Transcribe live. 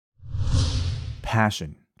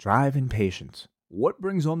passion, drive, and patience. What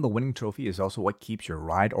brings home the winning trophy is also what keeps your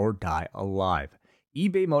ride or die alive.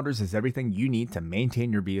 eBay Motors has everything you need to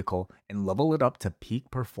maintain your vehicle and level it up to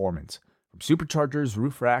peak performance. From superchargers,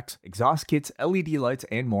 roof racks, exhaust kits, LED lights,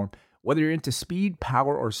 and more, whether you're into speed,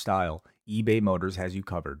 power, or style, eBay Motors has you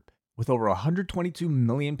covered. With over 122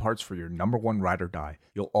 million parts for your number one ride or die,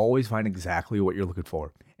 you'll always find exactly what you're looking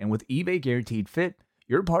for. And with eBay Guaranteed Fit,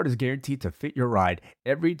 your part is guaranteed to fit your ride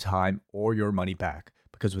every time or your money back.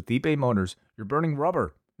 Because with eBay Motors, you're burning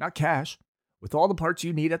rubber, not cash. With all the parts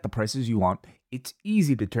you need at the prices you want, it's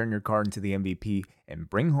easy to turn your car into the MVP and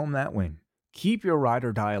bring home that win. Keep your ride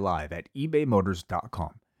or die alive at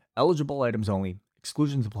ebaymotors.com. Eligible items only.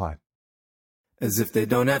 Exclusions apply. As if they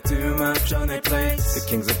don't have too much on their plate, the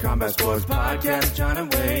Kings of Combat Sports podcast, John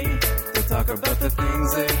and Wade. They'll talk about the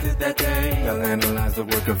things they did that day. They'll analyze the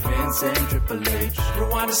work of Vince and Triple H.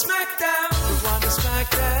 Rewind to SmackDown, rewind to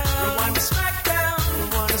SmackDown, rewind to SmackDown,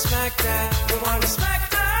 rewind to SmackDown, rewind to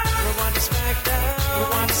SmackDown, rewind to SmackDown,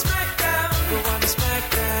 rewind to SmackDown, rewind to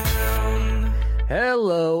SmackDown.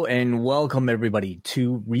 Hello and welcome everybody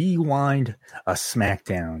to Rewind a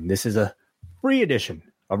SmackDown. This is a free edition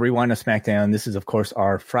of Rewind a SmackDown. This is, of course,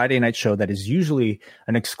 our Friday night show that is usually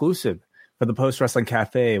an exclusive for the Post Wrestling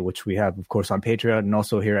Cafe, which we have, of course, on Patreon and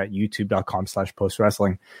also here at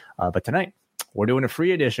youtube.com/postwrestling. But tonight, we're doing a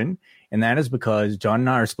free edition, and that is because John and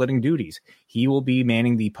I are splitting duties. He will be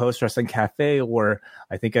manning the Post Wrestling Cafe, where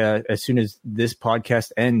I think as soon as this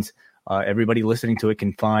podcast ends, everybody listening to it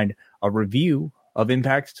can find a review of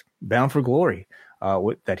Impact Bound for Glory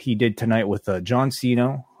that he did tonight with John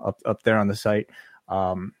Cena up there on the site.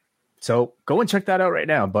 So go and check that out right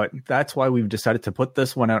now. But that's why we've decided to put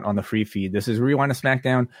this one out on the free feed. This is Rewind to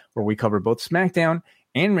SmackDown, where we cover both SmackDown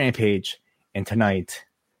and Rampage. And tonight,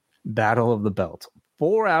 Battle of the Belt.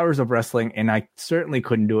 4 hours of wrestling, and I certainly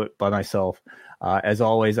couldn't do it by myself. As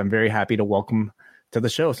always, I'm very happy to welcome to the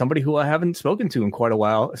show somebody who I haven't spoken to in quite a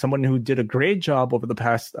while, someone who did a great job over the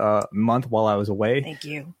past month while I was away. Thank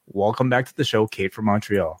you. Welcome back to the show, Kate from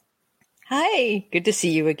Montreal. Hi, good to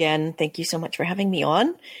see you again. Thank you so much for having me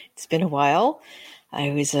on. It's been a while.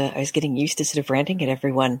 I was getting used to sort of ranting at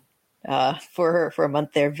everyone for a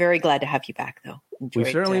month there. Very glad to have you back, though. We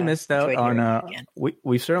certainly missed out on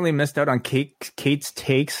we certainly missed out on Kate's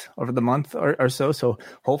takes over the month or so. So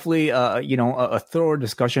hopefully, a thorough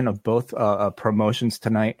discussion of both promotions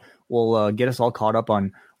tonight will get us all caught up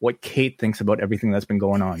on what Kate thinks about everything that's been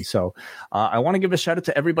going on. So I want to give a shout out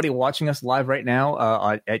to everybody watching us live right now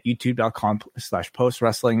at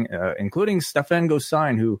youtube.com/postwrestling, including Stefan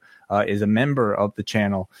Gosain, who is a member of the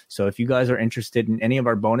channel. So if you guys are interested in any of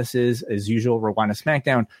our bonuses, as usual, Rewind to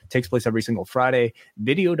SmackDown takes place every single Friday,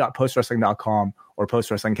 video.postwrestling.com or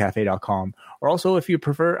postwrestlingcafe.com. Or also, if you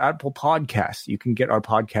prefer Apple Podcasts, you can get our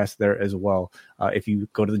podcast there as well. If you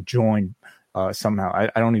go to the join somehow.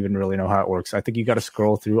 I don't even really know how it works. I think you got to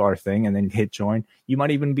scroll through our thing and then hit join. You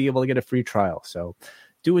might even be able to get a free trial. So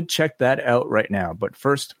check that out right now. But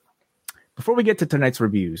first, before we get to tonight's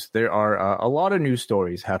reviews, there are a lot of news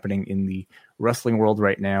stories happening in the wrestling world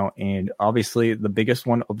right now. And obviously, the biggest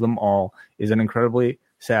one of them all is an incredibly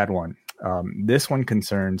sad one. This one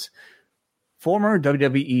concerns former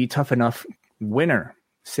WWE Tough Enough winner,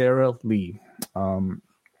 Sarah Lee.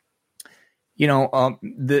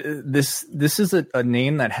 This is a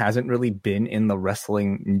name that hasn't really been in the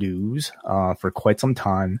wrestling news for quite some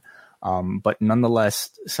time, but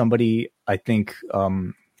nonetheless, somebody I think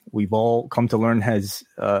we've all come to learn is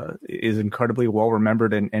incredibly well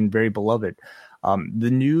remembered and very beloved.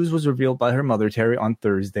 The news was revealed by her mother, Terry, on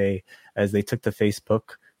Thursday, as they took to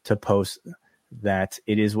Facebook to post that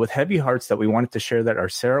it is with heavy hearts that we wanted to share that our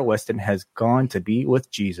Sarah Weston has gone to be with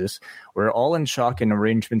Jesus. We're all in shock and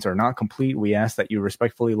arrangements are not complete. We ask that you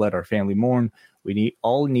respectfully let our family mourn. We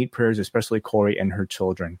all need prayers, especially Corey and her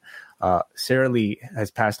children. Sarah Lee has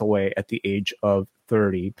passed away at the age of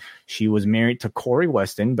 30. She was married to Corey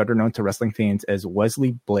Weston, better known to wrestling fans as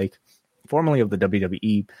Wesley Blake, formerly of the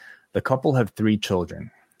WWE. The couple have 3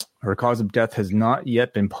 children. Her cause of death has not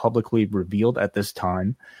yet been publicly revealed at this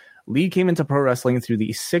time. Lee came into pro wrestling through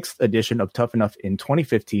the 6th edition of Tough Enough in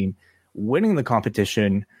 2015, winning the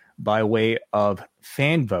competition by way of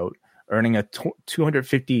fan vote, earning a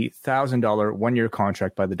 $250,000 one-year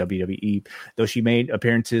contract by the WWE. Though she made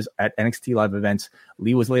appearances at NXT live events,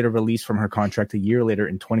 Lee was later released from her contract a year later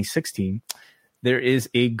in 2016. There is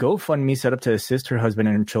a GoFundMe set up to assist her husband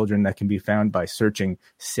and her children that can be found by searching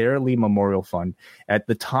Sarah Lee Memorial Fund. At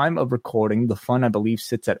the time of recording, the fund, I believe,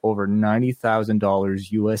 sits at over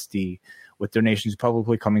 $90,000 USD, with donations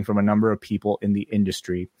publicly coming from a number of people in the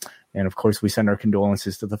industry. And of course, we send our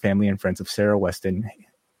condolences to the family and friends of Sarah Weston.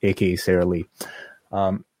 aka Sarah Lee.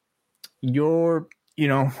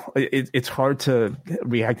 It's hard to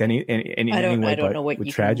react any way I don't know what with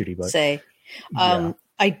you tragedy, can but say.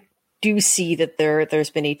 I do see that there's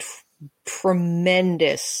been a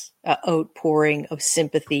tremendous outpouring of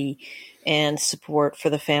sympathy and support for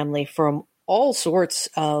the family from all sorts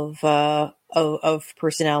of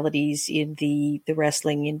personalities in the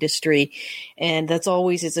wrestling industry, and that's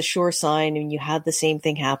always is a sure sign. And you had the same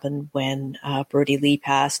thing happen when Brodie Lee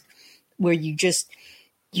passed, where this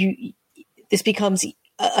becomes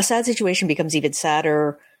a sad situation, becomes even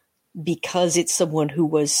sadder because it's someone who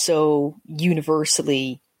was so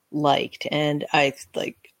universally liked. And I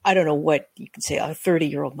don't know what you can say, a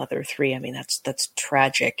 30-year-old mother of three. I mean, that's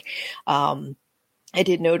tragic. I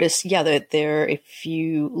did notice, that if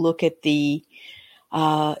you look at the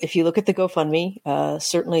GoFundMe,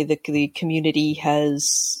 certainly the community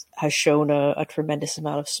has shown a tremendous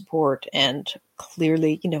amount of support, and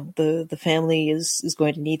clearly, the family is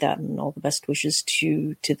going to need that, and all the best wishes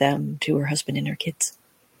to them, to her husband and her kids.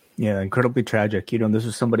 Yeah, incredibly tragic. This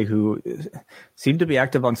was somebody who seemed to be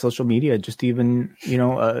active on social media, just even,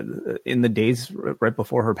 in the days right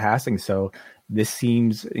before her passing. So this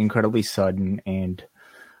seems incredibly sudden. And,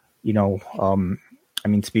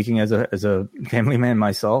 speaking as a family man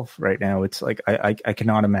myself right now, it's like, I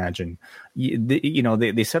cannot imagine.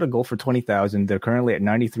 They set a goal for $20,000. They're currently at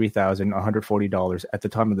 $93,140 at the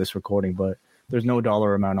time of this recording, but there's no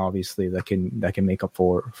dollar amount, obviously, that can make up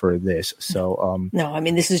for this. So no,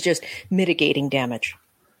 this is just mitigating damage.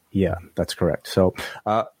 Yeah, that's correct. So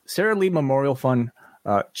Sarah Lee Memorial Fund,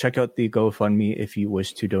 check out the GoFundMe if you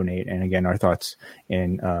wish to donate. And again, our thoughts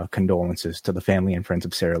and condolences to the family and friends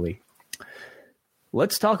of Sarah Lee.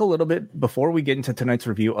 Let's talk a little bit before we get into tonight's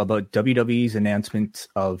review about WWE's announcement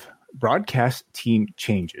of broadcast team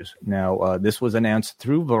changes. Now, this was announced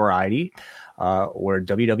through Variety, where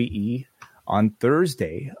WWE on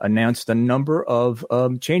Thursday announced a number of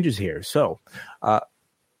changes here. So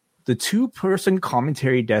the two-person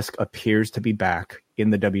commentary desk appears to be back in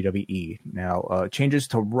the WWE. Now, changes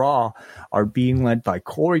to Raw are being led by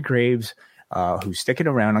Corey Graves, who's sticking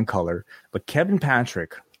around on color, but Kevin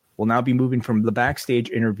Patrick will now be moving from the backstage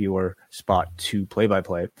interviewer spot to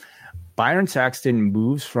play-by-play. Byron Saxton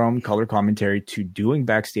moves from color commentary to doing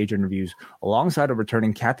backstage interviews alongside a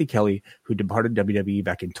returning Kathy Kelly, who departed WWE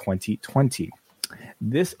back in 2020.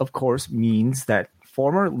 This, of course, means that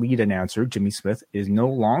former lead announcer Jimmy Smith is no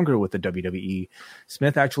longer with the WWE.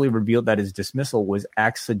 Smith actually revealed that his dismissal was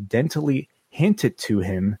accidentally hinted to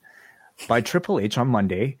him by Triple H on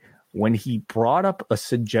Monday when he brought up a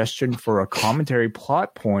suggestion for a commentary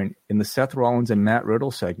plot point in the Seth Rollins and Matt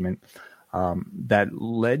Riddle segment that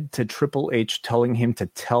led to Triple H telling him to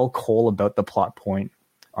tell Cole about the plot point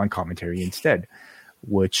on commentary instead,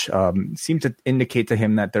 which seemed to indicate to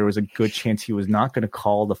him that there was a good chance he was not going to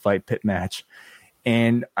call the Fight Pit match.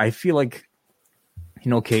 And I feel like,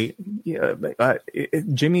 Kate,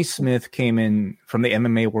 Jimmy Smith came in from the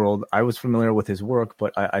MMA world. I was familiar with his work,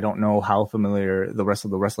 but I don't know how familiar the rest of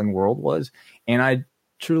the wrestling world was. And I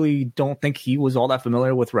truly don't think he was all that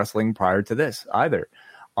familiar with wrestling prior to this either.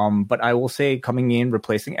 But I will say, coming in,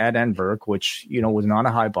 replacing Adnan Virk, which, was not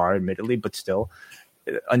a high bar, admittedly, but still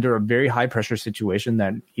under a very high pressure situation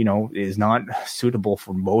that, is not suitable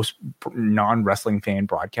for most non-wrestling fan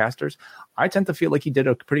broadcasters. I tend to feel like he did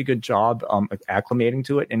a pretty good job acclimating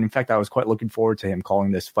to it. And in fact, I was quite looking forward to him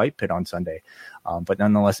calling this Fight Pit on Sunday. But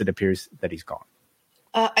nonetheless, it appears that he's gone.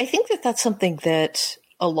 I think that's something that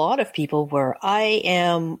a lot of people were. I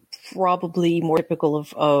am probably more typical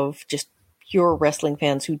of just pure wrestling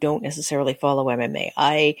fans who don't necessarily follow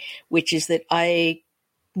MMA. Which is that I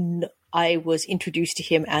was introduced to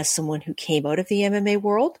him as someone who came out of the MMA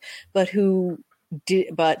world, but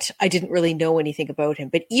I didn't really know anything about him.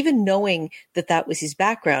 But even knowing that was his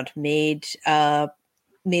background made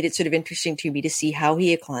it sort of interesting to me to see how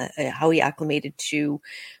he acclimated to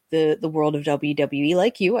the world of WWE.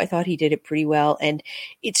 Like you, I thought he did it pretty well. And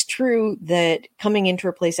it's true that coming in to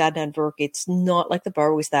replace Adnan Virk, it's not like the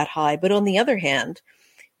bar was that high. But on the other hand,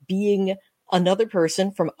 being another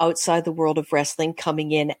person from outside the world of wrestling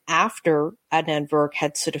coming in after Adnan Virk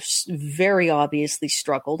had sort of very obviously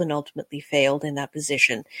struggled and ultimately failed in that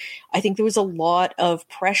position, I think there was a lot of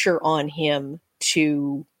pressure on him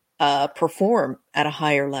to perform at a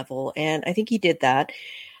higher level. And I think he did that.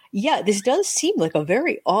 Yeah, this does seem like a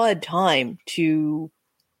very odd time to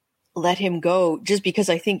let him go, just because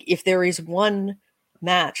I think if there is one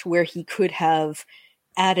match where he could have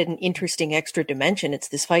added an interesting extra dimension, it's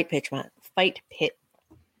this Fight Pit.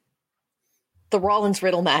 The Rollins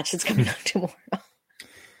Riddle match that's coming out tomorrow.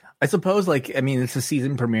 I suppose, like, I mean, it's a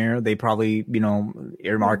season premiere. They probably,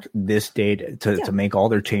 earmarked this date to make all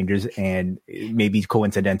their changes, and maybe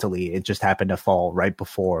coincidentally, it just happened to fall right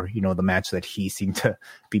before, the match that he seemed to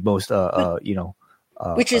be most,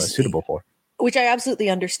 which is suitable for. Which I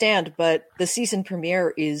absolutely understand, but the season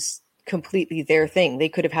premiere is completely their thing. They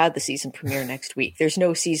could have had the season premiere next week. There's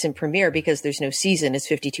no season premiere because there's no season. It's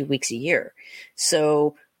 52 weeks a year.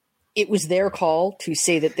 So it was their call to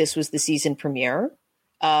say that this was the season premiere.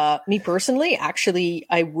 Me personally, actually,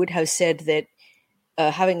 I would have said that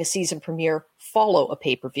having a season premiere follow a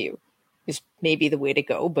pay-per-view is maybe the way to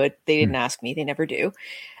go, but they didn't ask me. They never do.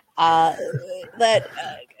 That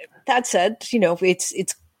said,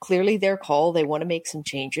 it's clearly their call. They want to make some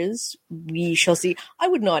changes. We shall see. I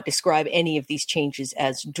would not describe any of these changes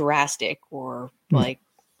as drastic or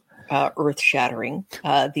earth-shattering.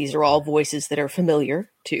 These are all voices that are familiar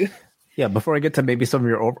to. Yeah, before I get to maybe some of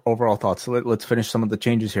your overall thoughts, let's finish some of the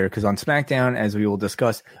changes here. Because on SmackDown, as we will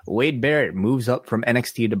discuss, Wade Barrett moves up from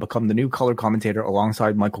NXT to become the new color commentator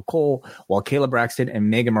alongside Michael Cole, while Kayla Braxton and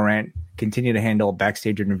Megan Morant continue to handle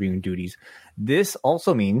backstage interviewing duties. This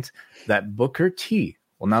also means that Booker T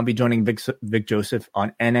will now be joining Vic Joseph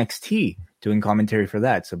on NXT, doing commentary for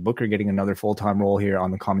that. So Booker getting another full-time role here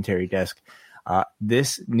on the commentary desk.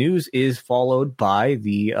 This news is followed by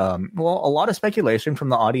a lot of speculation from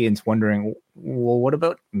the audience wondering, well, what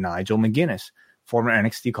about Nigel McGuinness, former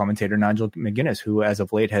NXT commentator Nigel McGuinness, who as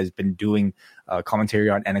of late has been doing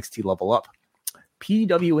commentary on NXT Level Up.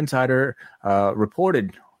 PW Insider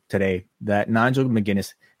reported today that Nigel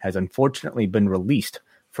McGuinness has unfortunately been released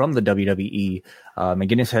from the WWE.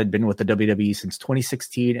 McGuinness had been with the WWE since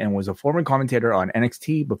 2016 and was a former commentator on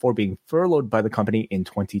NXT before being furloughed by the company in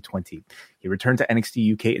 2020. He returned to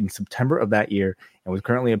NXT UK in September of that year and was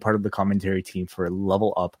currently a part of the commentary team for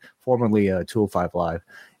Level Up, formerly 205 Live.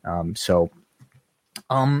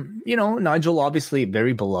 Nigel obviously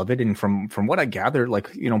very beloved, and from what I gathered,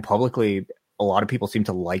 publicly, a lot of people seem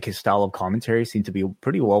to like his style of commentary, seem to be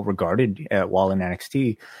pretty well regarded while in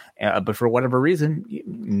NXT. But for whatever reason,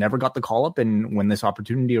 never got the call up. And when this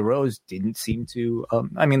opportunity arose, didn't seem to,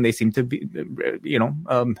 they seemed to be,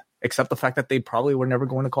 accept the fact that they probably were never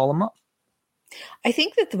going to call him up. I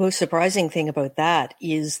think that the most surprising thing about that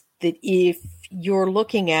is that if you're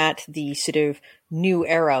looking at the sort of new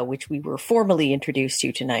era, which we were formally introduced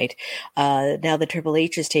to tonight, now that Triple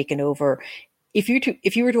H has taken over, if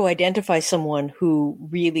you were to identify someone who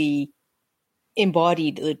really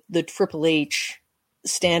embodied the Triple H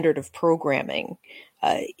standard of programming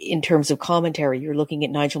in terms of commentary, you're looking at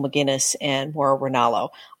Nigel McGuinness and Mauro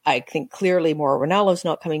Ranallo. I think clearly Mauro Ranallo's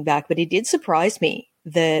not coming back, but it did surprise me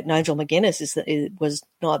that Nigel McGuinness was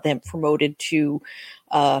not then promoted to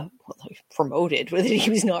promoted, whether he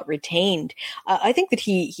was not retained. I think that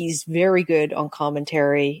he's very good on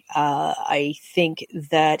commentary. I think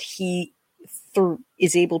that he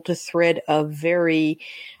is able to thread a very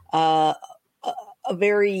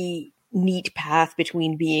neat path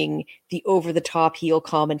between being the over-the-top heel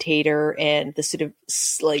commentator and the sort of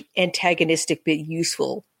like antagonistic but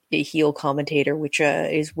useful heel commentator, which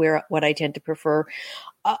is what I tend to prefer.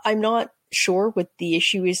 I'm not sure what the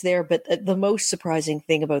issue is there, but the most surprising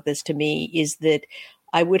thing about this to me is that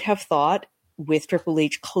I would have thought, with Triple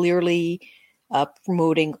H clearly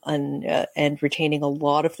promoting and retaining a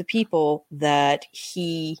lot of the people that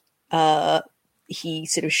he sort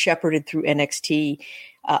of shepherded through NXT,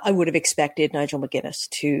 I would have expected Nigel McGuinness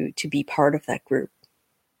to be part of that group.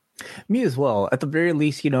 Me as well. At the very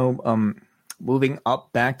least, moving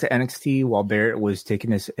up back to NXT while Barrett was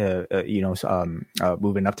taking this,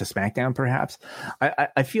 moving up to SmackDown, perhaps.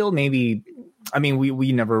 I feel maybe. I mean,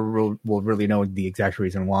 we never will really know the exact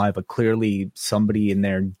reason why, but clearly somebody in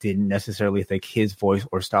there didn't necessarily think his voice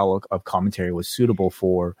or style of commentary was suitable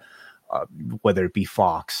for whether it be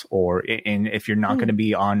Fox or if you're not going to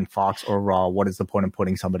be on Fox or Raw, what is the point of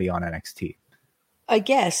putting somebody on NXT? I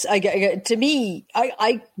guess to me,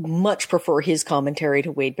 I much prefer his commentary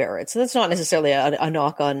to Wade Barrett. So that's not necessarily a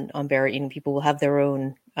knock on Barrett. People will have their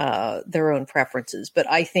own preferences, but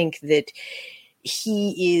I think that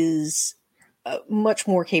he is much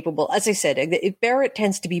more capable. As I said, Barrett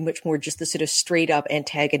tends to be much more just the sort of straight up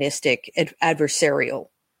antagonistic, adversarial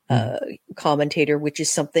commentator, which is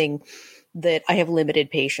something that I have limited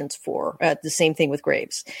patience for. The same thing with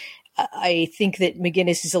Graves. I think that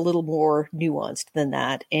McGuinness is a little more nuanced than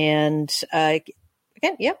that. And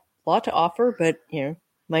again, a lot to offer, but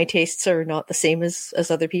my tastes are not the same as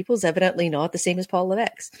other people's, evidently not the same as Paul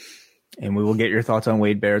Levesque's. And we will get your thoughts on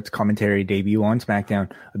Wade Barrett's commentary debut on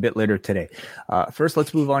SmackDown a bit later today. First,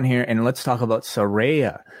 let's move on here and let's talk about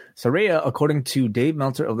Saraya. Saraya, according to Dave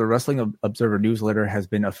Meltzer of the Wrestling Observer newsletter, has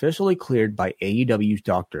been officially cleared by AEW's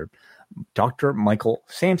doctor, Dr. Michael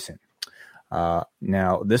Sampson.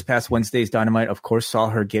 Now, this past Wednesday's Dynamite, of course, saw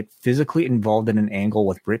her get physically involved in an angle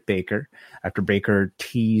with Britt Baker after Baker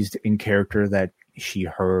teased in character that she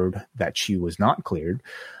heard that she was not cleared.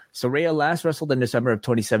 Saraya last wrestled in December of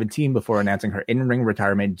 2017 before announcing her in-ring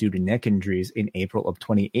retirement due to neck injuries in April of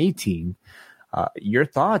 2018. Your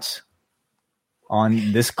thoughts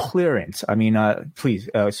on this clearance? I mean, please,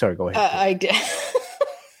 sorry, go ahead.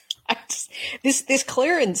 This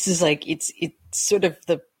clearance is like, it's sort of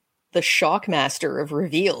the shockmaster of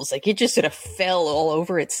reveals. Like, it just sort of fell all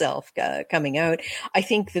over itself coming out. I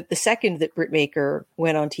think that the second that Britt Baker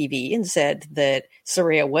went on TV and said that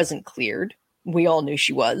Saraya wasn't cleared, we all knew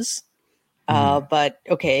she was. But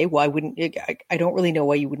okay, why wouldn't I don't really know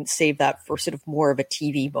why you wouldn't save that for sort of more of a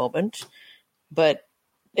TV moment. But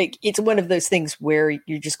it's one of those things where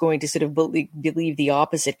you're just going to sort of believe the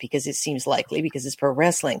opposite because it seems likely, because it's pro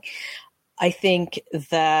wrestling. I think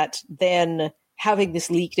that then having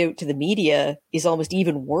this leaked out to the media is almost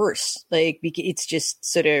even worse. Like, it's just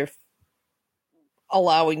sort of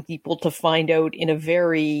allowing people to find out in a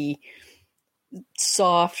very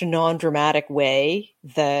soft, non-dramatic way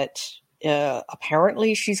that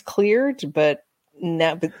apparently she's cleared, but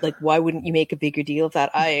like, why wouldn't you make a bigger deal of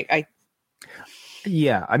that?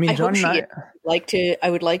 Yeah, I mean, John and I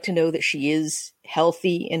would like to know that she is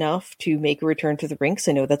healthy enough to make a return to the ring, because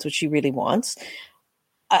I know that's what she really wants.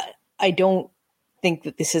 I don't think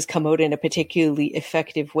that this has come out in a particularly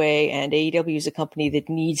effective way, and AEW is a company that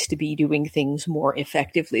needs to be doing things more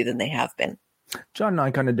effectively than they have been. John and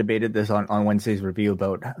I kind of debated this on Wednesday's review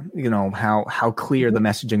about, how clear the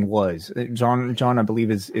messaging was. John, I believe,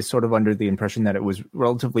 is sort of under the impression that it was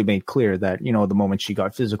relatively made clear that, the moment she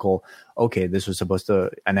got physical, okay, this was supposed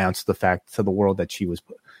to announce the fact to the world that she was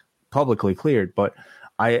publicly cleared. But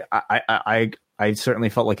I certainly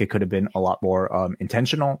felt like it could have been a lot more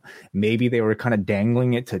intentional. Maybe they were kind of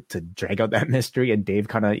dangling it to drag out that mystery, and Dave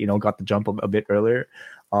kind of, got the jump a bit earlier.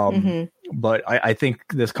 But I think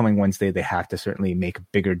this coming Wednesday, they have to certainly make a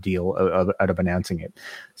bigger deal out of announcing it.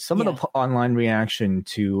 Some of the online reaction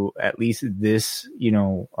to at least this,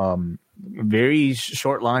 very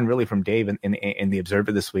short line really from Dave in the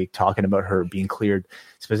Observer this week, talking about her being cleared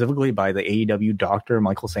specifically by the AEW doctor,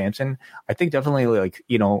 Michael Sampson, I think definitely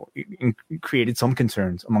created some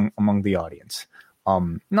concerns among the audience.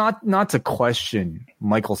 Not to question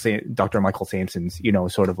Dr. Michael Sampson's,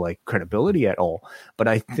 sort of like credibility at all, but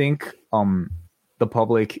I think the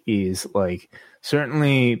public is like,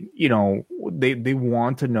 certainly, they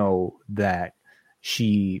want to know that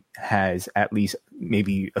she has at least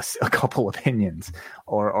maybe a couple opinions,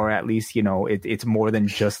 or at least, it's more than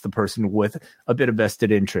just the person with a bit of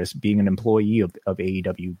vested interest being an employee of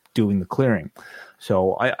AEW doing the clearing.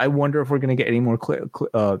 So I wonder if we're going to get any more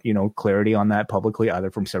clarity on that publicly,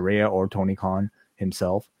 either from Saraya or Tony Khan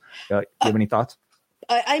himself. Do you have any thoughts?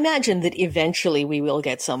 I imagine that eventually we will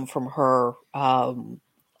get some from her.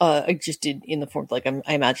 Just in the form, like,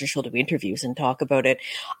 I imagine she'll do interviews and talk about it.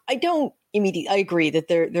 I don't immediately. I agree that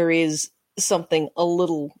there is something a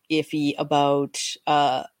little iffy about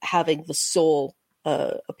having the sole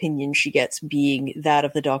opinion she gets being that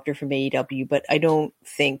of the doctor from AEW, but I don't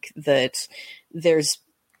think that there's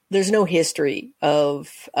no history of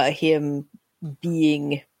him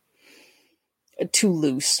being too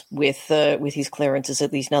loose with his clearances,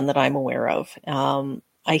 at least none that I'm aware of.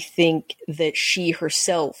 I think that she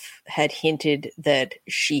herself had hinted that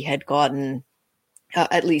she had gotten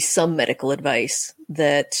at least some medical advice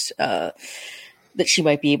that she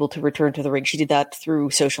might be able to return to the ring. She did that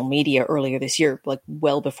through social media earlier this year, like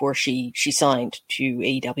well before she signed to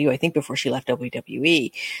AEW, I think before she left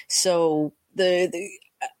WWE. So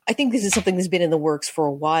I think this is something that's been in the works for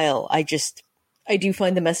a while. I do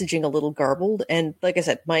find the messaging a little garbled. And like I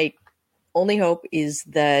said, my only hope is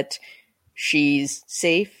that she's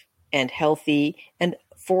safe and healthy, and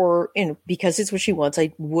because it's what she wants,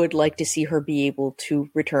 I would like to see her be able to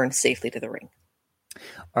return safely to the ring.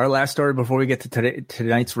 Our last story before we get to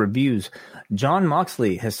tonight's reviews: Jon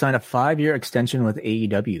Moxley has signed a 5-year extension with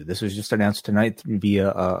AEW. This was just announced tonight via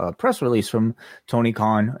a press release from Tony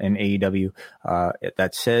Khan and AEW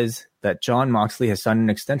that says that Jon Moxley has signed an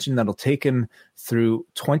extension that'll take him through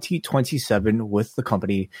 2027 with the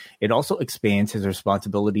company. It also expands his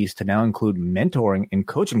responsibilities to now include mentoring and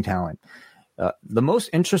coaching talent. The most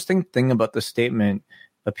interesting thing about the statement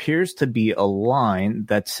appears to be a line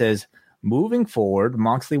that says, Moving forward,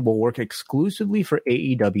 Moxley will work exclusively for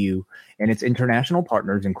AEW and its international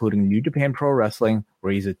partners, including New Japan Pro Wrestling,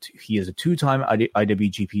 where he is a two-time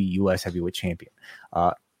IWGP US Heavyweight Champion.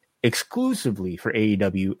 Exclusively for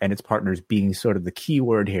AEW and its partners being sort of the key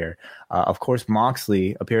word here. Of course,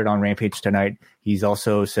 Moxley appeared on Rampage tonight. He's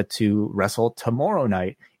also set to wrestle tomorrow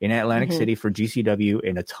night in Atlantic City for GCW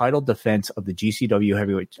in a title defense of the GCW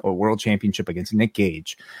Heavyweight or World Championship against Nick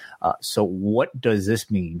Gage. So what does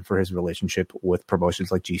this mean for his relationship with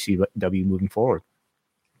promotions like GCW moving forward?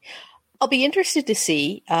 I'll be interested to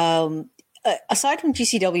see. Aside from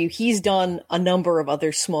GCW, he's done a number of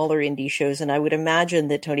other smaller indie shows, and I would imagine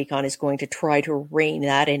that Tony Khan is going to try to rein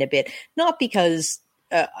that in a bit. Not because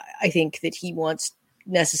I think that he wants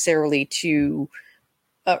necessarily to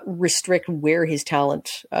restrict where his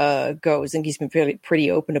talent goes. I think he's been pretty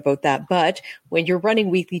open about that. But when you're running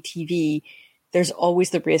weekly TV, there's always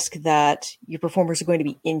the risk that your performers are going to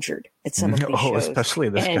be injured at some of these shows. Especially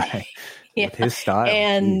this guy. With his style.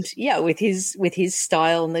 And with his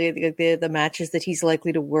style and the matches that he's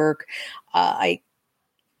likely to work. I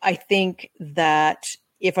think that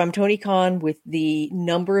if I'm Tony Khan, with the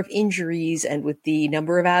number of injuries and with the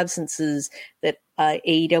number of absences that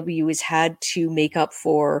AEW has had to make up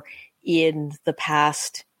for in the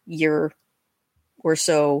past year or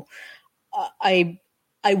so,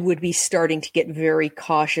 I would be starting to get very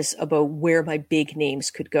cautious about where my big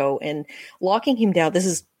names could go, and locking him down.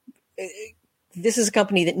 This is a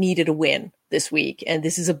company that needed a win this week, and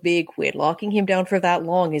this is a big win. Locking him down for that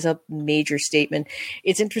long is a major statement.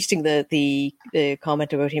 It's interesting, the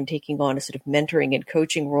comment about him taking on a sort of mentoring and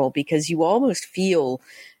coaching role, because you almost feel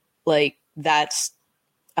like that's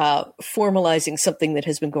formalizing something that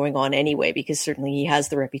has been going on anyway, because certainly he has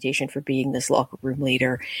the reputation for being this locker room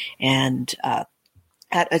leader, and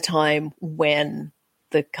at a time when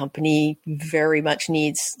the company very much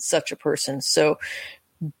needs such a person. So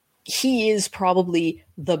he is probably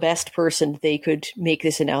the best person they could make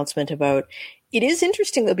this announcement about. It is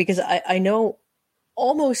interesting, though, because I know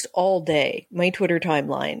almost all day my Twitter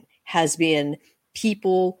timeline has been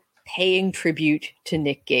people paying tribute to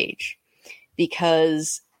Nick Gage,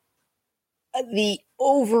 because the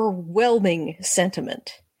overwhelming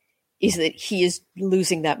sentiment is that he is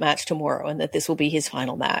losing that match tomorrow and that this will be his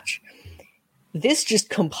final match. This just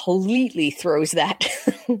completely throws that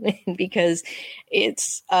because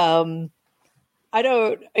it's,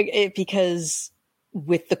 because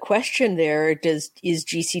with the question there, is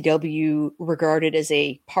GCW regarded as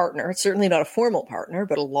a partner? It's certainly not a formal partner,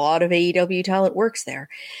 but a lot of AEW talent works there.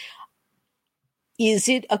 Is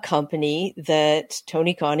it a company that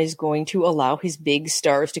Tony Khan is going to allow his big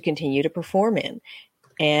stars to continue to perform in?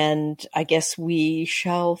 And I guess we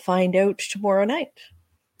shall find out tomorrow night.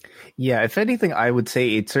 Yeah, if anything, I would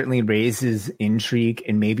say it certainly raises intrigue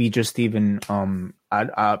and maybe just even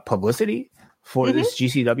publicity for this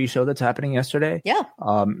GCW show that's happening yesterday. Yeah.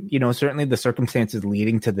 Certainly the circumstances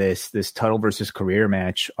leading to this title versus career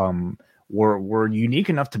match were unique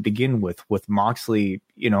enough to begin with Moxley,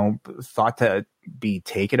 thought to be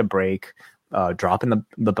taking a break, dropping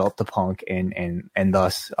the belt to Punk, and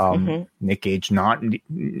thus Nick Gage not,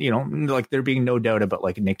 like there being no doubt about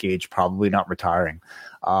like Nick Gage probably not retiring.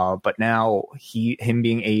 But now him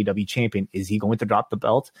being AEW champion, is he going to drop the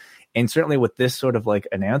belt? And certainly with this sort of like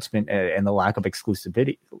announcement and the lack of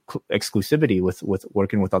exclusivity with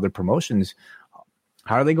working with other promotions,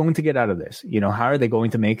 how are they going to get out of this? How are they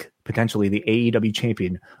going to make potentially the AEW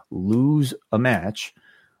champion lose a match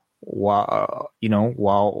while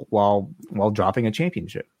dropping a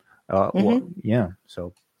championship?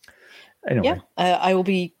 So anyway, I will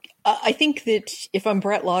be. I think that if I'm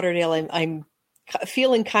Brett Lauderdale, I'm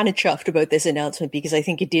feeling kind of chuffed about this announcement, because I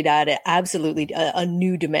think it did add absolutely a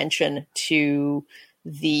new dimension to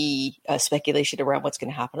the speculation around what's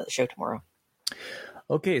going to happen at the show tomorrow.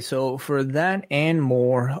 Okay, so for that and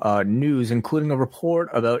more news, including a report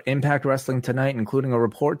about Impact Wrestling tonight, including a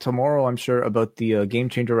report tomorrow, I'm sure, about the Game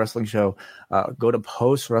Changer Wrestling show, go to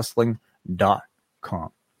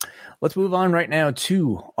postwrestling.com. Let's move on right now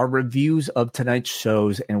to our reviews of tonight's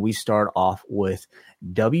shows, and we start off with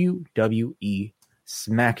WWE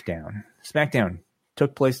SmackDown. SmackDown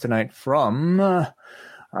took place tonight from...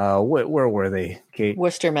 where were they, Kate?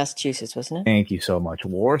 Worcester, Massachusetts, wasn't it? Thank you so much.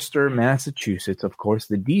 Worcester, Massachusetts. Of course,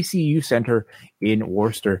 the DCU Center in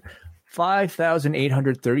Worcester.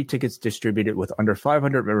 5,830 tickets distributed with under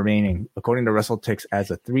 500 remaining, according to WrestleTix, as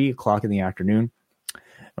of 3 o'clock in the afternoon.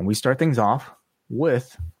 And we start things off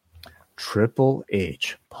with Triple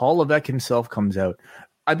H. Paul Levesque himself comes out.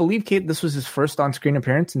 I believe, Kate, this was his first on-screen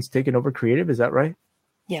appearance since taking over creative. Is that right?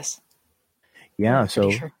 Yes. Yeah,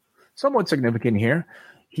 so... Sure. Somewhat significant here.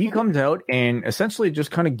 he comes out and essentially just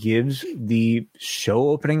kind of gives the show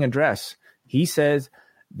opening address. He says,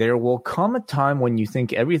 "There will come a time when you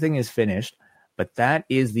think everything is finished, but that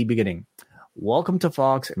is the beginning. Welcome to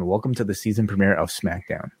Fox and welcome to the season premiere of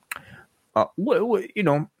SmackDown."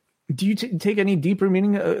 Do you take any deeper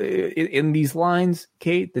meaning in these lines,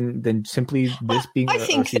 Kate, than simply this being a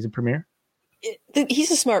season premiere?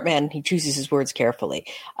 He's a smart man. He chooses his words carefully.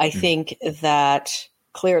 I think that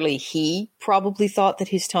clearly he probably thought that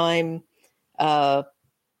his time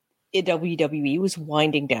in WWE was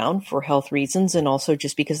winding down for health reasons and also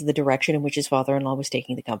just because of the direction in which his father-in-law was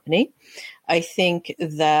taking the company. I think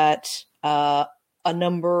that a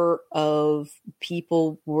number of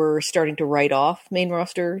people were starting to write off main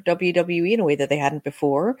roster WWE in a way that they hadn't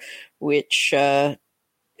before, which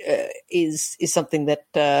is something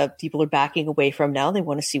that people are backing away from now. They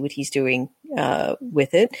want to see what he's doing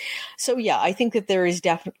with it. So yeah, I think that there is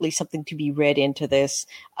definitely something to be read into this.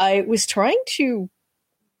 I was trying to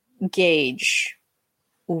gauge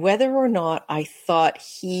whether or not I thought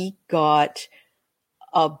he got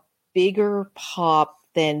a bigger pop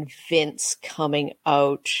than Vince coming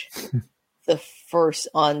out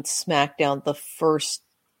on SmackDown the first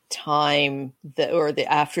time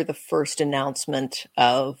after the first announcement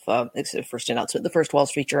of the first Wall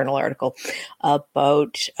Street Journal article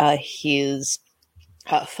about his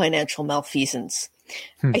financial malfeasance.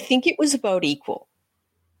 I think it was about equal.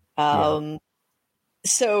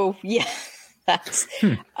 So yeah, that's.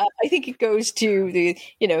 I think it goes to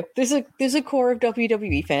there's a core of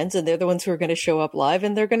WWE fans, and they're the ones who are going to show up live,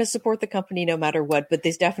 and they're going to support the company no matter what. But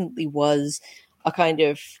this definitely was a kind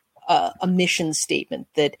of a mission statement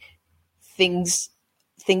that things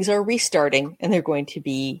are restarting and they're going to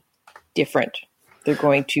be different. They're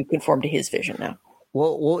going to conform to his vision now.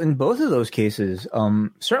 Well, in both of those cases,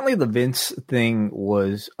 certainly the Vince thing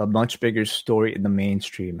was a much bigger story in the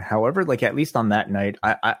mainstream. However, at least on that night,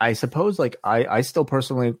 I suppose I still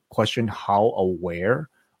personally questioned how aware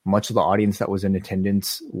much of the audience that was in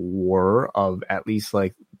attendance were of at least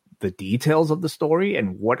the details of the story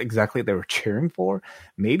and what exactly they were cheering for.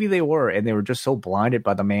 Maybe they were, and they were just so blinded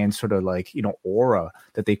by the man's sort of aura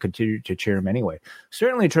that they continued to cheer him anyway.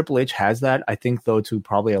 Certainly Triple H has that, I think, though, to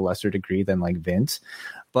probably a lesser degree than Vince.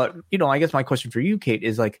 But, I guess my question for you, Kate,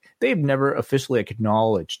 is they've never officially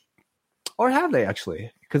acknowledged, or have they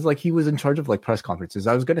actually? Because he was in charge of press conferences.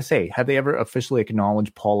 I was going to say, have they ever officially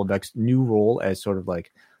acknowledged Paul Levesque's new role as sort of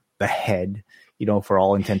the head, for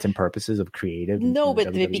all intents and purposes of creative? No, but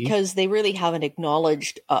WWE? Because they really haven't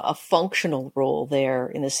acknowledged a functional role there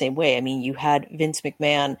in the same way. I mean, you had Vince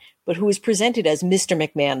McMahon, but who was presented as Mr.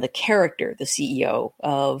 McMahon, the character, the CEO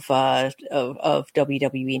of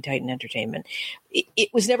WWE and Titan Entertainment. It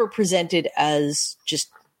was never presented as just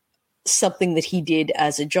something that he did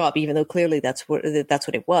as a job, even though clearly that's what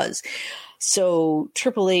it was. So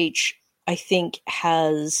Triple H, I think,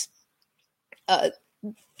 has.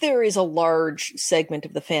 There is a large segment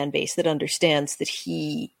of the fan base that understands that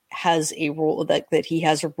he has a role, that he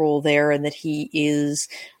has a role there, and that he is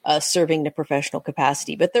serving in a professional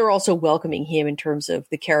capacity. But they're also welcoming him in terms of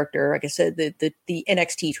the character, like I said, the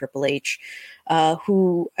NXT Triple H,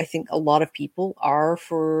 who I think a lot of people are,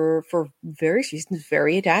 for various reasons,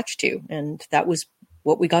 very attached to, and that was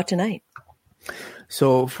what we got tonight.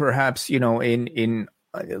 So perhaps in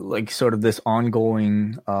sort of this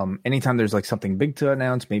ongoing, anytime there's something big to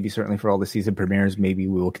announce, maybe certainly for all the season premieres, maybe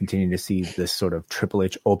we will continue to see this sort of Triple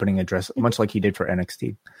H opening address, much like he did for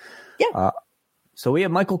NXT. Yeah. So we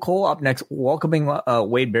have Michael Cole up next, welcoming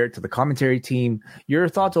Wade Barrett to the commentary team. Your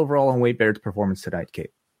thoughts overall on Wade Barrett's performance tonight,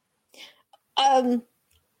 Kate? I'm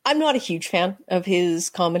not a huge fan of his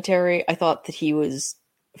commentary. I thought that he was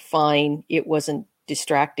fine. It wasn't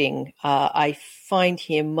distracting. I find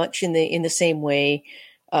him much in the same way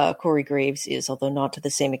Corey Graves is, although not to the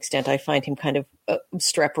same extent. I find him kind of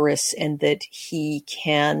obstreperous, and that he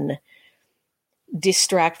can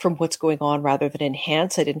distract from what's going on rather than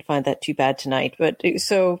enhance. I didn't find that too bad tonight, but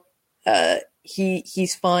so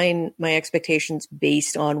he's fine. My expectations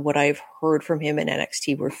based on what I've heard from him in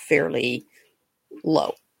NXT were fairly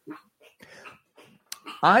low.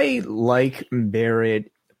 I like Barrett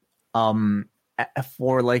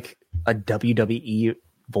for a WWE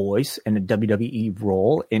voice and a WWE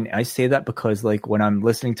role. And I say that because when I'm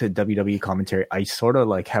listening to WWE commentary, I sort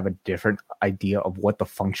of have a different idea of what the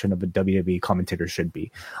function of a WWE commentator should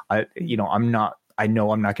be. I know I'm not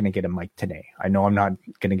going to get a Mike Tenay. I know I'm not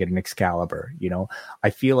going to get an Excalibur. I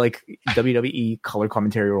feel like WWE color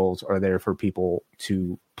commentary roles are there for people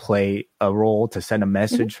to play a role, to send a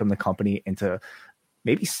message from the company, and to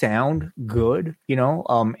maybe sound good, you know?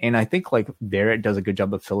 And I think like Barrett does a good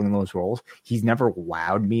job of filling those roles. He's never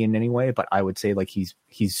wowed me in any way, but I would say like he's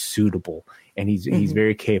suitable, and he's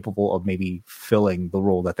very capable of maybe filling the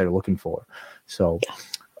role that they're looking for. So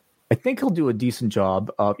I think he'll do a decent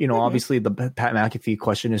job. Obviously the Pat McAfee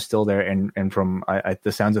question is still there, and from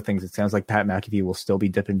the sounds of things, it sounds like Pat McAfee will still be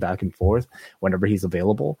dipping back and forth whenever he's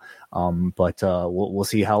available. But we'll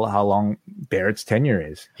see how long Barrett's tenure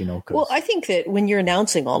is. Well, I think that when you're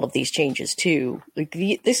announcing all of these changes too, like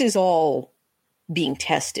this is all being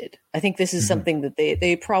tested. I think this is something that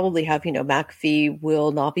they probably have. McAfee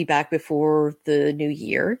will not be back before the new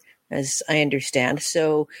year, as I understand.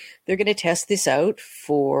 So they're going to test this out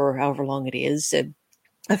for however long it is,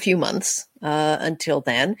 a few months until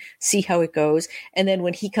then, see how it goes. And then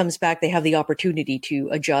when he comes back, they have the opportunity to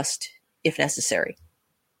adjust if necessary.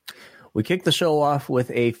 We kick the show off with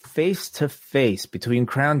a face-to-face between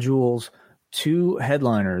Crown Jewel's two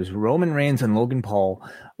headliners, Roman Reigns and Logan Paul.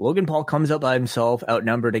 Logan Paul comes out by himself,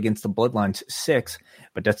 outnumbered against the Bloodline's 6.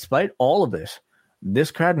 But despite all of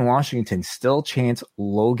this crowd in Washington still chants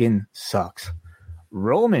Logan sucks.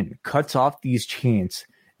 Roman cuts off these chants,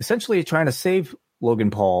 essentially trying to save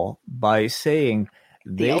Logan Paul by saying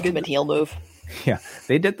the ultimate heel move. Yeah,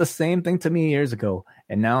 they did the same thing to me years ago,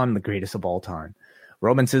 and now I'm the greatest of all time.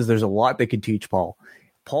 Roman says there's a lot they could teach Paul.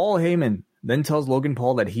 Paul Heyman then tells Logan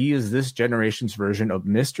Paul that he is this generation's version of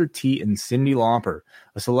Mr. T and Cyndi Lauper,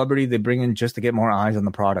 a celebrity they bring in just to get more eyes on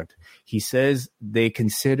the product. He says they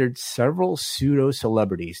considered several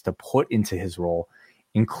pseudo-celebrities to put into his role,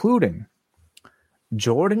 including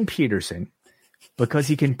Jordan Peterson, because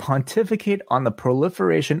he can pontificate on the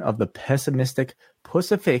proliferation of the pessimistic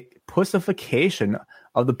pussification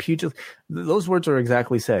of the pugil. Those words are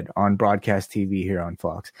exactly said on broadcast TV here on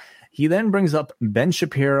Fox. He then brings up Ben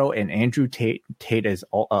Shapiro and Andrew Tate as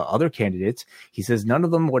other candidates. He says none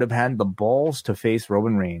of them would have had the balls to face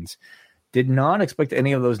Roman Reigns. Did not expect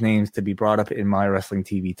any of those names to be brought up in My Wrestling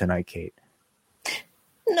TV tonight, Kate.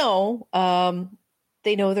 No,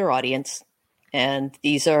 they know their audience. And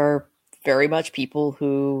these are very much people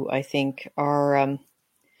who I think are,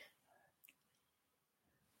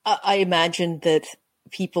 I imagine that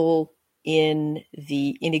people in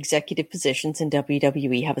executive positions in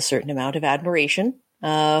WWE have a certain amount of admiration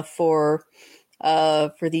for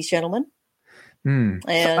these gentlemen.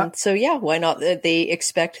 And so, why not? They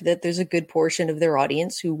expect that there's a good portion of their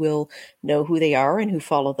audience who will know who they are and who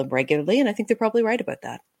follow them regularly. And I think they're probably right about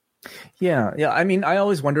that. Yeah. I mean, I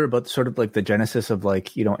always wonder about sort of like the genesis of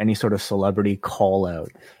like, any sort of celebrity call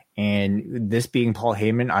out. And this being Paul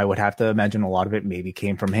Heyman, I would have to imagine a lot of it maybe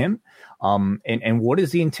came from him. And what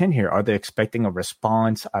is the intent here? Are they expecting a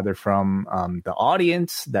response either from the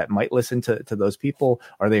audience that might listen to those people?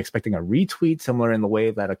 Are they expecting a retweet similar in the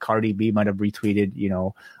way that a Cardi B might have retweeted,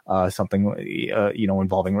 something,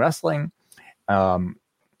 involving wrestling?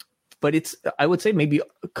 But it's, I would say, maybe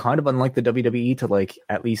kind of unlike the WWE to like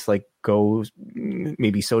at least like go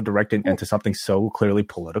maybe so direct into something so clearly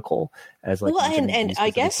political as like. Well, and I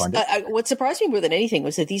guess what surprised me more than anything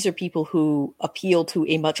was that these are people who appeal to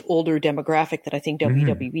a much older demographic that I think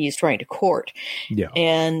WWE is trying to court. Yeah,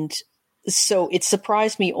 and so it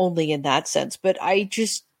surprised me only in that sense. But I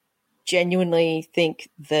just genuinely think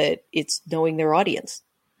that it's knowing their audience.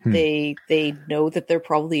 They know that there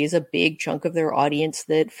probably is a big chunk of their audience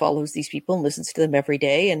that follows these people and listens to them every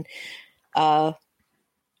day. And I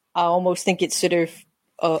almost think it's sort of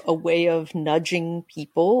a way of nudging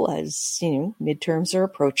people as, midterms are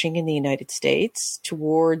approaching in the United States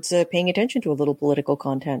towards paying attention to a little political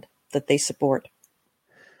content that they support.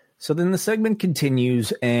 So then the segment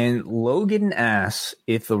continues, and Logan asks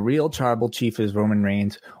if the real tribal chief is Roman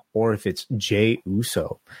Reigns or if it's Jey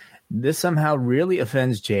Uso. This somehow really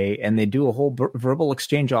offends Jey, and they do a whole verbal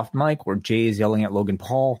exchange off mic where Jey is yelling at Logan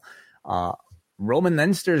Paul. Roman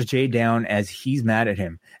then stares Jey down as he's mad at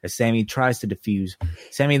him, as Sami tries to defuse.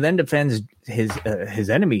 Sami then defends his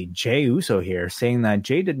enemy, Jey Uso here, saying that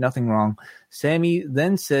Jey did nothing wrong. Sami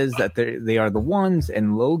then says that they are the ones,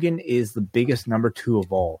 and Logan is the biggest number 2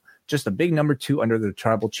 of all. Just a big number 2 under the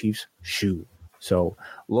tribal chief's shoe. So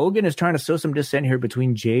Logan is trying to sow some dissent here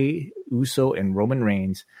between Jey Uso and Roman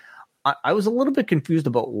Reigns. I was a little bit confused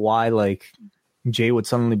about why like Jey would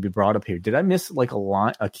suddenly be brought up here. Did I miss like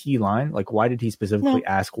a key line? Like why did he specifically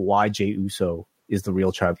ask why Jey Uso is the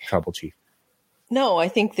real tribal chief? No, I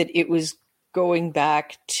think that it was going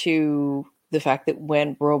back to the fact that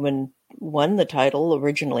when Roman won the title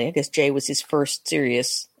originally, I guess Jey was his first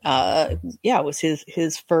serious, it was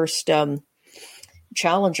his first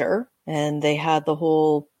challenger, and they had the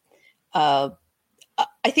whole. I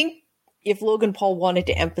think if Logan Paul wanted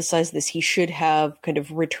to emphasize this, he should have kind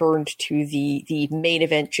of returned to the main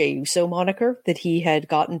event Jey Uso moniker that he had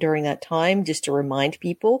gotten during that time, just to remind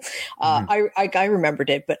people. I remembered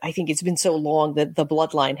it, but I think it's been so long that the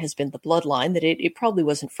bloodline has been the bloodline that it probably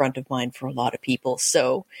wasn't front of mind for a lot of people.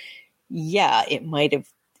 So yeah, it might have,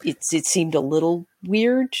 it seemed a little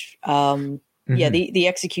weird. Yeah, the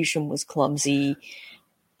execution was clumsy.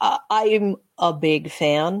 I'm a big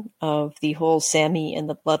fan of the whole Sami and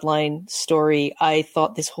the Bloodline story. I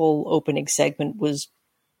thought this whole opening segment was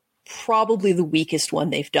probably the weakest one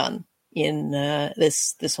they've done in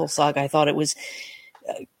this whole saga. I thought it was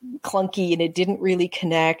clunky and it didn't really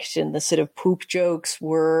connect, and the sort of poop jokes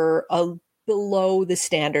were below the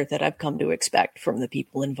standard that I've come to expect from the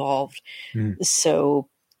people involved. So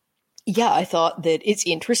yeah, I thought that it's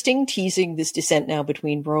interesting teasing this descent now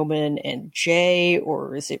between Roman and Jey,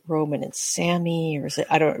 or is it Roman and Sami, or is it,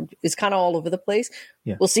 I don't, it's kind of all over the place.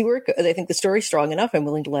 Yeah. We'll see where it goes. I think the story's strong enough. I'm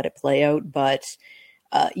willing to let it play out, but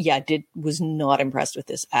was not impressed with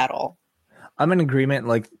this at all. I'm in agreement.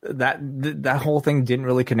 Like that whole thing didn't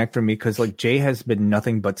really connect for me because like Jey has been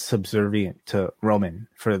nothing but subservient to Roman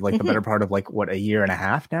for like the better part of like what, a year and a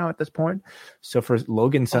half now at this point. So for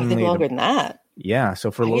Logan suddenly, I think longer than that. Yeah.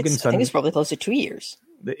 So for Logan, I think it's probably close to 2 years.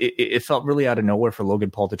 It felt really out of nowhere for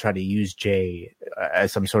Logan Paul to try to use Jey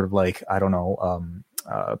as some sort of like, I don't know,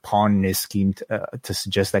 pawn in his scheme to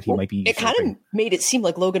suggest that he might be. It kind of made it seem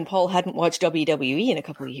like Logan Paul hadn't watched WWE in a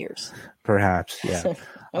couple of years. Perhaps, yeah.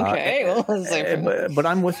 Okay, but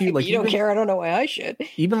I'm with you. Like, you don't care. I don't know why I should.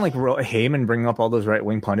 Even like Heyman bringing up all those right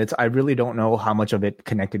wing pundits, I really don't know how much of it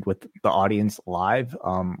connected with the audience live,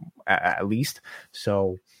 at least.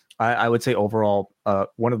 So I would say overall,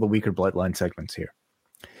 one of the weaker Bloodline segments here.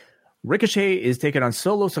 Ricochet is taking on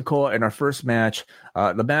Solo Sikoa in our first match.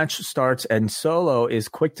 The match starts and Solo is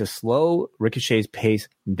quick to slow Ricochet's pace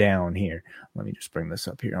down here. Let me just bring this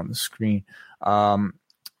up here on the screen.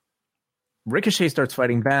 Ricochet starts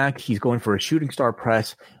fighting back. He's going for a shooting star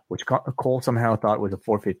press, which Cole somehow thought was a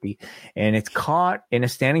 450. And it's caught in a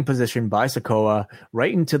standing position by Sikoa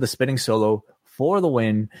right into the spinning Solo for the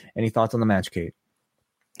win. Any thoughts on the match, Kate?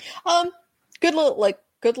 Good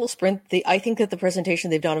little sprint. I think that the presentation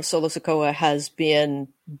they've done of Solo Sikoa has been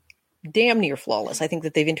damn near flawless. I think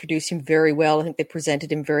that they've introduced him very well. I think they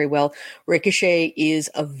presented him very well. Ricochet is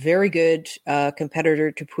a very good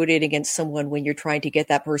competitor to put in against someone when you're trying to get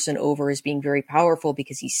that person over as being very powerful,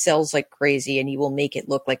 because he sells like crazy and he will make it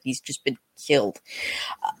look like he's just been killed.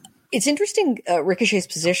 It's interesting, Ricochet's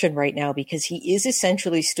position right now, because he is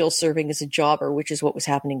essentially still serving as a jobber, which is what was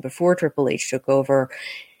happening before Triple H took over.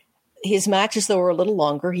 His matches, though, are a little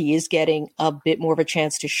longer. He is getting a bit more of a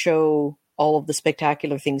chance to show all of the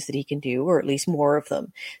spectacular things that he can do, or at least more of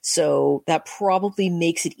them. So that probably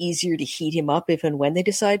makes it easier to heat him up if and when they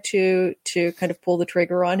decide to kind of pull the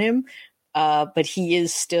trigger on him. But he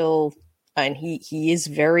is still, and he is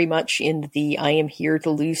very much in the I am here to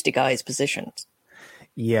lose to guys positions.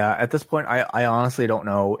 Yeah, at this point, I honestly don't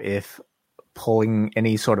know if pulling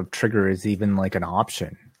any sort of trigger is even like an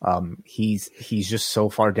option. He's just so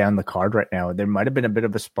far down the card right now. There might have been a bit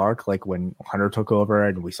of a spark, like when Hunter took over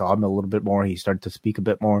and we saw him a little bit more. He started to speak a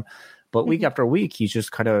bit more, but week after week, he's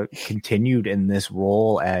just kind of continued in this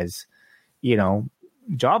role as,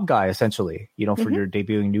 job guy, essentially, for your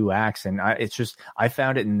debuting new acts. And I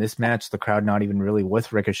found it in this match, the crowd not even really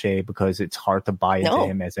with Ricochet, because it's hard to buy into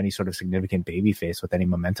him as any sort of significant babyface with any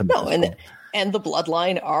momentum. No, and the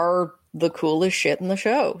Bloodline are the coolest shit in the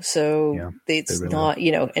show. So it's really not,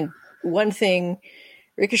 and one thing,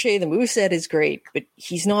 Ricochet, the moveset is great, but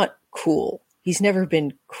he's not cool. He's never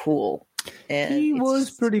been cool. And he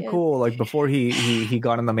was pretty cool, like before he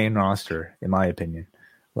got on the main roster, in my opinion.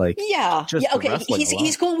 Like, okay.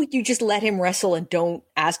 He's cool with you just let him wrestle and don't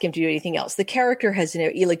ask him to do anything else. The character has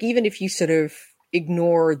even if you sort of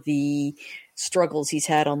ignore the struggles he's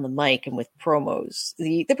had on the mic and with promos,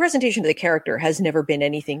 the presentation of the character has never been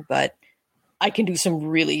anything but I can do some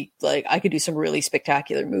really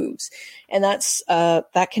spectacular moves, and that's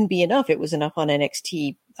that can be enough. It was enough on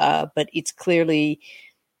NXT, but it's clearly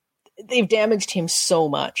they've damaged him so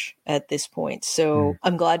much at this point. So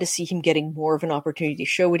I'm glad to see him getting more of an opportunity to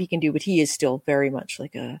show what he can do, but he is still very much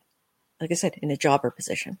like I said, in a jobber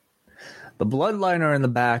position. The Bloodline are in the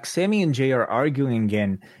back. Sami and Jey are arguing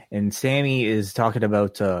again, and Sami is talking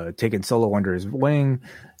about taking Solo under his wing.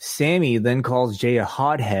 Sami then calls Jey a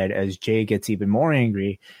hothead as Jey gets even more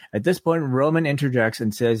angry. At this point, Roman interjects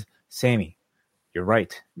and says, Sami, you're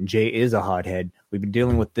right. Jey is a hothead. We've been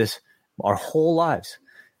dealing with this our whole lives.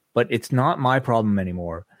 But it's not my problem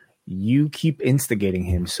anymore. You keep instigating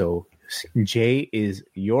him, so Jay is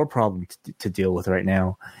your problem to deal with right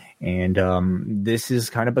now. And this is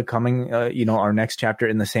kind of becoming, our next chapter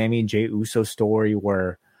in the Sami and Jay Uso story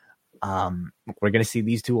where we're going to see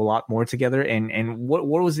these two a lot more together. And what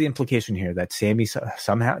was the implication here? That Sami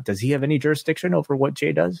somehow, does he have any jurisdiction over what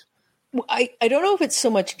Jay does? I don't know if it's so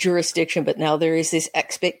much jurisdiction, but now there is this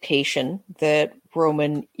expectation that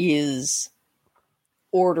Roman is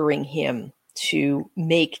ordering him to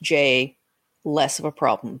make Jay less of a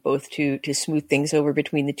problem, both to smooth things over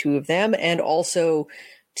between the two of them, and also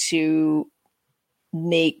to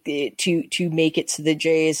make it so that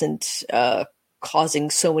Jay isn't causing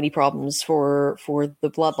so many problems for the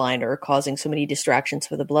bloodline, or causing so many distractions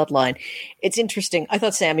for the bloodline. It's interesting. I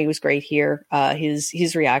thought Sami was great here.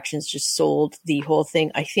 His reactions just sold the whole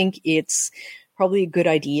thing. I think it's probably a good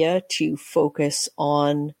idea to focus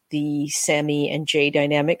on the Sami and Jay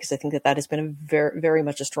dynamic, because I think that has been a very, very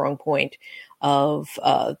much a strong point of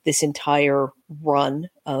this entire run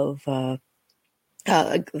of the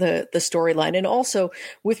storyline. And also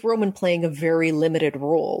with Roman playing a very limited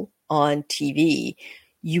role on TV,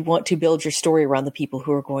 you want to build your story around the people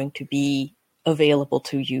who are going to be available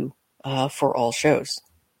to you for all shows.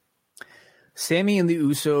 Sami and the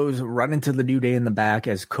Usos run into the New Day in the back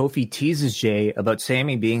as Kofi teases Jay about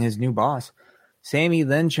Sami being his new boss. Sami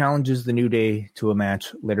then challenges the New Day to a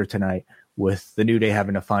match later tonight, with the New Day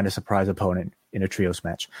having to find a surprise opponent in a trios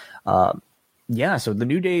match. So the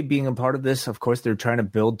New Day being a part of this, of course, they're trying to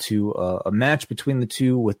build to a match between the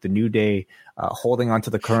two, with the New Day holding on to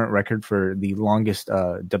the current record for the longest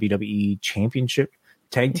WWE championship,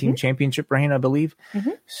 tag team championship reign, I believe.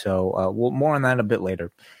 So more on that a bit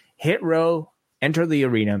later. Hit Row enter the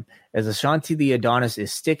arena as Ashanti the Adonis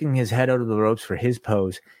is sticking his head out of the ropes for his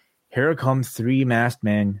pose. Here comes three masked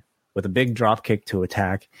men with a big drop kick to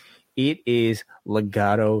attack. It is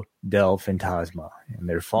Legado del Fantasma, and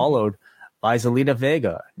they're followed by Zelina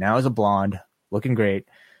Vega, now as a blonde, looking great.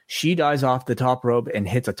 She dives off the top rope and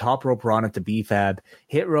hits a top rope Rana to B-Fab.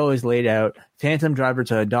 Hit Row is laid out. Phantom driver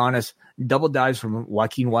to Adonis. Double dives from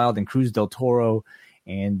Joaquin Wilde and Cruz del Toro.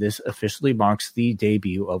 And this officially marks the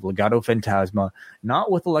debut of Legado Fantasma,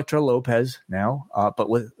 not with Elektra Lopez now, but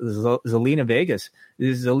with Zelina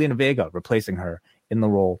Vega replacing her in the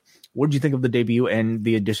role. What did you think of the debut and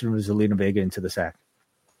the addition of Zelina Vega into the sack?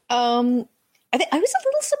 I was a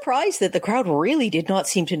little surprised that the crowd really did not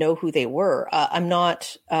seem to know who they were.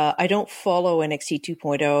 I don't follow NXT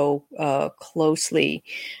 2.0 closely,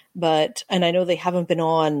 and I know they haven't been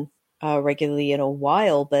on regularly in a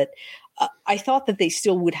while, but I thought that they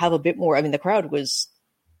still would have a bit more. I mean, the crowd was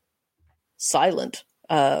silent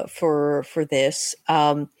for this.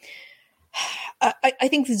 I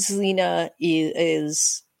think that Zelina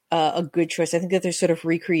is a good choice. I think that they're sort of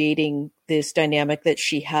recreating this dynamic that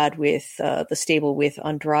she had with the stable with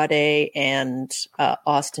Andrade and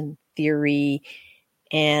Austin Theory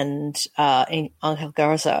and Angel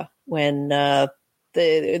Garza when that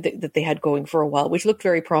they had going for a while, which looked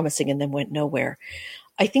very promising and then went nowhere.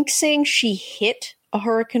 I think saying she hit a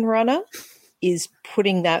Hurricane Rana is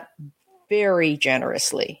putting that very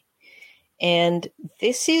generously. And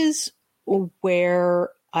this is where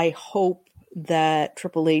I hope that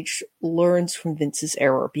Triple H learns from Vince's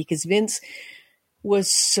error, because Vince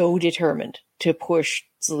was so determined to push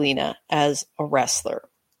Zelina as a wrestler.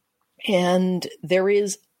 And there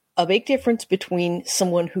is a big difference between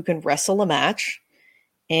someone who can wrestle a match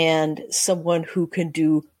and someone who can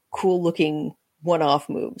do cool-looking one-off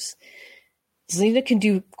moves. Zelina can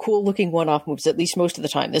do cool-looking one-off moves, at least most of the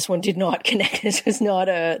time. This one did not connect. This was not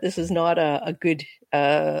a good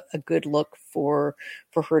look for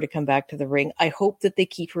her to come back to the ring. I hope that they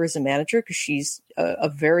keep her as a manager, because she's a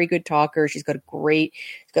very good talker. She's got great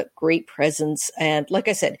presence, and like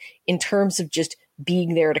I said, in terms of just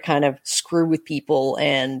being there to kind of screw with people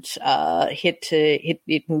and hit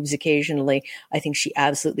moves occasionally, I think she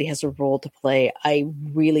absolutely has a role to play. I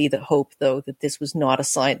really hope, though, that this was not a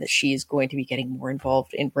sign that she is going to be getting more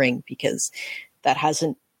involved in ring, because that has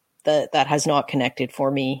not connected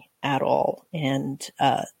for me at all. And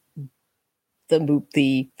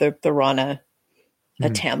the Rana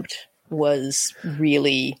attempt was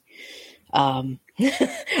really a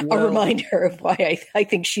reminder of why I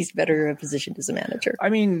think she's better positioned as a manager. I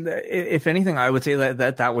mean, if anything, I would say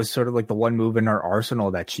that was sort of like the one move in her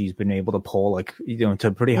arsenal that she's been able to pull, like, to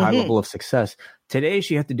a pretty high level of success. Today,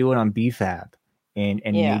 she had to do it on B-Fab. And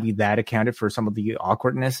maybe that accounted for some of the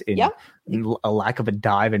awkwardness and a lack of a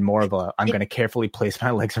dive, and more of a, I'm going to carefully place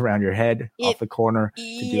my legs around your head off the corner to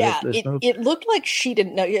do this move. It looked like she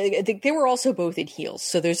didn't know. I think they were also both in heels,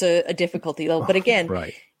 so there's a difficulty level. But again,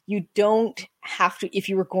 right. you don't have to, if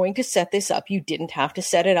you were going to set this up, you didn't have to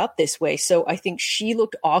set it up this way. So I think she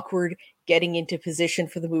looked awkward getting into position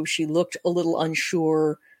for the move. She looked a little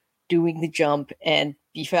unsure doing the jump, and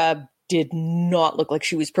BFAB did not look like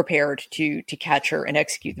she was prepared to catch her and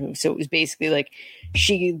execute the move. So it was basically like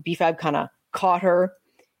BFAB kind of caught her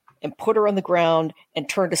and put her on the ground and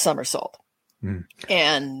turned a somersault.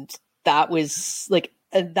 And that was like,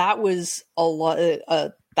 that was a lot.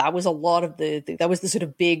 That was a lot of that was the sort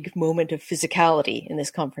of big moment of physicality in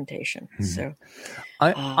this confrontation. So,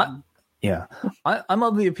 I'm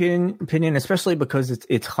of the opinion, especially because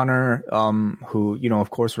it's Hunter, who, you know,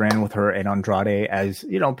 of course ran with her and Andrade as,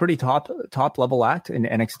 you know, pretty top level act in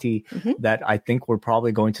NXT, that I think we're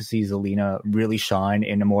probably going to see Zelina really shine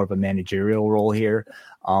in a more of a managerial role here.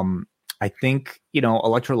 I think, you know,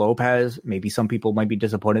 Elektra Lopez, maybe some people might be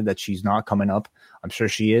disappointed that she's not coming up. I'm sure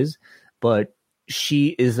she is, but she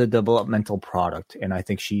is a developmental product. And I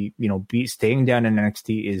think she, you know, staying down in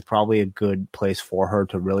NXT is probably a good place for her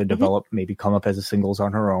to really develop, maybe come up as a singles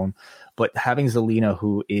on her own. But having Zelina,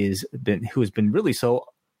 who has been really so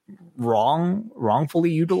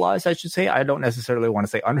wrongfully utilized, I should say. I don't necessarily want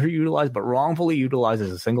to say underutilized, but wrongfully utilized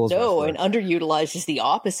as a singles wrestler. And underutilized is the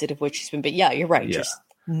opposite of what she's been. But yeah, you're right. Yeah. Just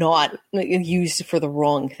not used for the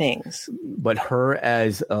wrong things. But her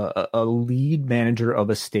as a lead manager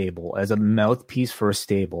of a stable, as a mouthpiece for a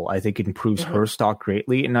stable, I think it improves her stock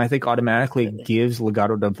greatly, and I think automatically gives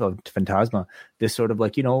Legado del Fantasma this sort of,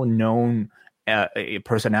 like, you know, known a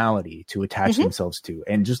personality to attach themselves to.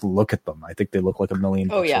 And just look at them. I think they look like $1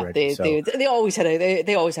 million. Oh yeah, already, they always had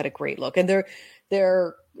a great look, and they're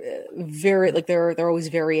very, like, they're always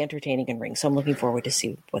very entertaining in ring. So I'm looking forward to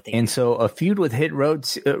see what they do. And so a feud with Hit Row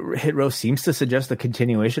seems to suggest a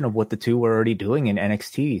continuation of what the two were already doing in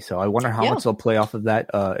NXT. So I wonder how much they'll play off of that,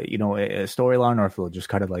 you know, a storyline, or if they'll just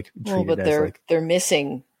kind of like treat it as like they're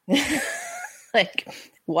missing. Like,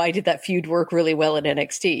 why did that feud work really well in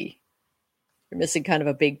NXT? You're missing kind of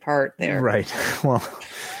a big part there, right? Well,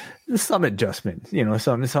 some adjustment, you know,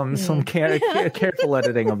 some careful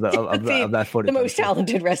editing of that footage. The most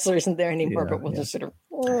talented wrestler isn't there anymore, but we'll just sort of,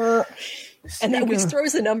 and that which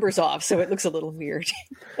throws the numbers off, so it looks a little weird.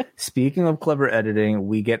 Speaking of clever editing,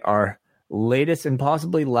 we get our latest and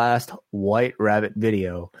possibly last White Rabbit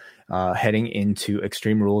video heading into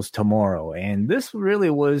Extreme Rules tomorrow, and this really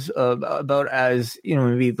was about, as you know,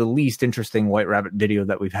 maybe the least interesting White Rabbit video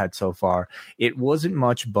that we've had so far. It wasn't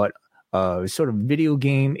much, but sort of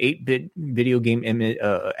 8-bit video game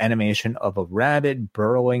animation of a rabbit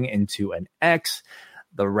burrowing into an X.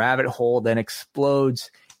 The rabbit hole then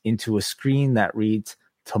explodes into a screen that reads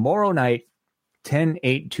tomorrow night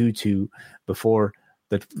 10/8/22 before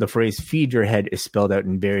the phrase "feed your head" is spelled out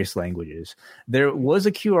in various languages. There was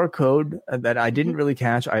a QR code that I didn't really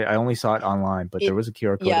catch. I only saw it online, but there was a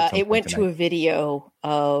QR code. Yeah, it went to a video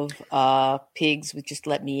of pigs with just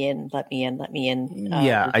 "let me in, let me in, let me in,"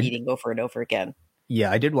 repeating over and over again.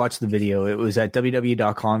 Yeah, I did watch the video. It was at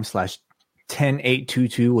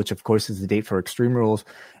www.com/10/8/22, which of course is the date for Extreme Rules.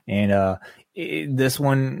 And this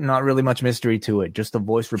one, not really much mystery to it. Just the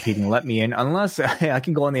voice repeating "let me in," unless I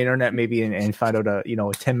can go on the internet maybe and find out a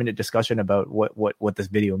 10-minute discussion about what this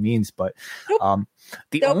video means. But no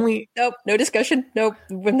discussion. Nope,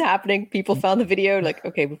 it wasn't happening. People found the video like,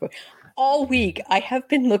 okay, all week I have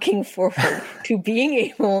been looking forward to being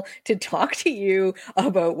able to talk to you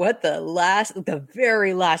about what the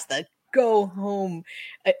very last go home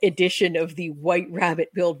edition of the White Rabbit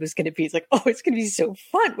build was going to be. It's like, oh, it's going to be so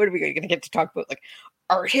fun. What are we going to get to talk about? Like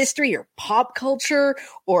art history or pop culture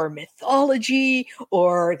or mythology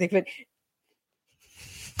or things. But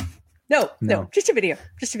no, just a video,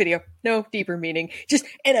 no deeper meaning,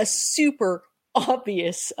 and a super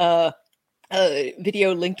obvious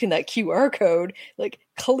video linked in that QR code, like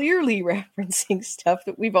clearly referencing stuff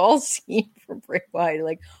that we've all seen from Bray Wyatt.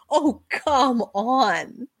 Like, oh, come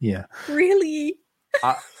on. Yeah. Really?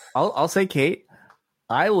 I'll say, Kate,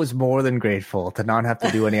 I was more than grateful to not have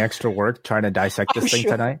to do any extra work trying to dissect this thing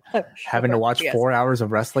tonight. Having to watch 4 hours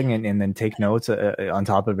of wrestling and then take notes on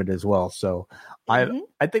top of it as well. So I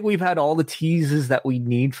think we've had all the teases that we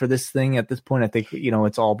need for this thing at this point. I think,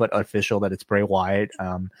 it's all but official that it's Bray Wyatt.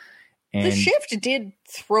 The shift did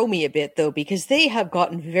throw me a bit, though, because they have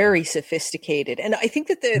gotten very sophisticated. And I think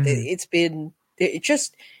that the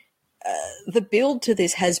build to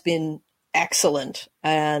this has been excellent.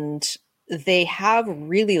 And they have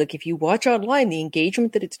really, like, if you watch online, the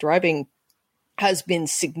engagement that it's driving has been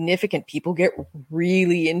significant. People get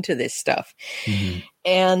really into this stuff.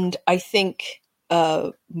 And I think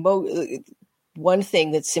one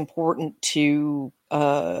thing that's important to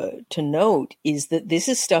note is that this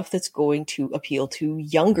is stuff that's going to appeal to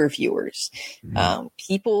younger viewers.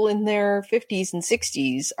 People in their 50s and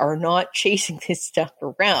 60s are not chasing this stuff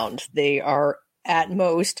around. They are at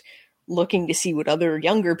most looking to see what other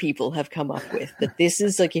younger people have come up with. That this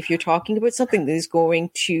is like, if you're talking about something that is going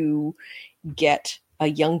to get a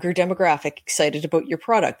younger demographic excited about your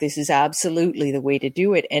product, this is absolutely the way to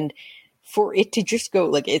do it. And for it to just go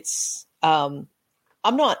like it's, I'm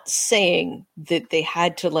not saying that they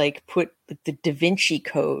had to like put the Da Vinci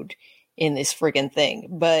Code in this friggin' thing,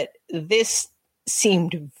 but this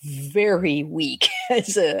seemed very weak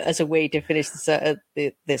as a way to finish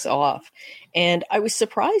this off. And I was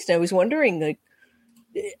surprised. I was wondering, like,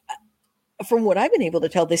 from what I've been able to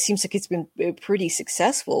tell, this seems like it's been pretty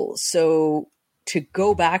successful. So to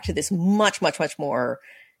go back to this much, much, much more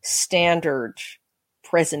standard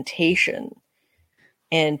presentation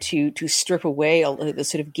and to strip away all the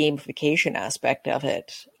sort of gamification aspect of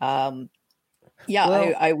it. I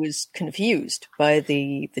was confused by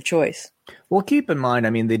the choice. Well, keep in mind, I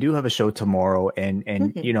mean, they do have a show tomorrow,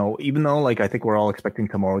 and you know, even though like I think we're all expecting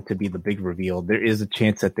tomorrow to be the big reveal, there is a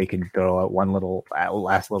chance that they can throw out one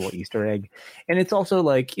last little Easter egg. And it's also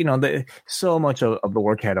like, you know, so much of the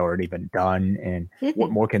work had already been done, and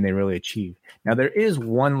what more can they really achieve? Now, there is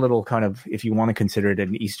one little kind of, if you want to consider it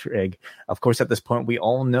an Easter egg, of course, at this point, we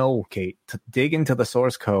all know, Kate, to dig into the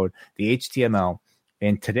source code, the HTML,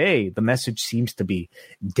 and today the message seems to be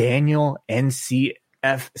Daniel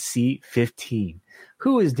NCFC15.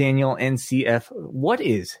 Who is Daniel NCF? What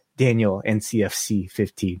is Daniel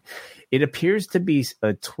NCFC15? It appears to be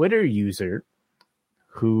a Twitter user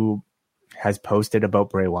who has posted about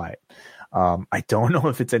Bray Wyatt. I don't know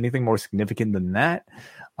if it's anything more significant than that,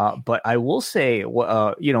 but I will say,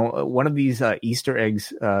 you know, one of these Easter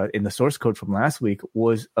eggs in the source code from last week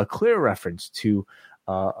was a clear reference to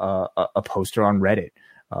a poster on Reddit.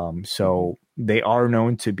 So they are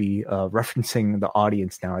known to be referencing the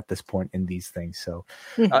audience now at this point in these things. So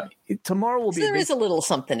tomorrow will be. There is a little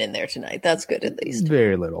something in there tonight. That's good, at least.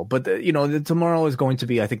 Very little, but tomorrow is going to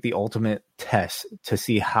be, I think, the ultimate test to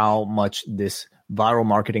see how much this viral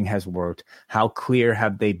marketing has worked. How clear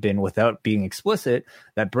have they been without being explicit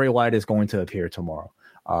that Bray Wyatt is going to appear tomorrow?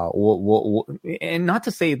 And not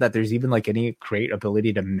to say that there's even like any great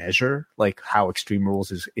ability to measure like how Extreme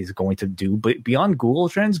Rules is going to do, but beyond Google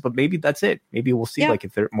Trends, but maybe that's it. Maybe we'll see like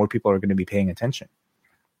if more people are going to be paying attention.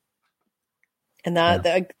 And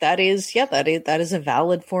that is a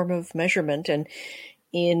valid form of measurement. And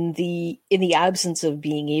in the absence of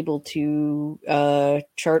being able to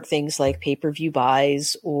chart things like pay-per-view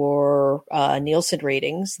buys or Nielsen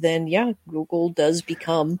ratings, then Google does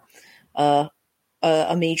become a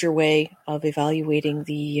major way of evaluating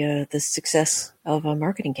the success of a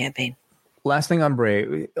marketing campaign. Last thing on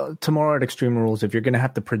Bray, tomorrow at Extreme Rules, if you're going to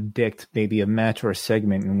have to predict maybe a match or a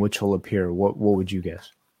segment in which he'll appear, what would you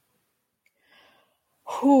guess?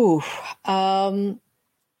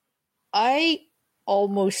 I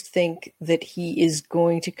almost think that he is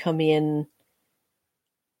going to come in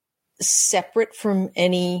separate from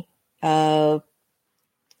any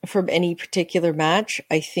particular match.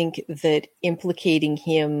 I think that implicating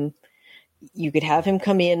him, you could have him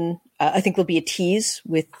come in. I think there'll be a tease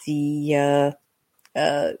with the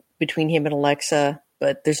between him and Alexa,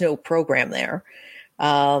 but there's no program there.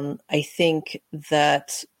 I think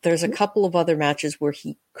that there's a couple of other matches where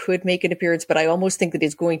he could make an appearance, but I almost think that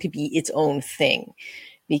it's going to be its own thing,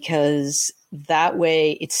 because that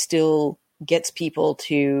way it still gets people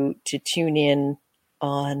to tune in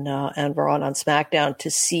on Raw and on SmackDown to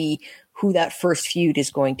see who that first feud is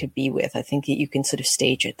going to be with. I think that you can sort of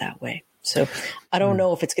stage it that way. So I don't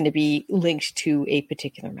know if it's going to be linked to a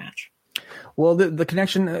particular match. Well, the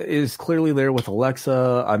connection is clearly there with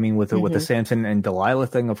Alexa. I mean, with the Samson and Delilah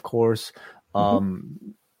thing, of course.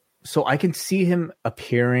 So I can see him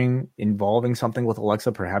appearing, involving something with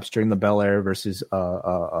Alexa, perhaps during the Belair versus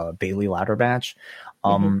Bayley ladder match.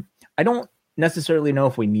 I don't necessarily know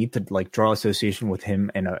if we need to like draw association with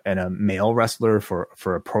him and a male wrestler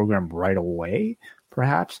for a program right away.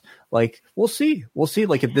 Perhaps, like we'll see.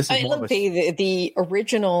 Like if this is more of the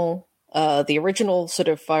original sort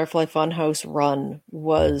of Firefly Funhouse run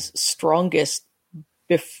was strongest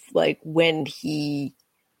when he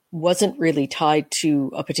wasn't really tied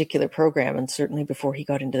to a particular program, and certainly before he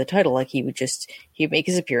got into the title, like he'd make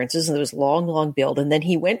his appearances, and there was long build, and then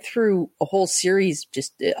he went through a whole series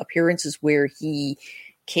just appearances where he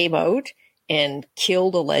came out and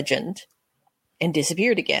killed a legend and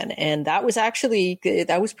disappeared again, and that was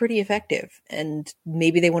pretty effective. And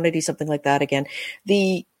maybe they want to do something like that again.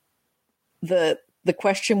 The the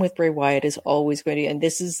question with Bray Wyatt is always going to, and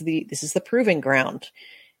this is the proving ground,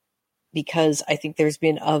 because I think there's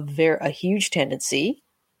been a huge tendency,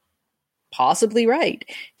 possibly right,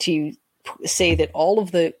 to say that all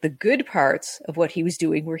of the good parts of what he was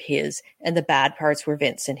doing were his, and the bad parts were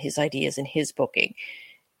Vince and his ideas and his booking.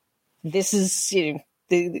 This is,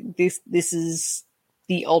 this is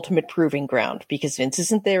the ultimate proving ground, because Vince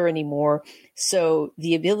isn't there anymore. So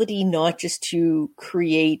the ability not just to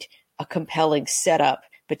create a compelling setup,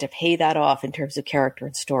 but to pay that off in terms of character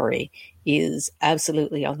and story is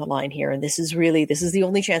absolutely on the line here. And this is the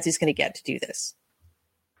only chance he's going to get to do this.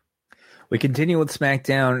 We continue with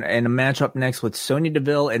SmackDown and a match up next with Sonya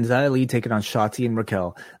Deville and Xia Li taking on Shotzi and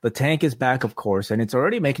Raquel. The Tank is back, of course, and it's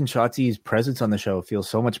already making Shotzi's presence on the show feel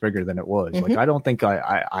so much bigger than it was. Mm-hmm. Like, I don't think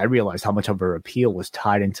I realized how much of her appeal was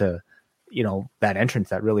tied into, that entrance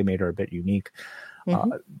that really made her a bit unique.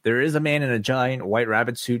 Mm-hmm. There is a man in a giant white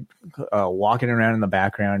rabbit suit walking around in the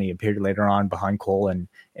background. He appeared later on behind Cole and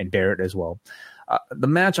Barrett as well. The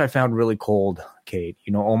match I found really cold, Kate.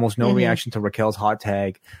 Almost no reaction to Raquel's hot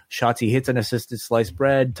tag. Shotzi hits an assisted sliced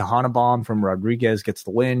bread. Tahana bomb from Rodriguez gets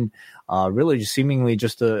the win. Really just seemingly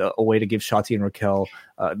just a way to give Shotzi and Raquel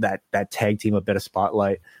that tag team a bit of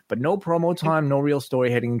spotlight. But no promo time, no real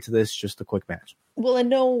story heading into this, just a quick match. Well, and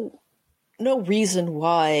no reason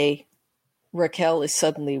why Raquel is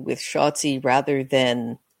suddenly with Shotzi rather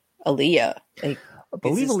than Aaliyah. Like, I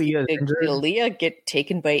believe Aaliyah is injured. Did Aaliyah get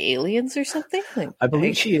taken by aliens or something? I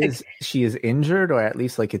believe she is injured, or at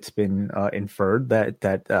least it's been inferred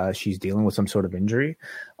that she's dealing with some sort of injury.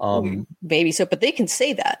 Maybe so, but they can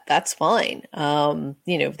say that. That's fine.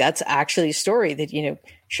 That's actually a story that,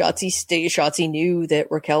 Shotzi knew that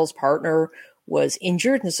Raquel's partner was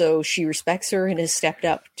injured, and so she respects her and has stepped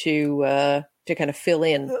up to kind of fill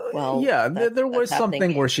in. There was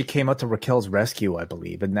something where she came out to Raquel's rescue, I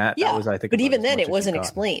believe, and that was, I think. But even then, it wasn't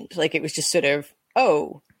explained. Like, it was just sort of,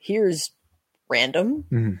 here's random.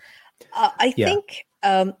 Mm-hmm. I think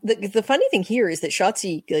the funny thing here is that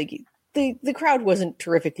Shotzi, the crowd wasn't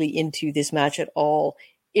terrifically into this match at all.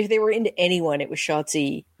 If they were into anyone, it was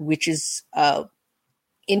Shotzi, which is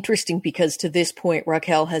interesting because to this point,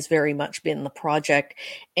 Raquel has very much been the project,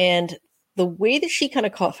 and the way that she kind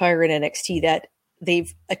of caught fire in NXT, that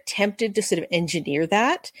they've attempted to sort of engineer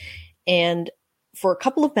that. And for a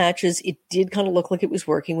couple of matches, it did kind of look like it was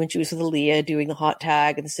working when she was with Aaliyah doing the hot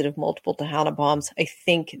tag instead of multiple Tahana bombs. I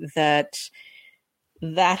think that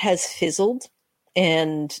has fizzled,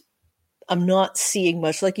 and I'm not seeing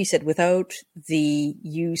much, like you said, without the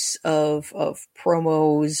use of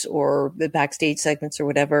promos or the backstage segments or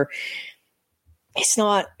whatever. It's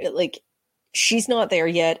not like she's not there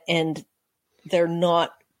yet, and they're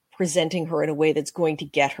not presenting her in a way that's going to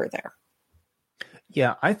get her there.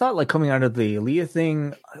 Yeah, I thought coming out of the Aaliyah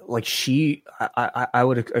thing, I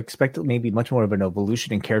would expect maybe much more of an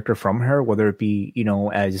evolution in character from her, whether it be,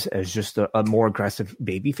 as just a more aggressive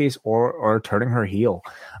babyface or turning her heel.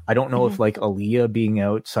 I don't know if Aaliyah being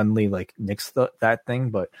out suddenly nixed that thing,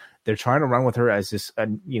 but they're trying to run with her as this,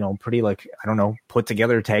 pretty put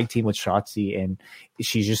together tag team with Shotzi, and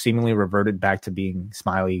she's just seemingly reverted back to being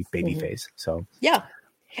smiley babyface. So yeah,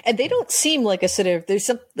 and they don't seem like a sort of, there's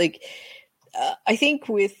some I think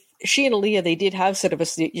with she and Aaliyah, they did have sort of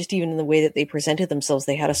just even in the way that they presented themselves,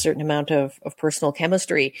 they had a certain amount of personal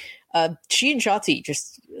chemistry. She and Shotzi,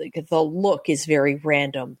 just the look is very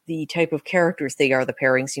random. The type of characters they are, the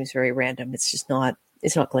pairing seems very random. It's not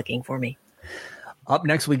clicking for me. Up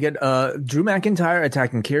next, we get Drew McIntyre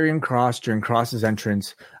attacking Karrion Kross during Kross's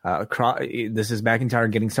entrance. This is McIntyre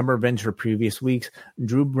getting some revenge for previous weeks.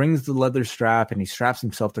 Drew brings the leather strap and he straps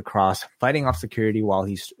himself to Kross, fighting off security while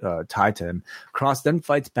he's tied to him. Kross then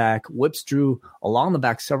fights back, whips Drew along the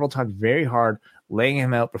back several times very hard, laying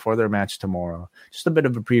him out before their match tomorrow. Just a bit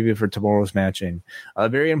of a preview for tomorrow's match, and a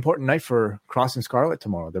very important night for Kross and Scarlett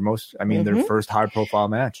tomorrow. Their first high-profile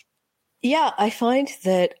match. Yeah, I find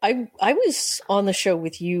that I was on the show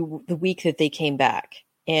with you the week that they came back.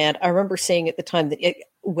 And I remember saying at the time that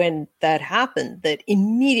when that happened, that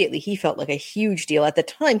immediately he felt like a huge deal. At the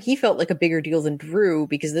time, he felt like a bigger deal than Drew,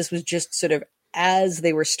 because this was just sort of as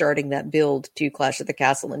they were starting that build to Clash at the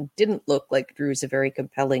Castle, and didn't look like Drew's a very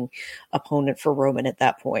compelling opponent for Roman at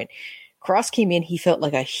that point. Kross came in, he felt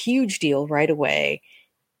like a huge deal right away.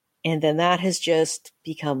 And then that has just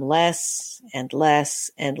become less and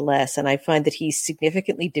less and less. And I find that he's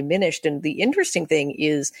significantly diminished. And the interesting thing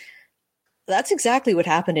is that's exactly what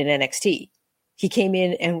happened in NXT. He came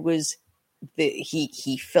in and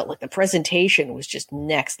he felt like the presentation was just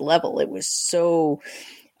next level. It was so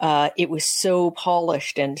It was so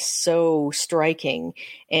polished and so striking.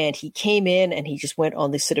 And he came in and he just went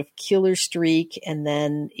on this sort of killer streak, and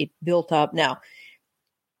then it built up. Now,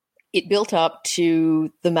 it built up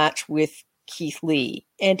to the match with Keith Lee.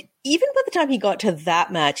 And even by the time he got to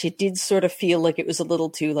that match, it did sort of feel like it was a little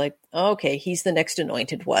too like, okay, he's the next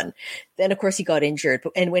anointed one. Then, of course, he got injured.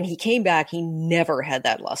 And when he came back, he never had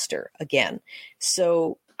that luster again.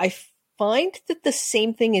 So I find that the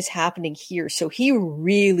same thing is happening here. So he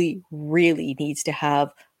really, really needs to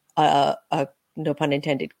have a no pun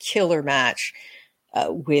intended, killer match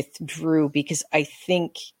with Drew, because I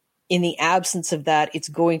think in the absence of that, it's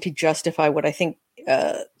going to justify what I think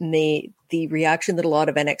the reaction that a lot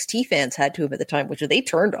of NXT fans had to him at the time, which was they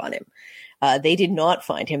turned on him. They did not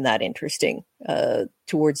find him that interesting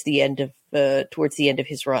towards the end of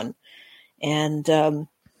his run, and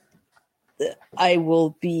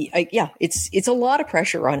it's a lot of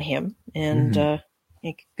pressure on him, and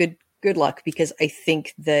good luck, because I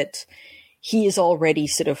think that he is already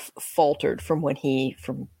sort of faltered from when he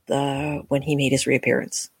made his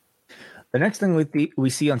reappearance. The next thing we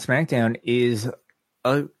see on SmackDown is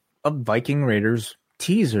a Viking Raiders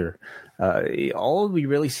teaser. All we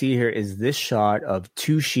really see here is this shot of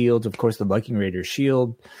two shields, of course, the Viking Raiders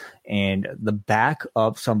shield and the back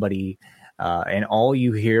of somebody. And all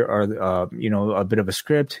you hear are, a bit of a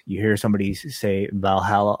script. You hear somebody say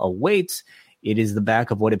Valhalla awaits. It is the back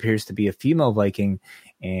of what appears to be a female Viking.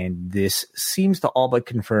 And this seems to all but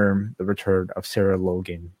confirm the return of Sarah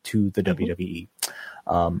Logan to the WWE.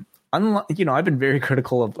 I've been very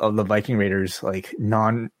critical of the Viking Raiders, like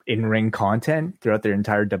non-in-ring content throughout their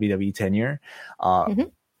entire WWE tenure.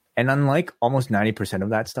 And unlike almost 90%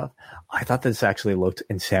 of that stuff, I thought this actually looked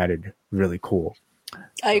and sounded really cool.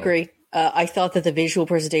 I agree. I thought that the visual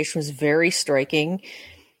presentation was very striking.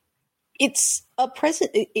 It's a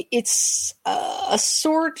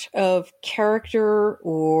sort of character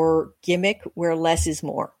or gimmick where less is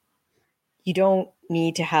more. You don't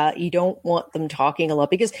want them talking a lot,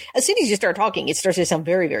 because as soon as you start talking, it starts to sound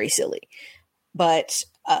very, very silly. But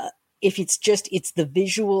if it's the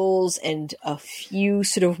visuals and a few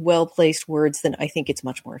sort of well-placed words, then I think it's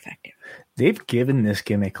much more effective. They've given this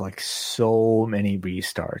gimmick like so many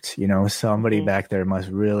restarts. Somebody back there must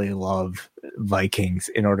really love Vikings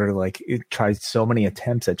in order to try so many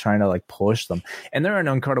attempts at trying to push them. And they're an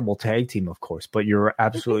incredible tag team, of course, but you're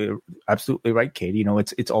absolutely right, Katie.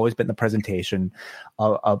 It's always been the presentation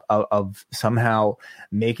of somehow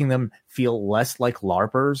making them feel less like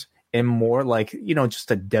LARPers and more like,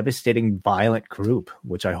 just a devastating, violent group,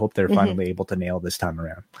 which I hope they're finally able to nail this time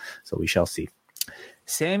around. So we shall see.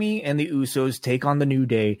 Sammy and the Usos take on the New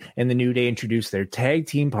Day, and the New Day introduce their tag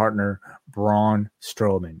team partner, Braun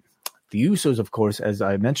Strowman. The Usos, of course, as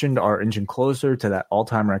I mentioned, are inching closer to that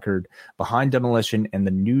all-time record behind Demolition and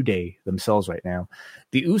the New Day themselves right now.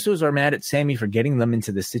 The Usos are mad at Sammy for getting them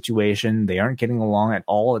into this situation. They aren't getting along at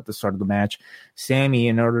all at the start of the match. Sammy,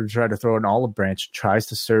 in order to try to throw an olive branch, tries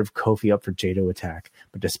to serve Kofi up for Jay to attack.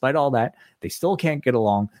 But despite all that, they still can't get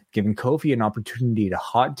along, giving Kofi an opportunity to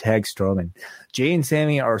hot tag Strowman. Jay and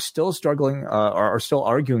Sammy are still struggling, are still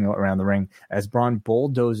arguing around the ring as Braun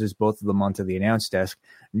bulldozes both of them onto the announce desk.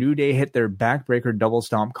 New Day hit their backbreaker double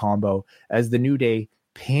stomp combo as the New Day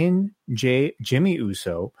pin Jimmy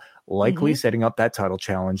Uso, likely setting up that title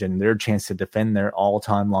challenge and their chance to defend their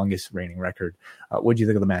all-time longest reigning record. What do you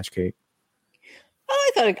think of the match, Kate?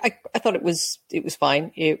 I thought it was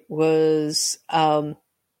fine. It was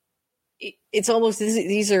it's almost,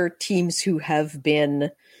 these are teams who have been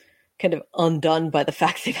kind of undone by the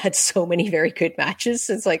fact they've had so many very good matches.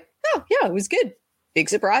 It's like, oh yeah, it was good. Big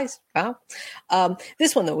surprise. Wow.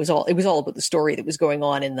 This one, though, was all about the story that was going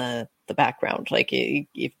on in the background.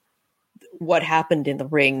 If what happened in the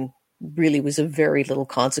ring really was of very little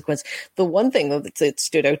consequence. The one thing, though, that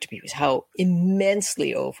stood out to me was how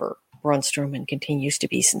immensely over Braun Strowman continues to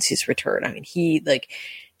be since his return. I mean,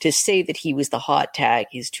 to say that he was the hot tag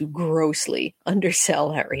is to grossly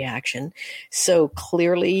undersell that reaction. So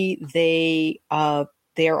clearly they are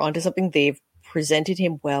onto something. They've presented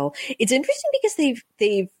him well. It's interesting because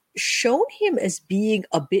they've shown him as being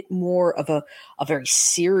a bit more of a very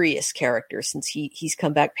serious character since he's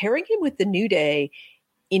come back. Pairing him with the New Day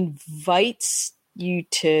invites you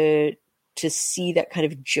to see that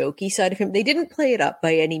kind of jokey side of him. They didn't play it up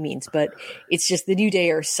by any means, but it's just the New Day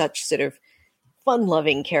are such sort of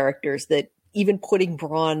fun-loving characters that even putting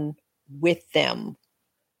Braun with them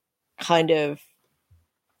kind of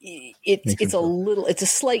it's a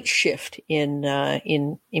slight shift in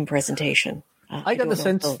presentation. I got the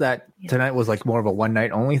sense that tonight was like more of a one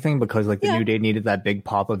night only thing because like the New Day needed that big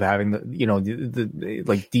pop of having the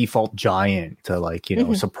like default giant to like,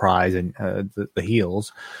 surprise and the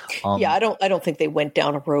heels. I don't think they went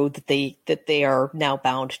down a road that they are now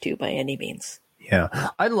bound to by any means. Yeah,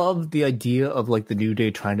 I love the idea of like the New Day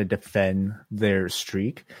trying to defend their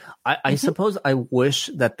streak. I suppose I wish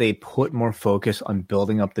that they put more focus on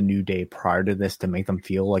building up the New Day prior to this to make them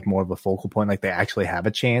feel like more of a focal point, like they actually have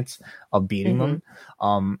a chance of beating them.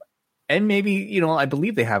 And maybe, I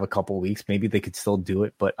believe they have a couple weeks. Maybe they could still do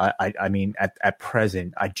it. But I mean, at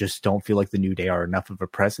present, I just don't feel like the New Day are enough of a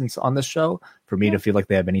presence on the show for me to feel like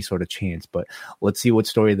they have any sort of chance. But let's see what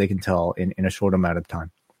story they can tell in a short amount of time.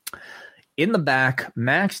 In the back,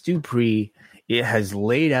 Max Dupree has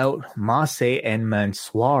laid out Masse and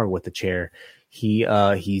Mansoor with the chair.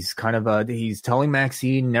 He's telling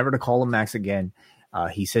Maxine never to call him Max again.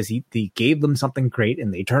 He says he gave them something great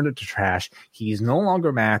and they turned it to trash. He's no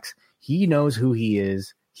longer Max. He knows who he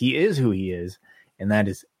is. He is who he is, and that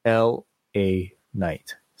is L.A.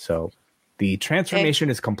 Knight. So the transformation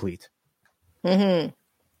is complete. I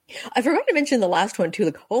forgot to mention the last one too.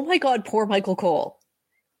 Like, oh my God, poor Michael Cole.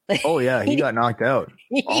 Oh yeah, he got knocked out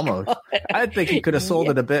almost. I think he could have sold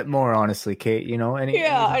it a bit more, honestly, Kate. I know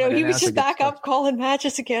he was just back up calling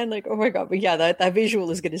matches again. Like, oh my God, but yeah, that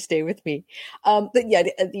visual is going to stay with me. But yeah,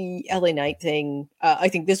 the LA Knight thing. I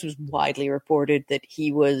think this was widely reported that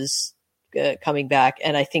he was coming back,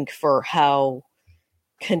 and I think for how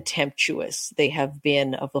contemptuous they have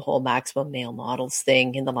been of the whole Maximum Male Models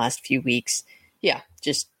thing in the last few weeks. Yeah,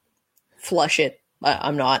 just flush it.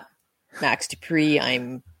 I'm not Max Dupree.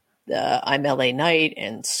 I'm LA Knight,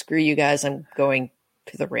 and screw you guys. I'm going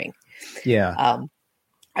to the ring. Yeah.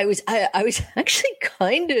 I was actually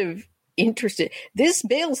kind of interested. This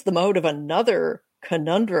bails them out of another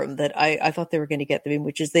conundrum that I thought they were going to get them in,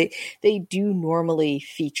 which is they do normally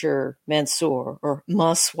feature Mansoor or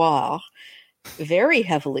Mansoor very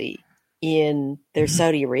heavily in their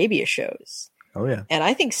Saudi Arabia shows. Oh yeah. And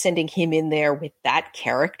I think sending him in there with that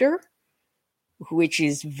character, which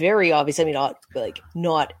is very obvious. I mean,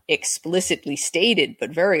 not explicitly stated, but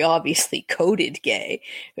very obviously coded gay,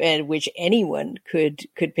 and which anyone could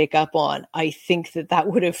pick up on. I think that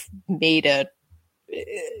would have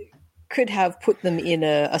could have put them in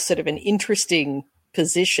a sort of an interesting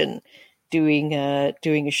position doing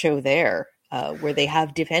a show there, where they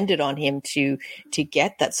have depended on him to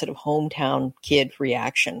get that sort of hometown kid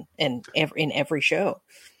reaction in every show.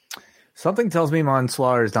 Something tells me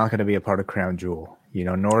Mansoor is not going to be a part of Crown Jewel,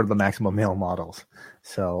 nor the Maximum Male Models.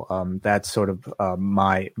 So that's sort of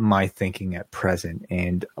my thinking at present.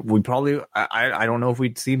 And we probably, I don't know if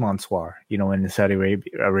we'd see Mansoor, in the Saudi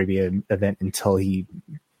Arabia event until he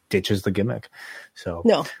ditches the gimmick. So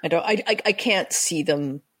no, I don't. I can't see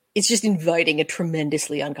them. It's just inviting a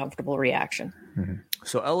tremendously uncomfortable reaction. Mm-hmm.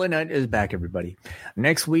 So LA Knight is back, everybody.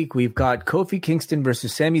 Next week, we've got Kofi Kingston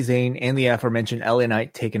versus Sami Zayn and the aforementioned LA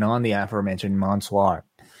Knight taking on the aforementioned Mansoor.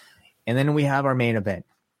 And then we have our main event,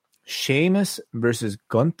 Sheamus versus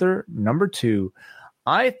Gunther, number 2.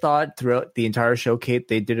 I thought throughout the entire show, Kate,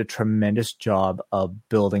 they did a tremendous job of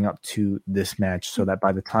building up to this match so that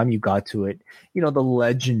by the time you got to it, the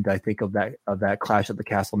legend, I think, of that Clash at the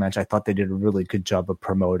Castle match, I thought they did a really good job of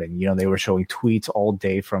promoting. They were showing tweets all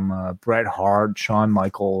day from Bret Hart, Shawn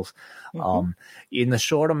Michaels. In the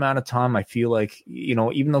short amount of time, I feel like,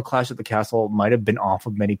 even though Clash at the Castle might have been off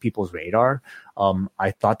of many people's radar, I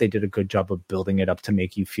thought they did a good job of building it up to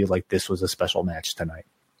make you feel like this was a special match tonight.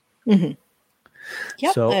 Mm-hmm.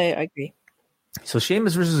 Yeah, so, I agree. So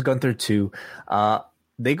Sheamus versus Gunther 2.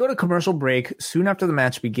 They go to commercial break soon after the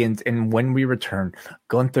match begins, and when we return,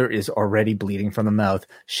 Gunther is already bleeding from the mouth.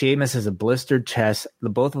 Sheamus has a blistered chest. The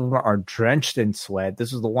both of them are drenched in sweat.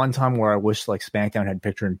 This is the one time where I wish SmackDown had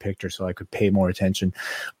picture-in-picture so I could pay more attention.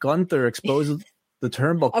 Gunther exposes the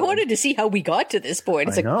turnbuckle. I wanted to see how we got to this point.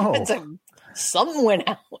 It's like something went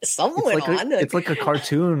on. It's like a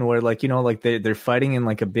cartoon where they're fighting in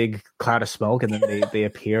like a big cloud of smoke, and then they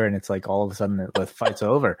appear, and it's like all of a sudden the fight's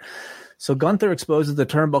over. So Gunther exposes the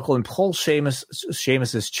turnbuckle and pulls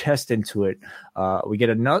Sheamus's chest into it. We get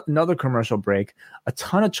another commercial break. A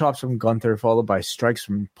ton of chops from Gunther, followed by strikes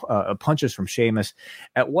from punches from Sheamus.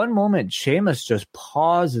 At one moment, Sheamus just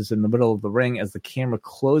pauses in the middle of the ring as the camera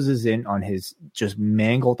closes in on his just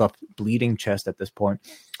mangled up, bleeding chest at this point.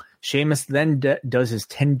 Sheamus then does his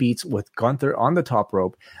 10 beats with Gunther on the top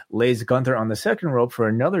rope, lays Gunther on the second rope for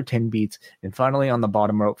another 10 beats, and finally on the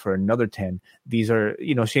bottom rope for another 10. These are,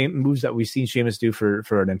 moves that that we've seen Sheamus do for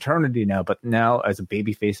an eternity now, but now as a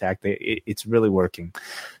babyface act, it's really working.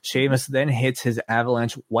 Sheamus then hits his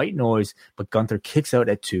avalanche white noise, but Gunther kicks out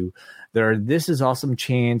at 2. There are "this is awesome"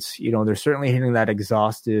 chants. They're certainly hitting that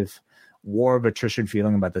exhaustive war of attrition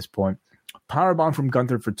feeling about this point. Powerbomb from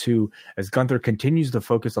Gunther for 2 as Gunther continues to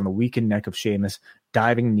focus on the weakened neck of Sheamus,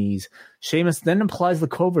 diving knees. Sheamus then applies the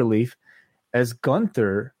cloverleaf as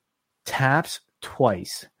Gunther taps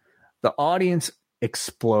twice. The audience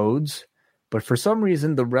explodes, but for some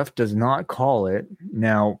reason the ref does not call it.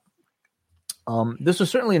 Now, this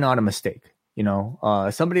was certainly not a mistake.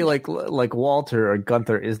 Somebody like Walter or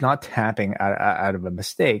Gunther is not tapping out of a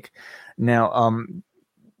mistake. Now,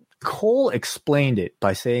 Cole explained it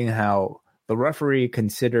by saying how the referee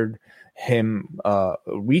considered him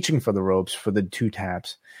reaching for the ropes for the 2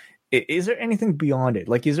 taps. Is there anything beyond it?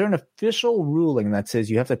 Like, is there an official ruling that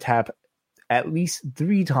says you have to tap at least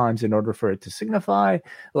 3 times in order for it to signify?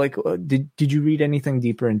 Like, did you read anything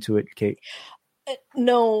deeper into it, Kate?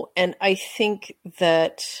 No, and I think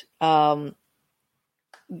that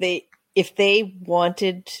if they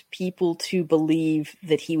wanted people to believe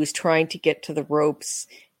that he was trying to get to the ropes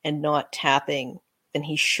and not tapping, then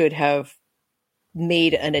he should have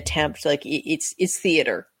made an attempt. Like, it's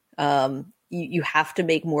theater. You have to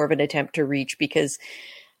make more of an attempt to reach, because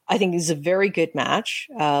I think it's a very good match.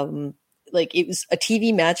 Like, it was a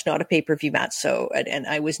TV match, not a pay-per-view match. So, and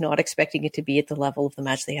I was not expecting it to be at the level of the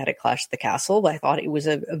match they had at Clash at the Castle, but I thought it was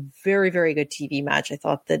a very, very good TV match. I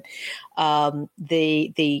thought that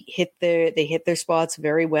they hit their spots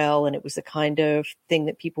very well, and it was the kind of thing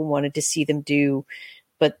that people wanted to see them do.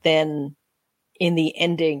 But then in the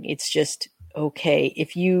ending, it's just, okay,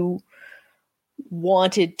 if you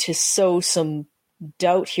wanted to sow some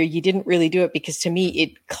doubt here, you didn't really do it, because to me,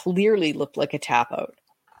 it clearly looked like a tap out.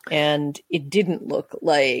 And it didn't look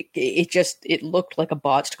like it looked like a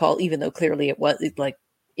botched call, even though clearly it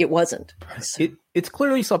wasn't. So. It's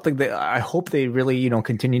clearly something that I hope they really,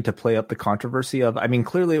 continue to play up the controversy of. I mean,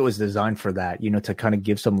 clearly it was designed for that, to kind of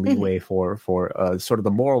give some leeway for sort of the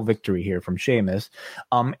moral victory here from Sheamus.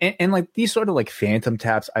 And like these sort of like phantom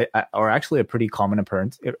taps are actually a pretty common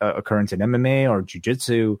occurrence in MMA or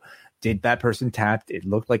jiu-jitsu. Did that person tap? It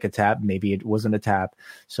looked like a tap. Maybe it wasn't a tap.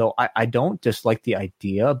 So I don't dislike the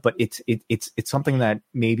idea, but it's something that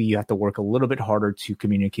maybe you have to work a little bit harder to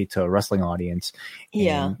communicate to a wrestling audience.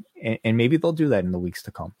 Yeah. And maybe they'll do that in the weeks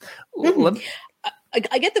to come.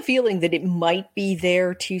 I get the feeling that it might be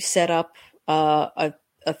there to set up a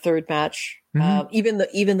third match.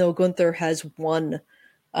 Even though Gunther has won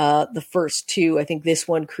the first 2, I think this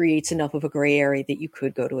one creates enough of a gray area that you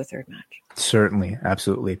could go to a third match. Certainly.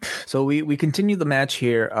 Absolutely. So we continue the match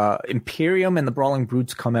here. Imperium and the Brawling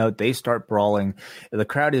Brutes come out. They start brawling. The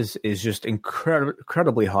crowd is just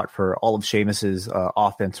incredibly hot for all of Sheamus's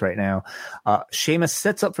offense right now. Sheamus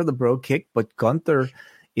sets up for the bro kick, but Gunther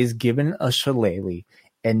is given a shillelagh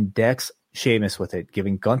and decks Sheamus with it,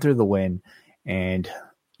 giving Gunther the win. And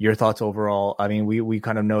your thoughts overall? I mean, we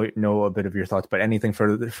kind of know a bit of your thoughts, but anything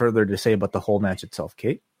further to say about the whole match itself,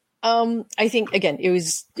 Kate? I think again, it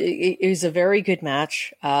was a very good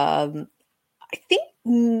match. I think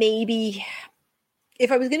maybe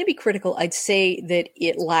if I was going to be critical, I'd say that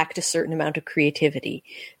it lacked a certain amount of creativity.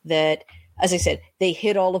 That, as I said, they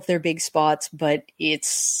hit all of their big spots, but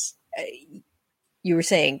it's. You were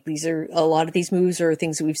saying a lot of these moves are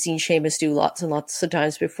things that we've seen Sheamus do lots and lots of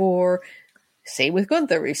times before. Same with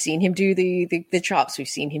Gunther. We've seen him do the chops. We've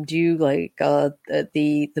seen him do like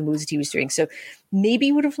the moves that he was doing. So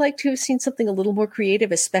maybe would have liked to have seen something a little more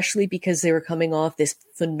creative, especially because they were coming off this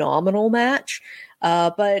phenomenal match.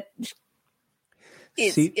 But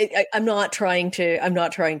I'm not trying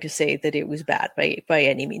to say that it was bad by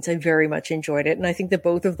any means. I very much enjoyed it, and I think that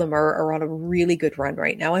both of them are on a really good run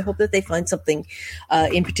right now. I hope that they find something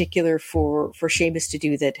in particular for Sheamus to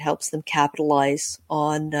do that helps them capitalize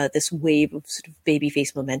on this wave of sort of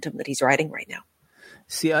babyface momentum that he's riding right now.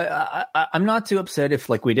 See, I'm not too upset if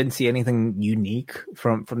like we didn't see anything unique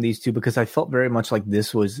from these two, because I felt very much like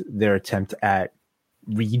this was their attempt at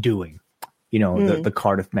redoing the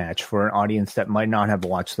Cardiff match for an audience that might not have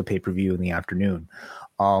watched the pay-per-view in the afternoon.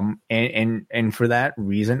 And for that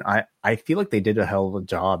reason, I feel like they did a hell of a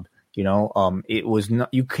job. It was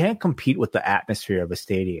not, you can't compete with the atmosphere of a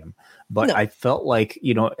stadium, but no. I felt like,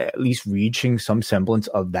 at least reaching some semblance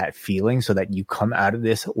of that feeling so that you come out of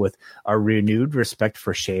this with a renewed respect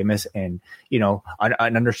for Sheamus and, an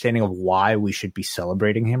understanding of why we should be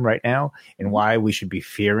celebrating him right now and why we should be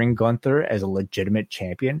fearing Gunther as a legitimate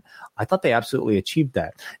champion. I thought they absolutely achieved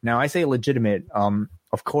that. Now I say legitimate,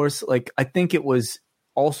 of course, like I think it was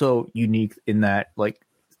also unique in that like,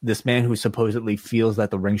 this man who supposedly feels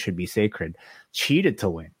that the ring should be sacred cheated to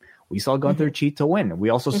win. We saw Gunther cheat to win. We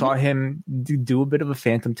also saw him do a bit of a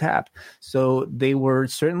phantom tap. So they were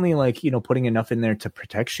certainly like, putting enough in there to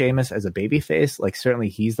protect Sheamus as a babyface. Like certainly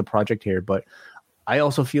he's the project here, but I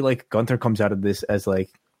also feel like Gunther comes out of this as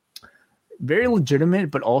like very legitimate,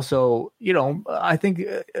 but also, I think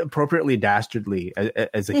appropriately dastardly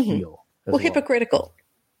as a heel. Well, hypocritical.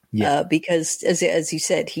 Yeah. Because as you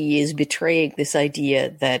said, he is betraying this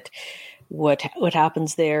idea that what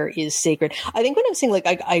happens there is sacred. I think when I'm saying like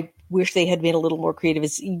I wish they had been a little more creative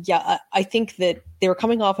is I think that they were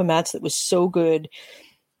coming off a match that was so good.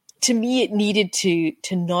 To me, it needed to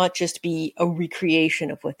not just be a recreation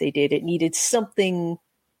of what they did. It needed something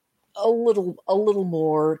a little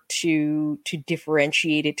more to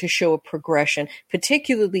differentiate it, to show a progression,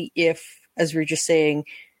 particularly if, as we were just saying,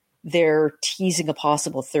 they're teasing a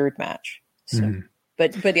possible third match. So.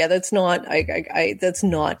 But yeah, that's not. That's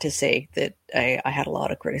not to say that I had a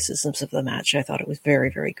lot of criticisms of the match. I thought it was very,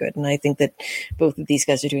 very good, and I think that both of these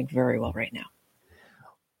guys are doing very well right now.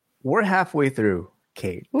 We're halfway through,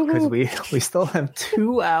 Kate, because we still have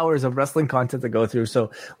 2 hours of wrestling content to go through. So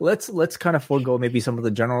let's kind of forego maybe some of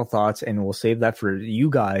the general thoughts, and we'll save that for you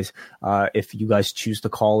guys. If you guys choose to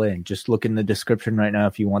call in, just look in the description right now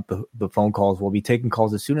if you want the phone calls. We'll be taking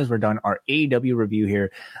calls as soon as we're done our AEW review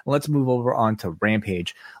here. Let's move over on to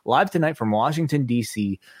Rampage. Live tonight from Washington,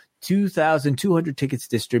 D.C., 2,200 tickets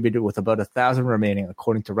distributed with about 1,000 remaining,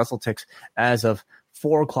 according to WrestleTix, as of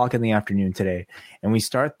 4 o'clock in the afternoon today. And we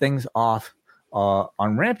start things off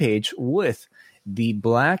on Rampage with the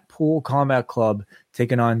Blackpool Combat Club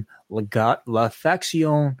taking on La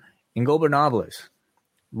Faction Ingobernables.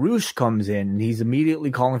 Roosh comes in, and he's immediately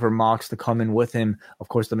calling for Mox to come in with him. Of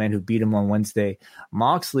course, the man who beat him on Wednesday.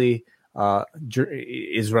 Moxley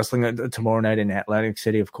is wrestling tomorrow night in Atlantic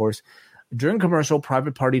City, of course. During commercial,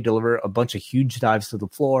 Private Party deliver a bunch of huge dives to the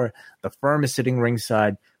floor. The Firm is sitting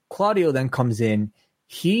ringside. Claudio then comes in.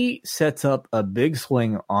 He sets up a big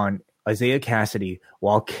swing on Isaiah Cassidy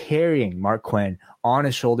while carrying Mark Quinn on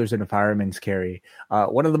his shoulders in a fireman's carry.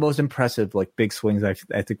 One of the most impressive big swings I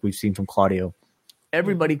think we've seen from Claudio.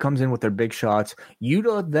 Everybody comes in with their big shots.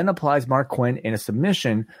 Yuta then applies Mark Quinn in a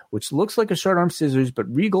submission, which looks like a short arm scissors, but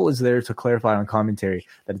Regal is there to clarify on commentary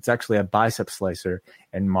that it's actually a bicep slicer,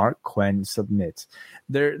 and Mark Quinn submits.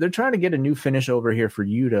 They're trying to get a new finish over here for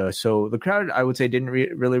Yuta, so the crowd, I would say, didn't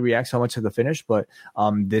really react so much to the finish, but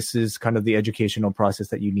this is kind of the educational process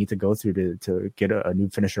that you need to go through to get a new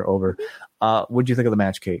finisher over. What do you think of the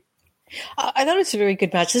match, Kate? I thought it was a very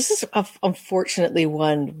good match. This is unfortunately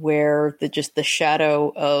one where the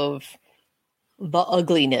shadow of the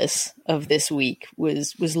ugliness of this week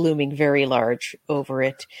was looming very large over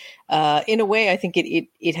it. In a way, I think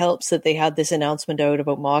it helps that they had this announcement out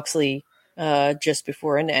about Moxley just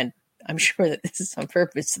before, and I'm sure that this is on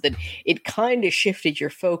purpose, so that it kind of shifted your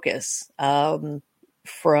focus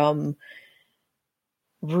from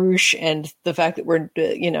Roosh and the fact that we're,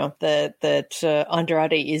 that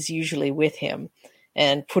Andrade is usually with him,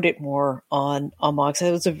 and put it more on Mox.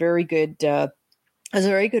 It was a very good,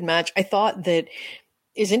 match. I thought that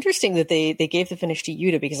it's interesting that they gave the finish to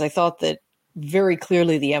Yuta, because I thought that very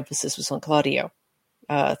clearly the emphasis was on Claudio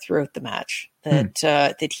throughout the match.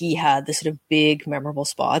 That he had the sort of big memorable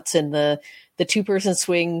spots, and the 2-person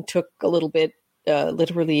swing took a little bit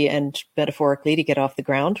literally and metaphorically to get off the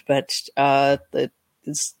ground, but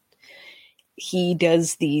he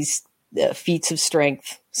does these feats of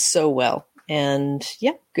strength so well, and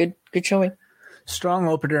good showing. Strong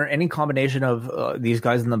opener. Any combination of these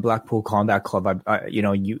guys in the Blackpool Combat Club,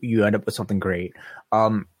 you end up with something great.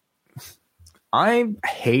 I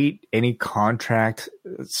hate any contract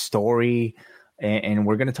story, and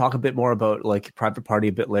we're going to talk a bit more about Private Party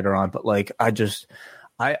a bit later on, but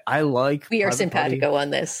I like. We are simpatico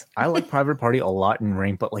on this. I like Private Party a lot in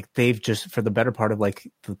ring, but they've just, for the better part of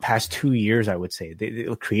the past 2 years, I would say, they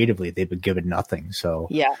creatively they've been given nothing. So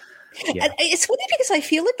yeah. And it's funny because I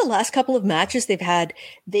feel like the last couple of matches they've had,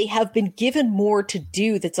 they have been given more to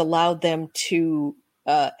do that's allowed them to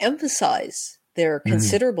emphasize their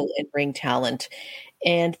considerable in-ring talent,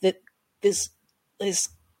 and that this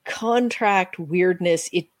contract weirdness,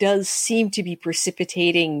 it does seem to be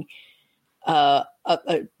precipitating a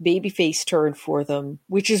babyface turn for them,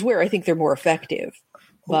 which is where I think they're more effective.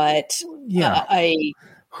 But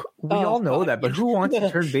we all know that, but who wants to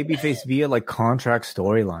turn babyface via contract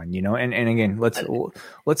storyline, And again, let's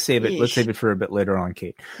save it. Let's save it for a bit later on,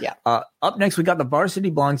 Kate. Yeah. Up next, we got the Varsity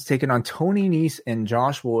Blondes taking on Tony Nese and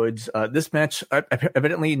Josh Woods. This match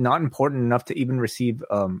evidently not important enough to even receive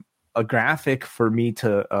a graphic for me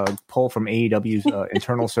to pull from AEW's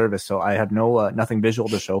internal service, so I have nothing visual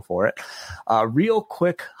to show for it. Real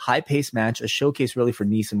quick, high-paced match, a showcase really for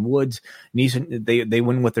Nice and Woods. Nice, they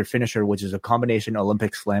win with their finisher, which is a combination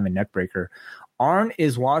Olympic slam and neckbreaker. Arn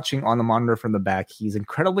is watching on the monitor from the back. He's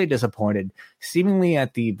incredibly disappointed, seemingly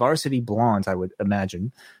at the Varsity Blondes, I would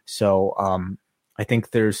imagine. So I think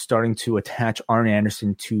they're starting to attach Arn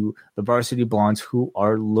Anderson to the Varsity Blondes, who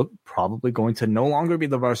are probably going to no longer be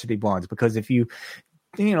the Varsity Blondes, because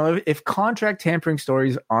if contract tampering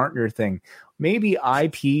stories aren't your thing, maybe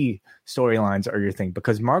IP storylines are your thing,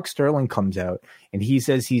 because Mark Sterling comes out and he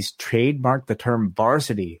says he's trademarked the term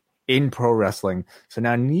varsity in pro wrestling. So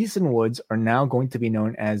now Nice and Woods are now going to be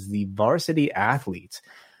known as the Varsity Athletes.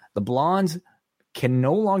 The Blondes can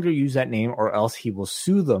no longer use that name, or else he will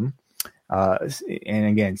sue them. And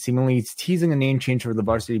again, seemingly it's teasing a name change for the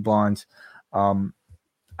Varsity Blondes.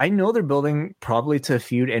 I know they're building probably to a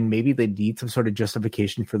feud, and maybe they need some sort of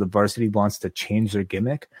justification for the Varsity Blondes to change their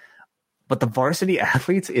gimmick. But the Varsity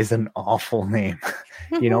Athletes is an awful name.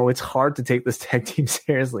 It's hard to take this tag team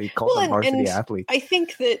seriously. Call them Varsity Athletes. I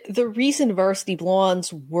think that the reason Varsity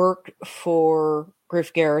Blondes worked for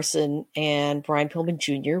Griff Garrison and Brian Pillman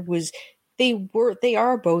Jr. was they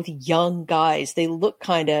are both young guys. They look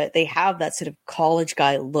they have that sort of college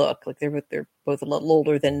guy look. Like they're both a little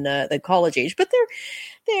older than college age, but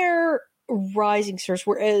they're rising stars.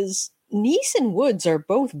 Whereas Nice and Woods are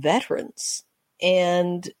both veterans,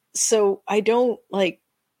 and so I don't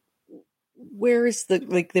where is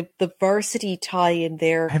the varsity tie in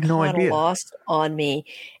there? I have no idea. Lost on me.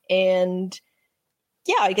 And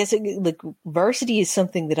yeah, I guess varsity is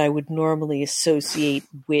something that I would normally associate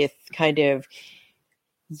with kind of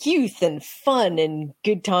youth and fun and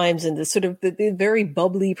good times, and the sort of the very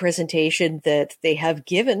bubbly presentation that they have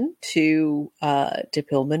given to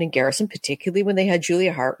Pillman and Garrison, particularly when they had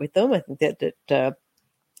Julia Hart with them. I think that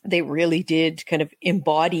they really did kind of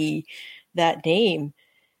embody that name.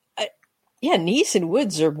 Nice and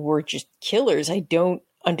Woods are more just killers. I don't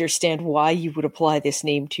understand why you would apply this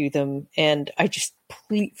name to them. And I just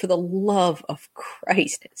plead, for the love of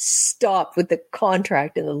Christ, stop with the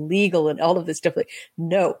contract and the legal and all of this stuff.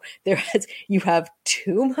 No, you have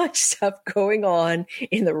too much stuff going on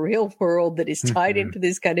in the real world that is tied into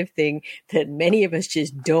this kind of thing that many of us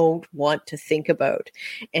just don't want to think about.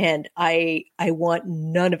 And I want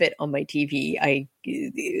none of it on my TV.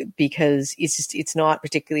 Because it's not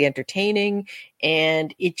particularly entertaining,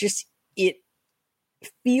 and it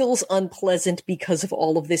feels unpleasant because of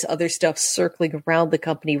all of this other stuff circling around the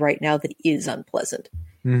company right now that is unpleasant.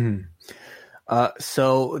 Mm-hmm.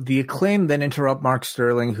 So the Acclaim then interrupt Mark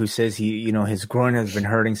Sterling, who says his groin has been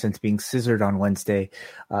hurting since being scissored on Wednesday.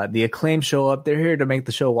 The Acclaim show up. They're here to make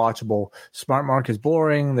the show watchable. Smart Mark is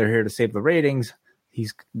boring. They're here to save the ratings.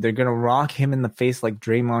 They're going to rock him in the face like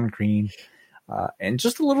Draymond Green. And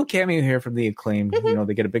just a little cameo here from the Acclaim. Mm-hmm.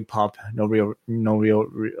 They get a big pop. No real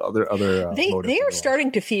other. They are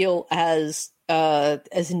starting to feel as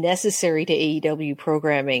necessary to AEW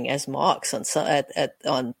programming as Mox on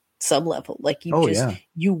some level. Like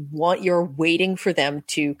you're waiting for them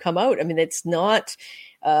to come out. I mean, it's not.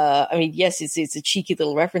 Yes, it's a cheeky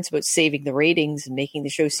little reference about saving the ratings and making the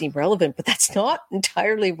show seem relevant, but that's not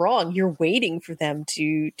entirely wrong. You're waiting for them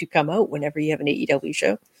to come out whenever you have an AEW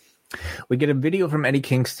show. We get a video from Eddie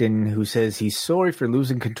Kingston, who says he's sorry for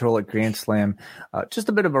losing control at Grand Slam. Just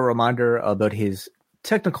a bit of a reminder about his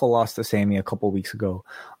technical loss to Sammy a couple weeks ago,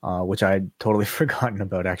 which I had totally forgotten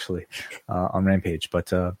about actually on Rampage.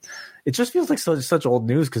 But it just feels like such old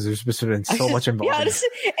news because there's been so much involved.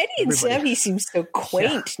 Yeah, Eddie and Sammy seem so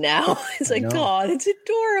quaint now. It's like, God, it's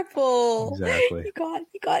adorable. Exactly. You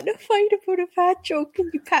got in a fight about a fat joke and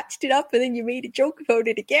you patched it up and then you made a joke about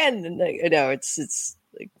it again. And it's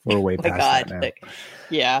like, we're way past that now.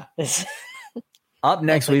 Yeah. Up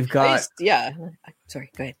next, we've got.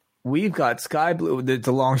 Sorry, go ahead. We've got Sky Blue. It's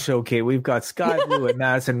a long show, Kate. We've got Sky Blue and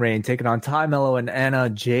Madison Rayne taking on Ty Mello and Anna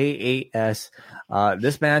JAS.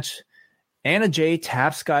 This match, Anna J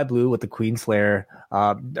taps Sky Blue with the Queen Slayer.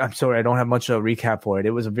 I'm sorry, I don't have much of a recap for it.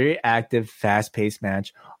 It was a very active, fast-paced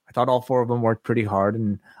match. I thought all four of them worked pretty hard,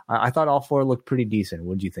 and I thought all four looked pretty decent.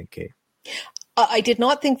 What did you think, Kate? I did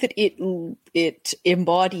not think that it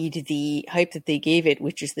embodied the hype that they gave it,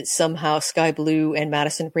 which is that somehow Sky Blue and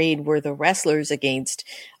Madison Rayne were the wrestlers against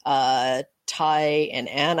Ty and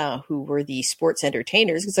Anna, who were the sports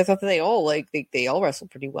entertainers. Because I thought that they all wrestled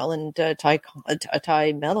pretty well, and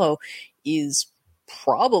Ty Mello is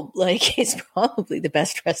probably the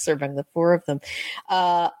best wrestler among the four of them.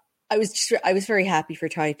 I was very happy for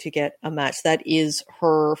Ty to get a match. That is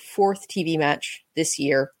her fourth TV match this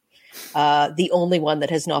year. The only one that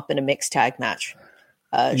has not been a mixed tag match.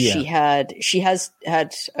 She has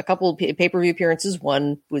had a couple of pay-per-view appearances.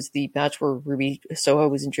 One was the match where Ruby Soho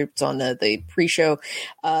was introduced on the pre-show.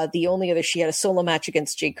 The only other, she had a solo match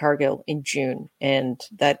against Jade Cargill in June. And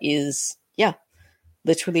that is,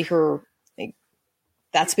 literally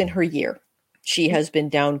that's been her year. She has been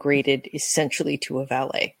downgraded essentially to a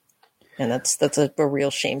valet. And that's a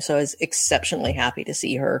real shame. So I was exceptionally happy to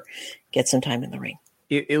see her get some time in the ring.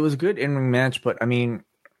 It was a good in-ring match, but I mean,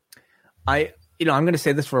 I'm going to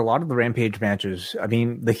say this for a lot of the Rampage matches. I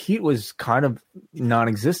mean, the heat was kind of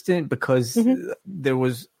non-existent because there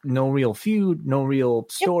was no real feud, no real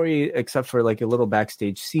story, except for like a little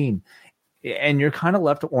backstage scene. And you're kind of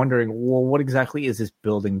left wondering, well, what exactly is this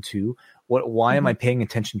building to? Why am I paying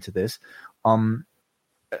attention to this?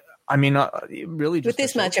 I mean, really, just with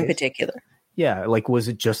this match in particular. Yeah, like, was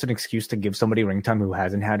it just an excuse to give somebody ring time who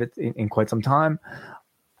hasn't had it in quite some time?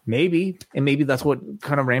 Maybe, and maybe that's what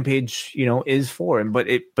kind of Rampage, is for. But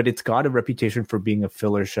it's got a reputation for being a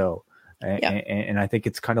filler show, and I think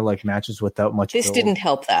it's kind of like matches without much. This didn't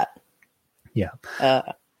help that. Yeah.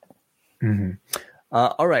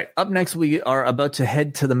 All right. Up next, we are about to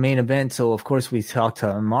head to the main event. So, of course, we talked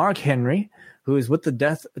to Mark Henry, who is with the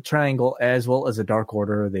Death Triangle as well as the Dark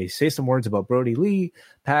Order. They say some words about Brody Lee.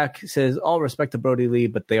 Pac says, all respect to Brody Lee,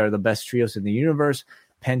 but they are the best trios in the universe.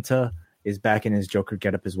 Penta is back in his Joker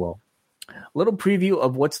getup as well. A little preview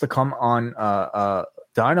of what's to come on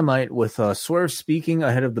Dynamite with Swerve speaking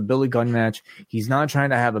ahead of the Billy Gunn match. He's not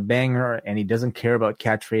trying to have a banger, and he doesn't care about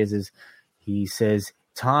catchphrases. He says,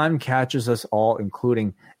 time catches us all,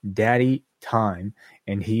 including Daddy Time,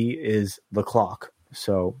 and he is the clock.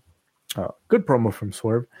 So good promo from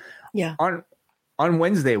Swerve. Yeah. On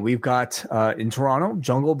Wednesday, we've got in Toronto,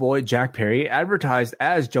 Jungle Boy Jack Perry, advertised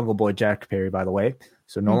as Jungle Boy Jack Perry, by the way.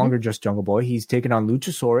 So no longer just Jungle Boy. He's taken on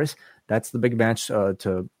Luchasaurus. That's the big match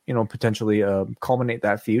to potentially culminate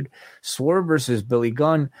that feud. Swerve versus Billy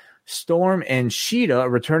Gunn. Storm and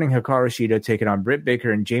Shida, returning Hikaru Shida, taking on Britt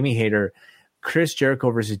Baker and Jamie Hayter. Chris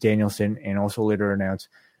Jericho versus Danielson, and also later announced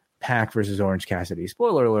Pac versus Orange Cassidy.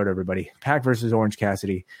 Spoiler alert, everybody. Pac versus Orange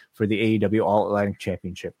Cassidy for the AEW All-Atlantic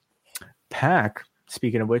Championship. Pac,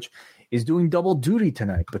 speaking of which, is doing double duty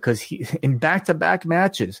tonight because he in back-to-back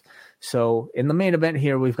matches. So in the main event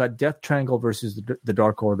here, we've got Death Triangle versus the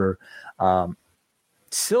Dark Order.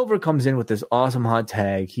 Silver comes in with this awesome hot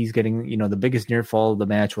tag. He's getting, the biggest near fall of the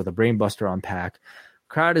match with a brainbuster on Pac.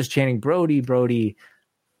 Crowd is chanting, Brody, Brody.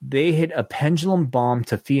 They hit a pendulum bomb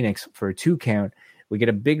to Phoenix for a 2 count. We get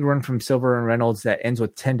a big run from Silver and Reynolds that ends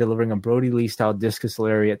with 10 delivering a Brody Lee-style discus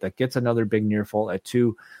lariat that gets another big near fall at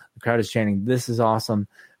 2. The crowd is chanting, this is awesome.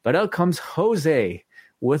 But out comes Jose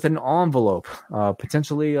with an envelope,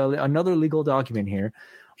 potentially another legal document here.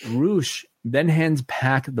 Roosh then hands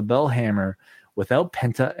Pac the bell hammer without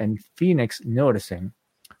Penta and Phoenix noticing.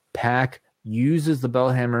 Pac uses the bell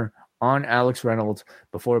hammer on Alex Reynolds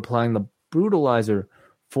before applying the brutalizer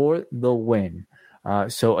for the win.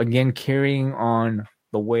 So again, carrying on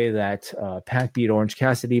the way that Pac beat Orange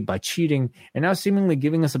Cassidy by cheating, and now seemingly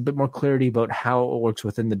giving us a bit more clarity about how it works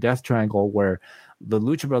within the Death Triangle, where the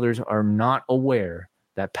Lucha Brothers are not aware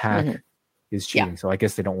that Pac is cheating. So I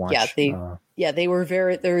guess they don't watch. They were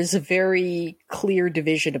there is a very clear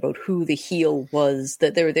division about who the heel was.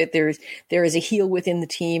 That there is a heel within the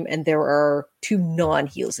team, and there are 2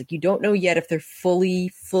 non-heels. Like, you don't know yet if they're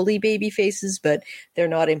fully baby faces, but they're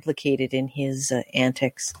not implicated in his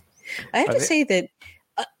antics. I have to say that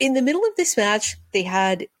in the middle of this match, they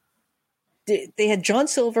had John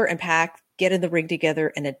Silver and Pac get in the ring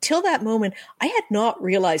together, and until that moment, I had not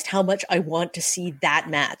realized how much I want to see that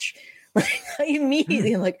match. Like, I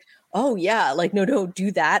immediately am like, oh yeah, like no,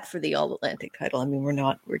 do that for the All Atlantic title. I mean,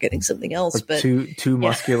 we're getting something else, but two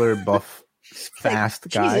muscular, buff, fast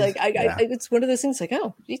guys. It's one of those things. Like,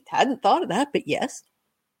 oh, we hadn't thought of that, but yes.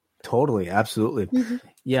 Totally, absolutely.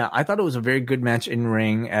 Yeah, I thought it was a very good match in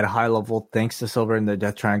ring at a high level, thanks to Silver and the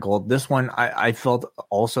Death Triangle. This one, I felt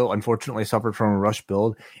also unfortunately suffered from a rush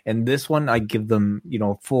build, and this one I give them,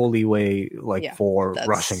 full leeway for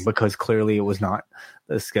rushing, because clearly it was not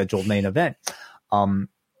the scheduled main event.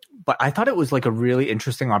 But I thought it was like a really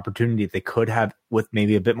interesting opportunity they could have, with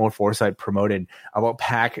maybe a bit more foresight, promoted about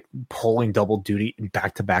Pac pulling double duty in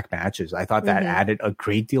back-to-back matches. I thought that added a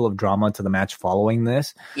great deal of drama to the match following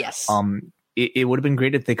this. Yes. It would have been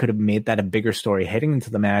great if they could have made that a bigger story heading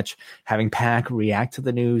into the match, having Pac react to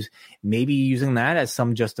the news, maybe using that as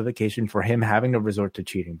some justification for him having to resort to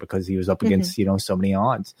cheating because he was up against, so many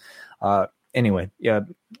odds. Anyway, yeah.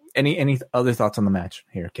 Any other thoughts on the match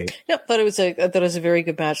here, Kate? No, I thought it was a very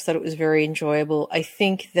good match. Thought it was very enjoyable. I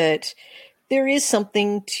think that there is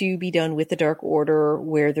something to be done with the Dark Order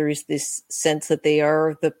where there is this sense that they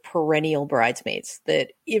are the perennial bridesmaids,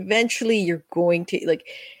 that eventually you're going to, like,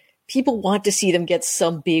 people want to see them get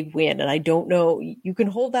some big win. And I don't know, you can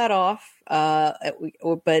hold that off,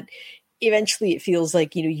 but eventually it feels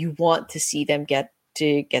like, you want to see them get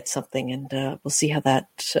something, and we'll see how that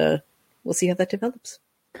develops.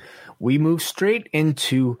 We move straight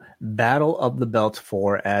into Battle of the Belts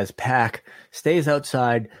 4 as Pac stays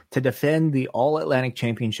outside to defend the All-Atlantic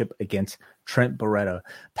Championship against Trent Beretta.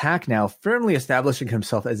 Pac, now firmly establishing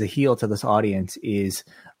himself as a heel to this audience, is,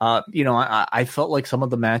 I felt like some of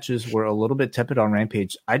the matches were a little bit tepid on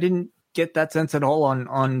Rampage. I didn't get that sense at all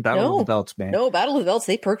on Battle of the Belts, man. No, Battle of the Belts,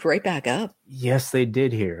 they perked right back up. Yes, they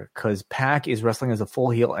did here, because Pac is wrestling as a full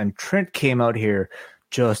heel, and Trent came out here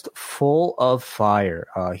just full of fire.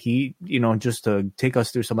 He, just to take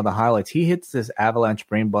us through some of the highlights, he hits this avalanche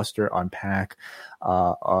brainbuster on Pac,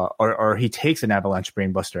 or he takes an avalanche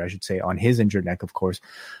brainbuster, I should say, on his injured neck, of course.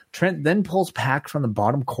 Trent then pulls Pac from the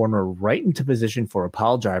bottom corner right into position for a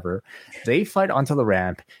pile driver. They fight onto the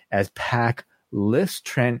ramp as Pac lifts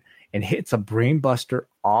Trent and hits a brainbuster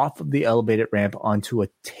off of the elevated ramp onto a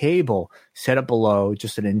table set up below.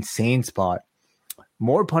 Just an insane spot.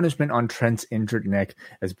 More punishment on Trent's injured neck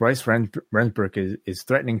as Bryce Remsburg is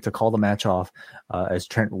threatening to call the match off as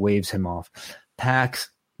Trent waves him off. Pac's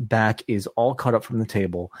back is all cut up from the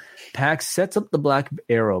table. Pac sets up the Black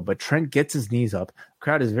Arrow, but Trent gets his knees up.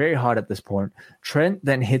 Crowd is very hot at this point. Trent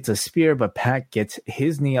then hits a spear, but Pac gets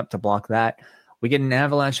his knee up to block that. We get an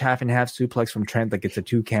avalanche half-and-half suplex from Trent that gets a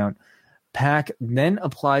 2 count. Pac then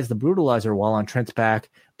applies the brutalizer while on Trent's back,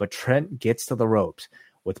 but Trent gets to the ropes.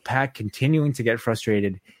 With Pac continuing to get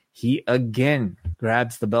frustrated, he again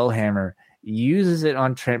grabs the bell hammer, uses it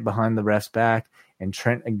on Trent behind the ref's back, and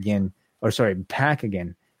Pac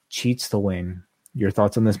again cheats to win. Your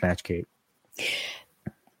thoughts on this match, Kate?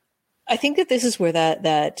 I think that this is where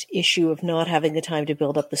that issue of not having the time to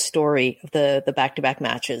build up the story of the back-to-back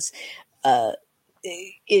matches,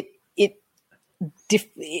 it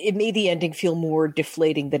made the ending feel more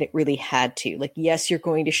deflating than it really had to. Like, yes, you're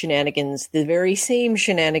going to shenanigans, the very same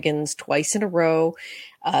shenanigans twice in a row.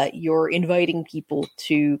 You're inviting people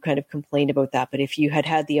to kind of complain about that. But if you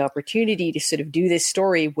had the opportunity to sort of do this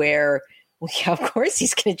story where, well, yeah, of course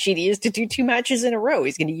he's going to cheat. He has to do 2 matches in a row.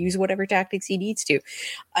 He's going to use whatever tactics he needs to.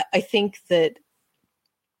 I think that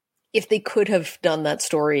if they could have done that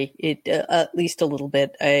story at least a little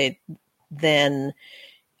bit, then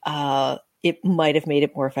it might have made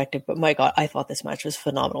it more effective. But my God, I thought this match was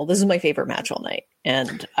phenomenal. This is my favorite match all night.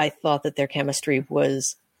 And I thought that their chemistry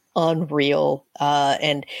was unreal.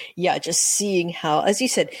 And yeah, just seeing how, as you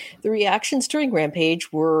said, the reactions during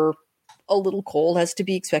Rampage were a little cold, as to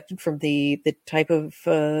be expected from the type of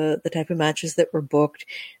matches that were booked.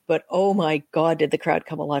 But oh my God, did the crowd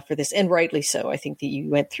come alive for this? And rightly so. I think that you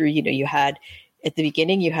went through, you had, at the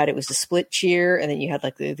beginning, it was a split cheer, and then you had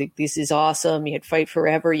like this is awesome. You had Fight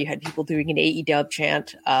Forever. You had people doing an AEW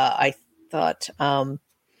chant. I thought,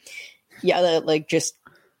 just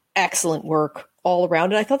excellent work all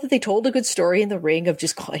around. And I thought that they told a good story in the ring of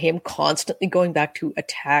just him constantly going back to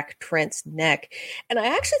attack Trent's neck. And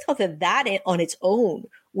I actually thought that on its own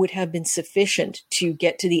would have been sufficient to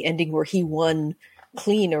get to the ending where he won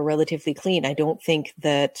clean or relatively clean. I don't think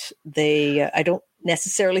that I don't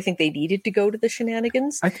necessarily think they needed to go to the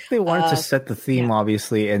shenanigans. I think they wanted to set the theme,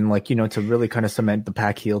 obviously, and to really kind of cement the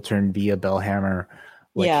Pac heel turn via Bellhammer,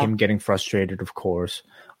 him getting frustrated, of course.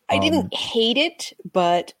 I didn't hate it,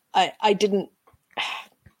 but I didn't.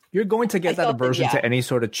 You're going to get that aversion to any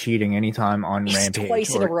sort of cheating anytime on Rampage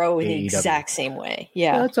twice in a row in the exact same way.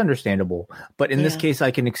 Yeah, that's understandable. But in this case,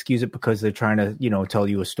 I can excuse it because they're trying to, tell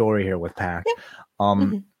you a story here with Pac.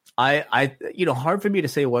 Yeah. I hard for me to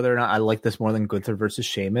say whether or not I like this more than Gunther versus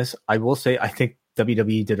Sheamus. I will say I think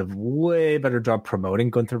WWE did a way better job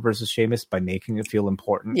promoting Gunther versus Sheamus by making it feel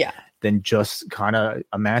important than just kind of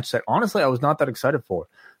a match that honestly I was not that excited for.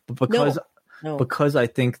 But because I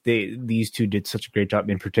think these two did such a great job,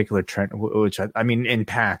 in particular Trent, which I mean in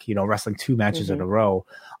Pac, wrestling 2 matches in a row.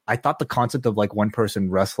 I thought the concept of like one person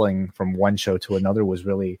wrestling from one show to another was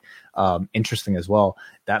really interesting as well.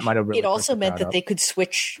 That might have really. It also meant that they could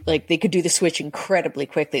switch, like they could do the switch incredibly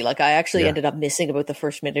quickly. Like I actually ended up missing about the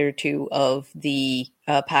first minute or 2 of the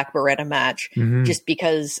Pac Beretta match just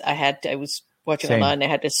because I was watching online and I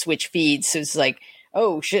had to switch feeds. So it's like,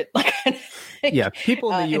 oh shit! Like,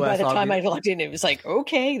 people in the US. And by the time I logged in, it was like,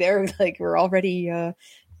 okay, we're already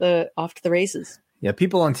off to the races. Yeah,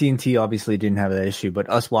 people on TNT obviously didn't have that issue, but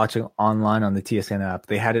us watching online on the TSN app,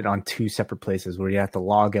 they had it on 2 separate places where you have to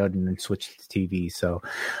log out and then switch to TV. So,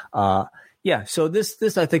 Yeah, so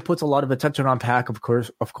this I think puts a lot of attention on Pac, of course,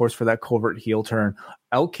 for that covert heel turn.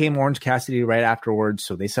 Out came Orange Cassidy right afterwards,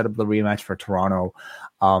 so they set up the rematch for Toronto.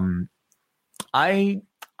 I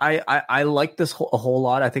like this a whole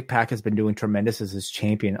lot. I think Pac has been doing tremendous as his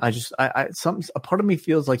champion. A part of me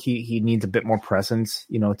feels like he needs a bit more presence,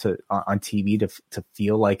 to on TV to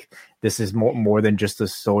feel like this is more than just a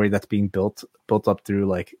story that's being built up through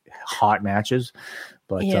like hot matches.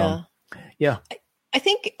 But yeah. I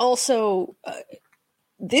think also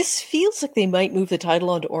this feels like they might move the title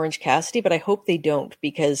onto Orange Cassidy, but I hope they don't,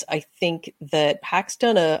 because I think that Pac's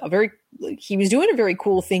done he was doing a very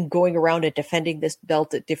cool thing going around and defending this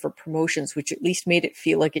belt at different promotions, which at least made it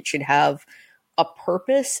feel like it should have a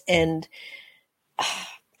purpose. And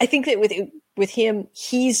I think that with him,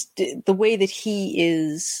 the way that he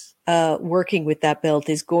is working with that belt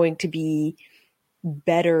is going to be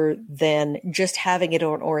better than just having it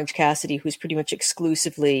on Orange Cassidy, who's pretty much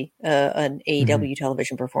exclusively an AEW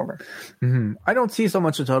television performer. Mm-hmm. I don't see so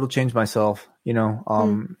much a total change myself,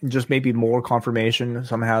 just maybe more confirmation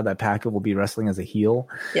somehow that Pac will be wrestling as a heel,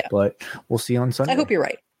 but we'll see on Sunday. I hope you're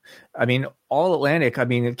right. I mean, All Atlantic. I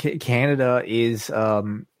mean, Canada is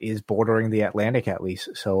bordering the Atlantic at least,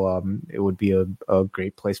 so it would be a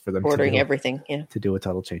great place for them bordering everything. Yeah, to do a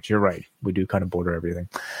title change. You're right. We do kind of border everything.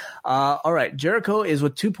 All right, Jericho is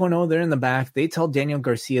with 2.0. They're in the back. They tell Daniel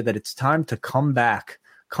Garcia that it's time to come back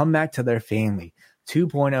to their family.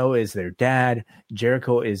 2.0 is their dad.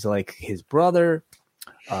 Jericho is like his brother.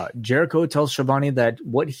 Jericho tells Schiavone that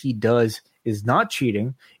what he does is not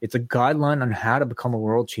cheating. It's a guideline on how to become a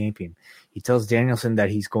world champion. He tells Danielson that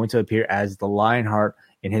he's going to appear as the Lionheart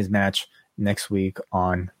in his match next week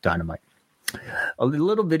on Dynamite. A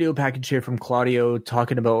little video package here from Claudio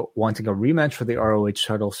talking about wanting a rematch for the ROH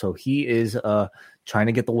title. So he is trying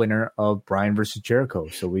to get the winner of Bryan versus Jericho.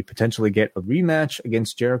 So we potentially get a rematch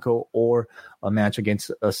against Jericho or a match against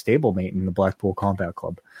a stablemate in the Blackpool Combat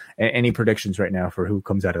Club. Any predictions right now for who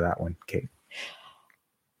comes out of that one, Kate?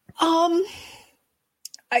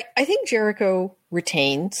 I think Jericho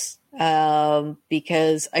retains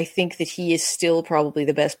because I think that he is still probably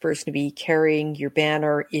the best person to be carrying your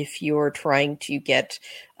banner if you're trying to get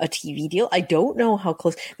a TV deal. I don't know how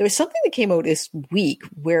close. There was something that came out this week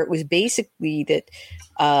where it was basically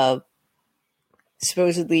that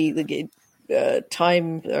supposedly the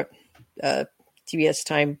Time, TBS,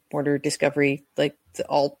 Time Warner Discovery, like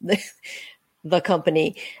all the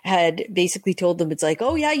company had basically told them, it's like,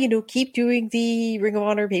 oh yeah, keep doing the Ring of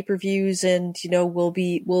Honor pay-per-views and,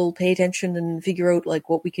 we'll pay attention and figure out like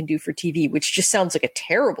what we can do for TV, which just sounds like a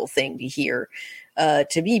terrible thing to hear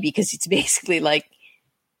to me, because it's basically like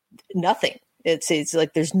nothing. It's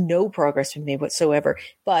like there's no progress being made whatsoever.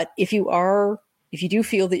 But if you do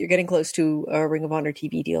feel that you're getting close to a Ring of Honor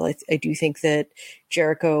TV deal, I do think that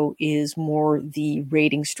Jericho is more the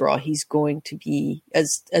ratings draw. He's going to be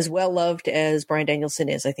as well loved as Bryan Danielson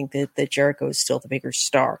is. I think that Jericho is still the bigger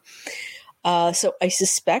star. So I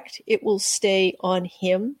suspect it will stay on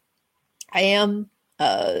him. I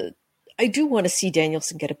do want to see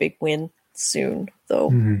Danielson get a big win soon, though.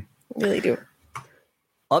 Mm-hmm. I really do.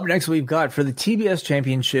 Up next, we've got for the TBS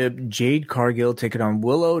Championship, Jade Cargill taking on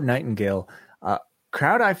Willow Nightingale.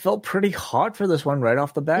 Crowd, I felt pretty hot for this one right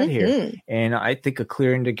off the bat here. And I think a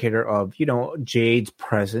clear indicator of, Jade's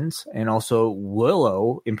presence and also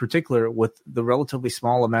Willow in particular with the relatively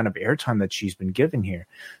small amount of airtime that she's been given here.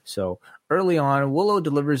 So early on, Willow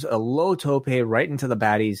delivers a low tope right into the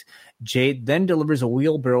baddies. Jade then delivers a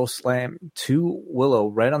wheelbarrow slam to Willow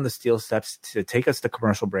right on the steel steps to take us to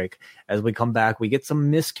commercial break. As we come back, we get some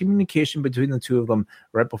miscommunication between the two of them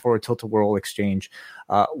right before a tilt-a-whirl exchange.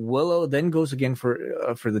 Willow then goes again for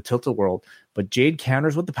the tilt-a-whirl, but Jade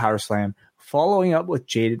counters with the power slam, following up with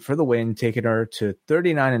Jade for the win, taking her to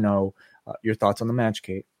 39-0. Your thoughts on the match,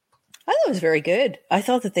 Kate? I thought it was very good. I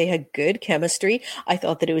thought that they had good chemistry. I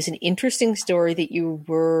thought that it was an interesting story that you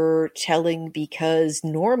were telling, because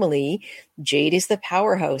normally Jade is the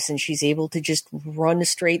powerhouse and she's able to just run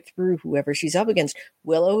straight through whoever she's up against.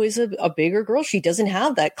 Willow is a bigger girl. She doesn't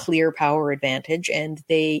have that clear power advantage, and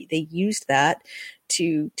they used that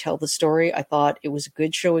to tell the story. I thought it was a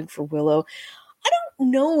good showing for Willow. I don't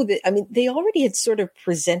know that, I mean, they already had sort of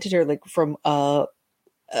presented her like from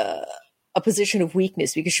a position of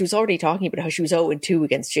weakness, because she was already talking about how she was 0-2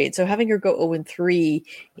 against Jade. So having her go 0-3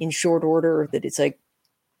 in short order, that it's like,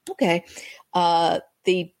 okay.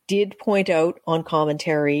 They did point out on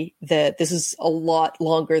commentary that this is a lot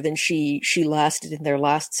longer than she lasted in their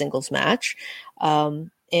last singles match.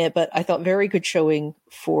 But I thought very good showing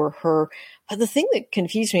for her. The thing that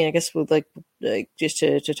confused me, I guess, with like just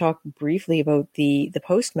to talk briefly about the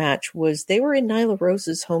post match, was they were in Nyla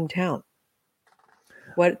Rose's hometown.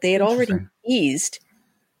 What they had already teased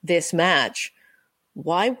this match.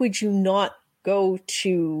 Why would you not go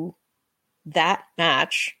to that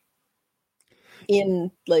match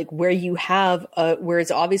in like where you have where it's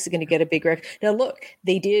obviously going to get a big now look,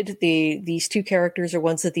 they did these two characters are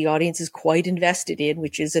ones that the audience is quite invested in,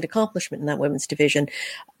 which is an accomplishment in that women's division,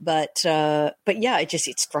 but yeah,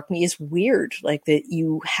 it struck me as weird, like that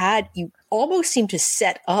you almost seemed to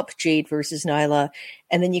set up Jade versus Nyla,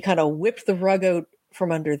 and then you kind of whipped the rug out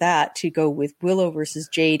from under that to go with Willow versus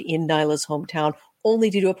Jade in Nyla's hometown, only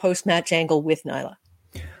to do a post-match angle with Nyla.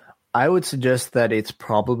 I would suggest that it's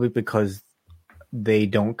probably because they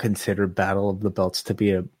don't consider Battle of the Belts to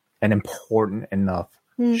be an important enough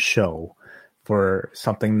show for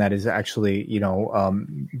something that is actually,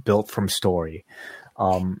 built from story.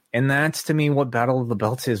 And that's, to me, what Battle of the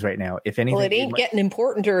Belts is right now. If anything, well, it ain't getting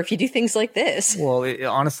importanter if you do things like this. Well, it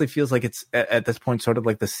honestly feels like it's at this point sort of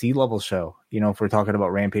like the C-level show. If we're talking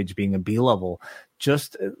about Rampage being a B-level,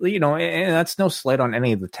 just and that's no slight on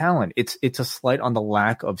any of the talent. It's a slight on the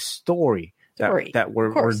lack of story that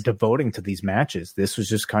we're devoting to these matches. This was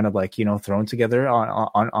just kind of like, thrown together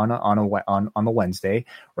on the Wednesday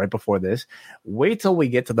right before this. Wait till we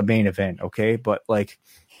get to the main event, okay? But like,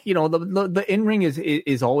 the in-ring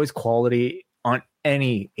is always quality on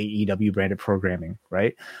any AEW branded programming,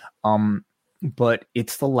 right? But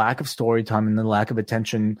it's the lack of story time and the lack of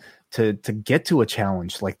attention to get to a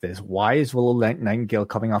challenge like this. Why is Willow Nightingale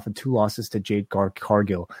coming off of 2 losses to Jade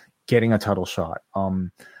Cargill getting a title shot?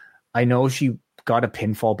 I know she got a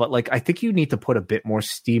pinfall, but like I think you need to put a bit more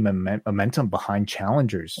steam and momentum behind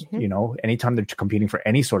challengers, anytime they're competing for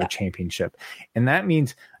any sort of championship. And that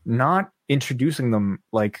means not introducing them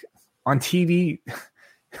like on TV.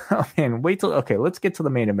 Oh, man, let's get to the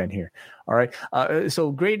main event here. All right.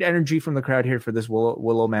 So great energy from the crowd here for this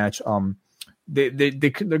Willow match. They're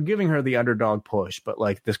giving her the underdog push, but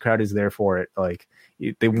like this crowd is there for it. Like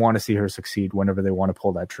they want to see her succeed whenever they want to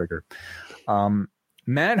pull that trigger.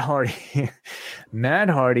 Matt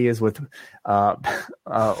Hardy is with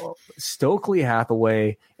Stokely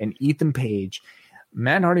Hathaway and Ethan Page.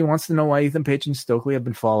 Matt Hardy wants to know why Ethan Page and Stokely have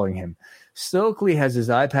been following him. Stokely has his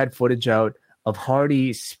iPad footage out of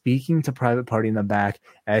Hardy speaking to Private Party in the back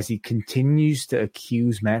as he continues to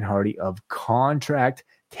accuse Matt Hardy of contract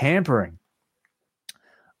tampering.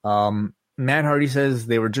 Matt Hardy says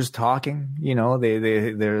they were just talking.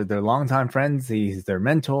 They're longtime friends. He's their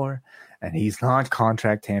mentor, and he's not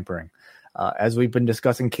contract tampering. As we've been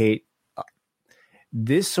discussing, Kate,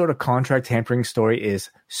 this sort of contract tampering story is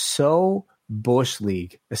so Bush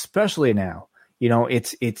League, especially now.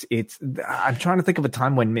 It's I'm trying to think of a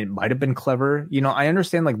time when it might have been clever. I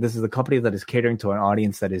understand like this is a company that is catering to an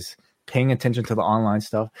audience that is paying attention to the online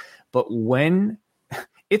stuff, but when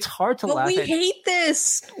it's hard to laugh. We hate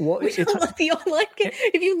this. Well, we don't like the online.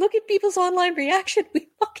 If you look at people's online reaction, we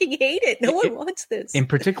fucking hate it. No one wants this. In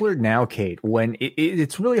particular now, Kate, when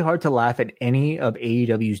it's really hard to laugh at any of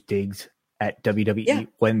AEW's digs at WWE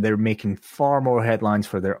when they're making far more headlines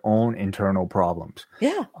for their own internal problems.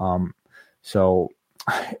 Yeah. So,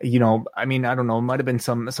 I don't know. It might have been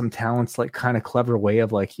some talent's like kind of clever way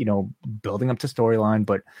of like, building up to storyline,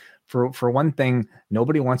 but for one thing,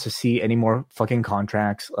 nobody wants to see any more fucking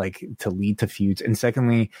contracts like to lead to feuds. And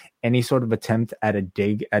secondly, any sort of attempt at a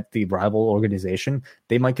dig at the rival organization,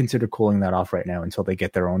 they might consider cooling that off right now until they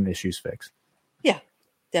get their own issues fixed. Yeah,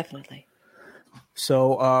 definitely.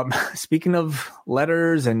 So speaking of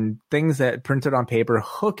letters and things that printed on paper,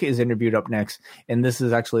 Hook is interviewed up next. And this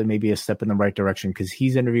is actually maybe a step in the right direction because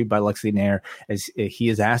he's interviewed by Lexi Nair as he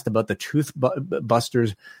is asked about the Truth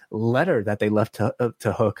Busters letter that they left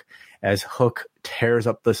to Hook as Hook tears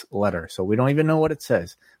up this letter. So we don't even know what it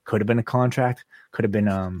says. Could have been a contract. Could have been,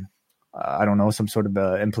 I don't know, some sort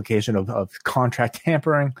of implication of contract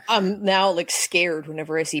tampering. I'm now like scared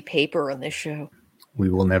whenever I see paper on this show. We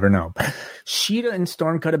will never know. Sheeta and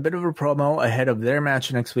Storm cut a bit of a promo ahead of their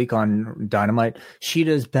match next week on Dynamite.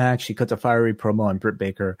 Sheeta's back. She cuts a fiery promo on Britt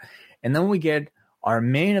Baker. And then we get our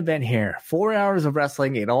main event here. 4 hours of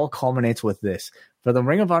wrestling. It all culminates with this. For the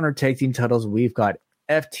Ring of Honor Tag Team titles, we've got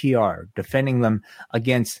FTR defending them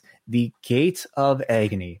against the Gates of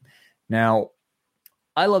Agony. Now,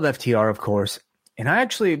 I love FTR, of course. And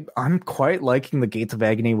I'm quite liking the Gates of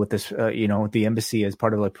Agony with this, the Embassy as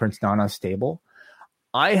part of like Prince Nana's stable.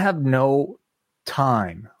 I have no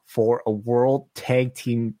time for a world tag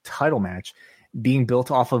team title match being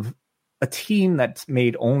built off of a team that's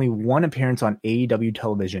made only one appearance on AEW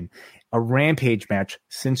television, a Rampage match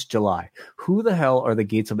since July. Who the hell are the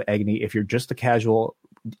Gates of Agony if you're just a casual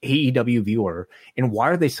AEW viewer, and why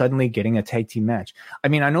are they suddenly getting a tag team match? I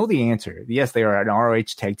mean, I know the answer. Yes, they are an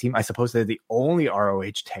ROH tag team. I suppose they're the only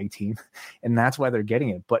ROH tag team, and that's why they're getting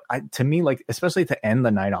it. But to me, like, especially to end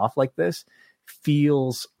the night off like this,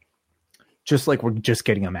 feels just like we're just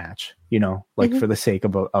getting a match, like for the sake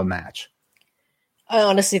of a match. I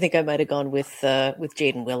honestly think I might have gone with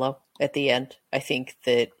Jade and Willow at the end. I think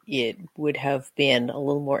that it would have been a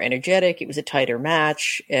little more energetic. It was a tighter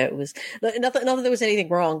match. It was not that there was anything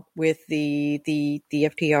wrong with the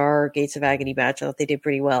FTR Gates of Agony match. I thought they did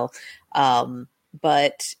pretty well.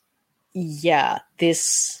 But yeah,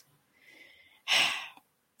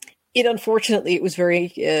 unfortunately, it was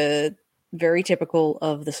very typical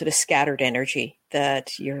of the sort of scattered energy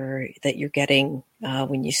that you're getting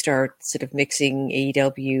when you start sort of mixing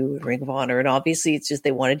AEW and Ring of Honor. And obviously it's just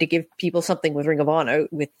they wanted to give people something with Ring of Honor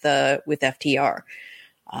with FTR,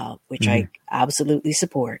 which I absolutely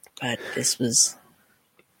support. But this was,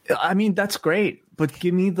 I mean, that's great. But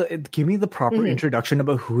give me the proper introduction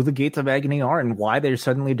about who the Gates of Agony are and why they're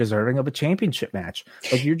suddenly deserving of a championship match.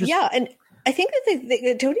 Like, you're just, yeah. And I think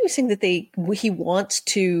that Tony was saying that he wants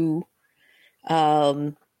to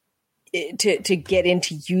get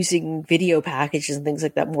into using video packages and things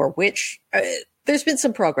like that more, which there's been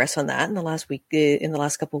some progress on that in the last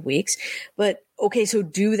couple of weeks. But okay, so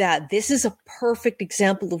do that. This is a perfect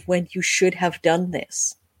example of when you should have done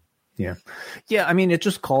this. Yeah. I mean, it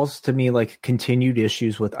just calls to me like continued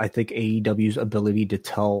issues with, I think, AEW's ability to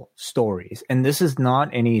tell stories. And this is not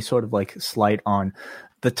any sort of like slight on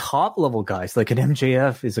the top level guys. Like an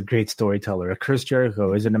MJF is a great storyteller. A Chris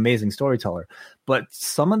Jericho is an amazing storyteller. But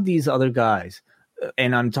some of these other guys,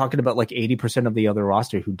 and I'm talking about like 80% of the other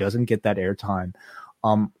roster who doesn't get that airtime.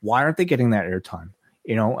 Why aren't they getting that airtime?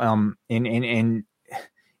 And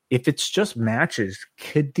if it's just matches,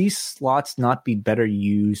 could these slots not be better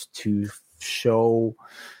used to show,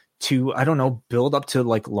 I don't know, build up to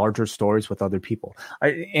like larger stories with other people?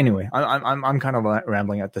 I'm kind of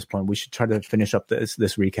rambling at this point. We should try to finish up this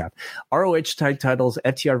recap. ROH tag titles,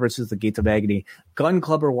 FTR versus the Gates of Agony. Gun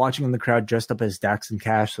Club are watching in the crowd dressed up as Dax and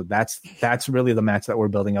Cash. So that's really the match that we're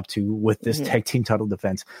building up to with this tag team title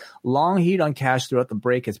defense. Long heat on Cash throughout the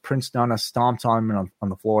break as Prince Nana stomps on him on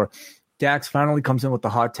the floor. Dax finally comes in with the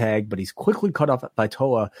hot tag, but he's quickly cut off by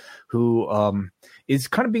Toa, who is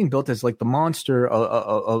kind of being built as like the monster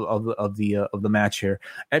of the match here.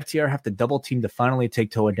 FTR have to double team to finally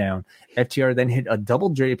take Toa down. FTR then hit a double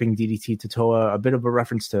draping DDT to Toa, a bit of a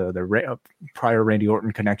reference to the prior Randy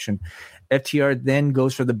Orton connection. FTR then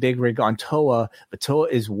goes for the big rig on Toa, but Toa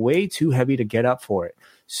is way too heavy to get up for it.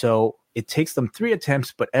 So it takes them 3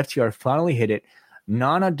 attempts, but FTR finally hit it.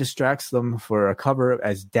 Nana distracts them for a cover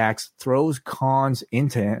as Dax throws Khan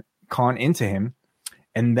into him,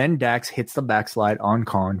 and then Dax hits the backslide on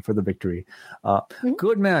Khan for the victory.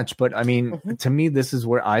 Good match, but I mean, to me, this is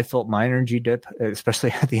where I felt my energy dip,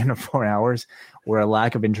 especially at the end of 4 hours, where a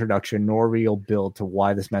lack of introduction nor real build to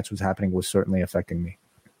why this match was happening was certainly affecting me.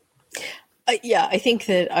 Yeah, I think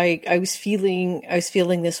that I was feeling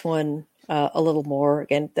this one a little more.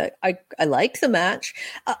 Again, that I liked the match.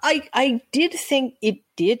 I did think it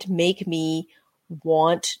did make me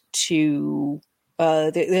want to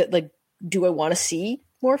do I want to see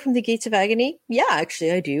more from the Gates of Agony? Yeah,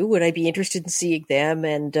 actually I do. Would I be interested in seeing them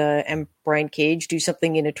and Brian Cage do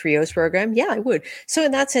something in a trios program? Yeah, I would. So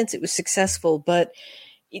in that sense, it was successful, but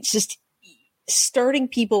it's just starting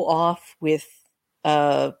people off with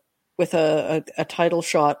a title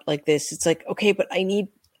shot like this. It's like, okay, but I need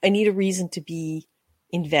a reason to be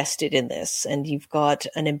invested in this. And you've got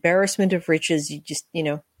an embarrassment of riches. You just,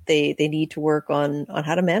 they need to work on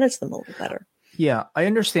how to manage them a little better. Yeah, I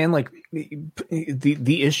understand like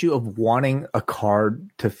the issue of wanting a card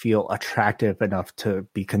to feel attractive enough to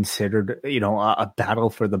be considered, a battle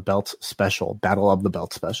of the belt special.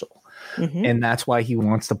 And that's why he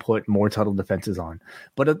wants to put more title defenses on.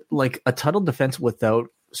 But a title defense without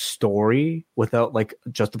story, without like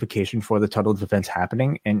justification for the title defense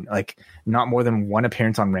happening, and like not more than one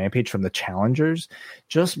appearance on Rampage from the challengers,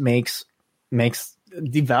 just devalues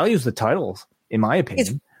the titles, in my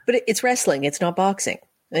opinion. But it's wrestling. It's not boxing.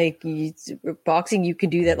 Like boxing, you can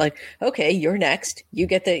do that. Like, okay, you're next. You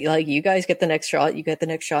get you guys get the next shot. You get the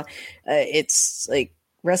next shot. It's like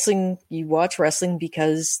wrestling. You watch wrestling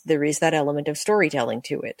because there is that element of storytelling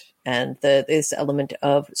to it, and this element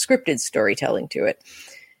of scripted storytelling to it.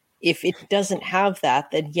 If it doesn't have that,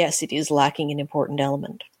 then yes, it is lacking an important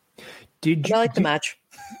element. I like the match.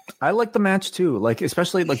 I like the match too, like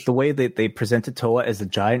especially like the way that they presented Toa as a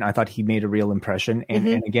giant. I thought he made a real impression,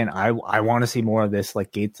 and again, I want to see more of this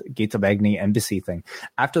like Gates of Agony embassy thing.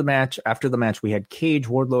 After the match, we had Cage,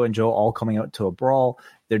 Wardlow, and Joe all coming out to a brawl.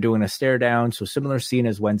 They're doing a stare down, so similar scene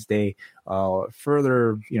as Wednesday.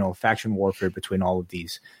 Further, faction warfare between all of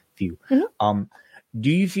these few. Do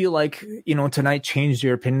you feel like, tonight changed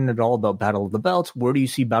your opinion at all about Battle of the Belts? Where do you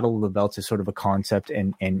see Battle of the Belts as sort of a concept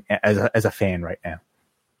and as a fan right now?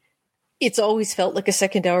 It's always felt like a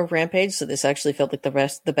second hour of Rampage, so this actually felt like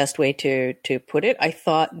the best way to put it. I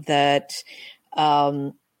thought that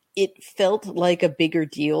it felt like a bigger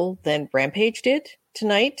deal than Rampage did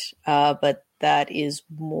tonight, but that is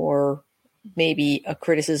more maybe a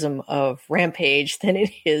criticism of Rampage than it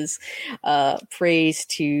is praise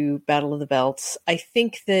to Battle of the Belts. I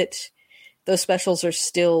think that those specials are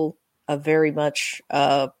still a very much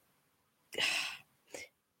they're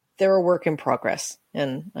a work in progress,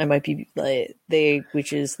 and I might be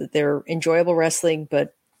which is that they're enjoyable wrestling,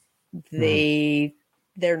 but they're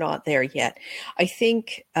not there yet. I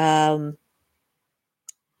think I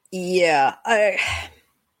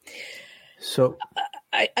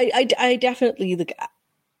definitely look.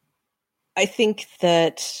 I think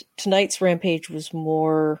that tonight's Rampage was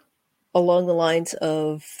more along the lines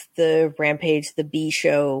of the Rampage, the B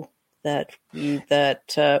show that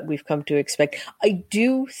we've come to expect. I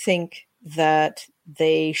do think that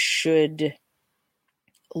they should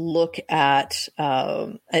look at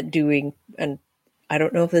doing, and I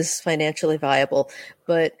don't know if this is financially viable,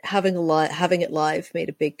 but having it live made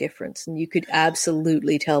a big difference, and you could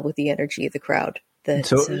absolutely tell with the energy of the crowd.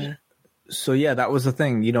 So yeah, that was the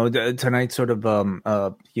thing. Tonight sort of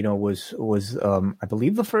was I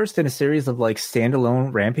believe the first in a series of like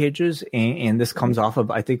standalone Rampages, and this comes off of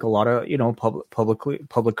I think a lot of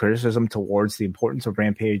public criticism towards the importance of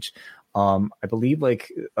Rampage. I believe like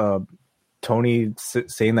Tony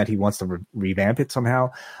saying that he wants to revamp it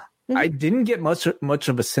somehow. I didn't get much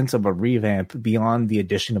of a sense of a revamp beyond the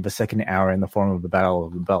addition of a second hour in the form of the Battle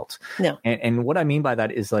of the Belts. No, and what I mean by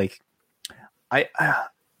that is like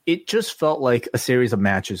it just felt like a series of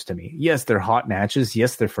matches to me. Yes, they're hot matches.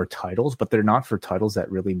 Yes, they're for titles, but they're not for titles that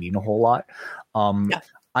really mean a whole lot.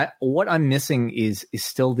 What I'm missing is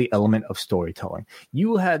still the element of storytelling.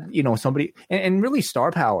 You had, somebody and really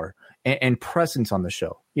star power and presence on the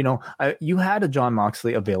show. You had a Jon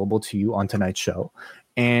Moxley available to you on tonight's show.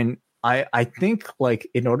 And I think like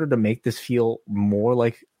in order to make this feel more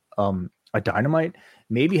like a Dynamite,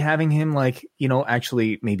 maybe having him like,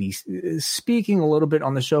 actually maybe speaking a little bit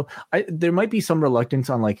on the show. There might be some reluctance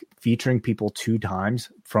on like featuring people 2 times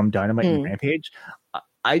from Dynamite and Rampage.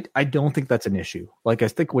 I don't think that's an issue. Like I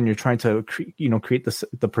think when you're trying to create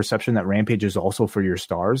the perception that Rampage is also for your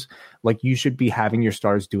stars, like you should be having your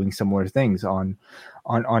stars doing similar things on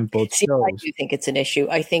both shows. I do think it's an issue.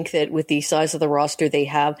 I think that with the size of the roster they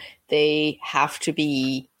have to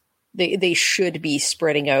be. They should be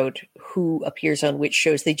spreading out who appears on which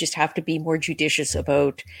shows. They just have to be more judicious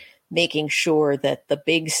about making sure that the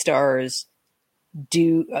big stars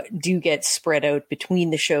do get spread out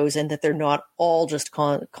between the shows, and that they're not all just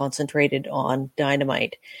concentrated on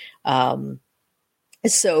Dynamite.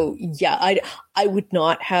 So yeah, I would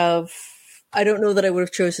not have. I don't know that I would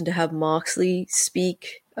have chosen to have Moxley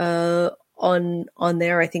speak on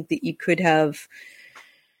there. I think that you could have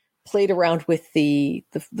played around with the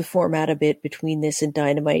format a bit between this and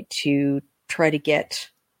Dynamite to try to get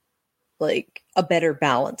like a better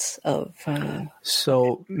balance of.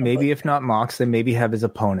 So maybe if not Mox, then maybe have his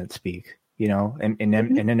opponent speak. And an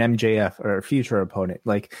MJF or a future opponent,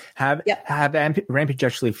 like have Rampage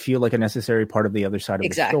actually feel like a necessary part of the other side of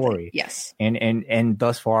the story. Yes, and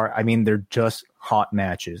thus far, I mean, they're just hot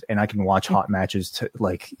matches, and I can watch hot matches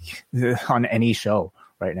on any show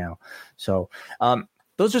right now. So,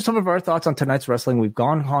 those are some of our thoughts on tonight's wrestling. We've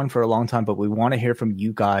gone on for a long time, but we want to hear from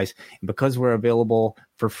you guys. And because we're available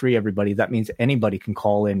for free, everybody, that means anybody can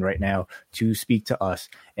call in right now to speak to us.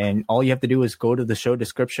 And all you have to do is go to the show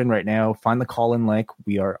description right now, find the call-in link.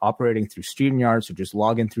 We are operating through StreamYard, so just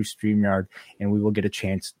log in through StreamYard, and we will get a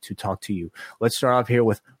chance to talk to you. Let's start off here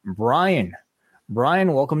with Brian.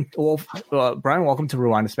 Brian, welcome to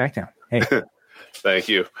Rewind to SmackDown. Hey. Thank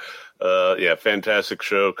you. Fantastic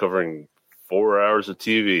show covering 4 hours of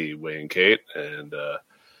TV, Wayne Kate, and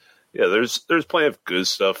there's plenty of good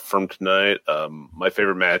stuff from tonight. My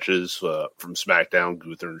favorite matches from SmackDown,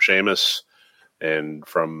 Gunther and Sheamus, and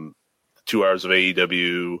from 2 hours of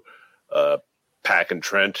AEW, Pac and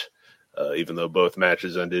Trent. Even though both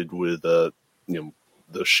matches ended with the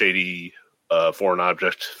shady foreign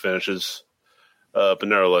object finishes, but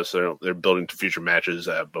nevertheless they're building to future matches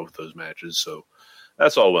at both those matches. So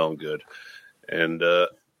that's all well and good. And on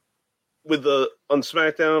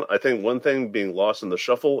SmackDown, I think one thing being lost in the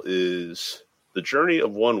shuffle is the journey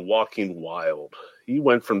of one Joaquin Wilde. He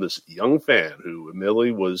went from this young fan who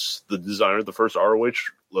admittedly was the designer of the first ROH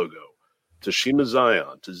logo to Shima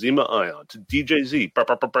Zion, to Zema Ion, to DJZ,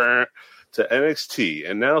 to NXT,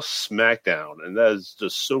 and now SmackDown. And that is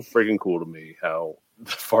just so freaking cool to me how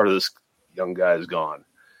far this young guy has gone.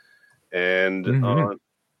 And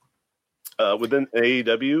within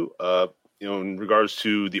AEW, in regards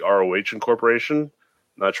to the ROH incorporation,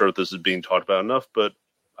 not sure if this is being talked about enough, but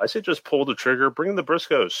I say just pull the trigger, bring in the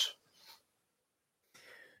Briscoes.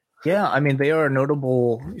 Yeah, I mean, they are a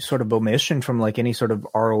notable sort of omission from like any sort of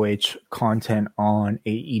ROH content on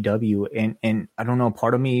AEW. And I don't know,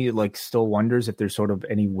 part of me like still wonders if there's sort of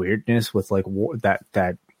any weirdness with like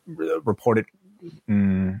that reported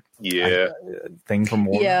thing from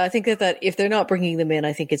Warner. Yeah, I think that if they're not bringing them in,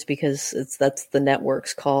 I think it's because that's the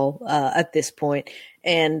network's call at this point.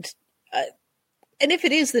 And if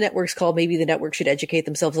it is the network's call, maybe the network should educate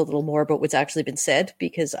themselves a little more about what's actually been said,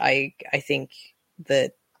 because I think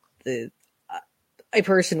that I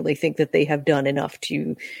personally think that they have done enough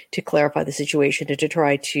to clarify the situation and to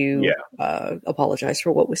try to apologize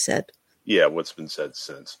for what was said. Yeah, what's been said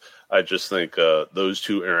since. I just think those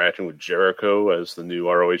two interacting with Jericho as the new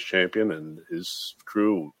ROH champion and his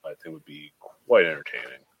crew, I think would be quite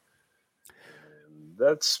entertaining. And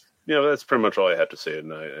that's pretty much all I have to say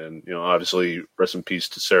tonight. And obviously, rest in peace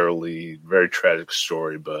to Sarah Lee. Very tragic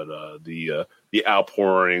story, but the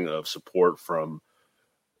outpouring of support from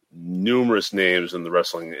numerous names in the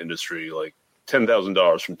wrestling industry, like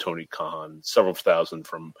 $10,000 from Tony Khan, several thousand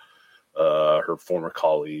from her former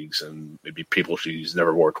colleagues, and maybe people she's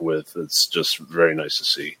never worked with. It's just very nice to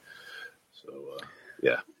see. So,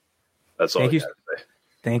 that's all I got to say.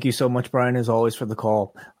 Thank you so much, Brian, as always, for the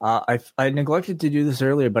call. I neglected to do this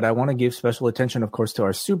earlier, but I want to give special attention, of course, to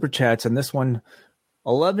our super chats. And this one,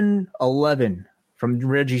 1111 from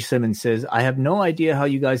Reggie Simmons says, I have no idea how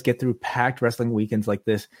you guys get through packed wrestling weekends like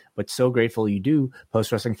this, but so grateful you do.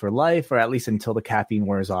 Post wrestling for life, or at least until the caffeine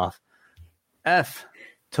wears off.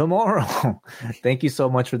 Tomorrow. Thank you so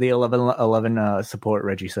much for the 1111 support,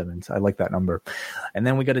 Reggie Simmons. I like that number. And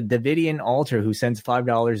then we got a Davidian Alter who sends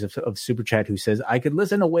 $5 of super chat, who says, I could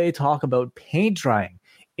listen away talk about paint drying.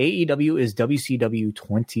 AEW is WCW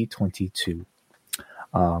 2022.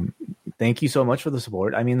 Thank you so much for the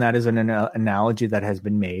support. I mean, that is an analogy that has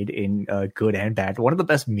been made in good and bad. One of the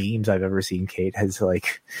best memes I've ever seen, Kate, has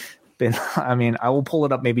like been, I mean, I will pull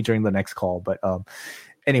it up maybe during the next call, but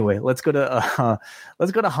anyway, let's go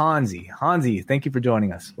to Hansi. Hansi, thank you for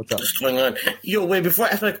joining us. What's up? What's going on? Yo, wait, before I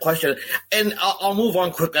ask my question, and I'll move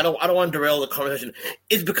on quick. I don't want to derail the conversation.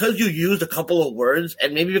 It's because you used a couple of words,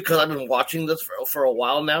 and maybe because I've been watching this for a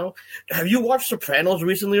while now. Have you watched Sopranos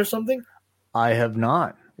recently or something? I have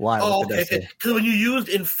not. Why? Oh, okay. Because when you used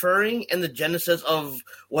inferring and the genesis of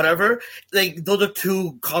whatever, like those are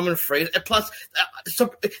two common phrases. And plus,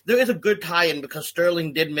 there is a good tie-in because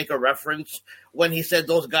Sterling did make a reference when he said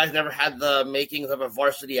those guys never had the makings of a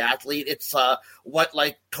varsity athlete. It's what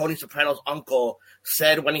like Tony Soprano's uncle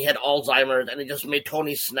said when he had Alzheimer's, and it just made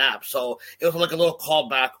Tony snap. So it was like a little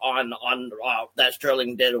callback on that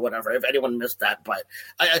Sterling did or whatever. If anyone missed that, but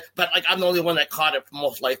I'm the only one that caught it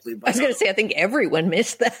most likely. But, I was going to say I think everyone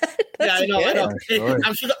missed that. Yeah, I know. Sure.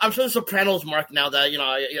 I'm sure the Sopranos mark now that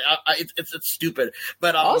it's stupid,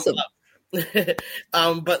 but awesome.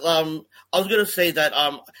 I was gonna say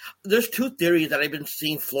that there's two theories that I've been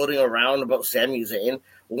seeing floating around about Sami Zayn.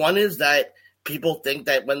 One is that people think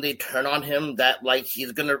that when they turn on him, that like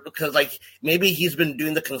he's gonna, because like maybe he's been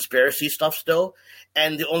doing the conspiracy stuff still,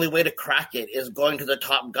 and the only way to crack it is going to the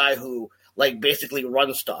top guy who like basically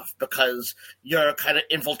run stuff, because you're kind of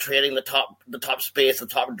infiltrating the top space, the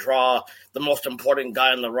top draw, the most important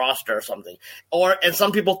guy on the roster or something. And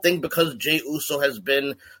some people think because Jey Uso has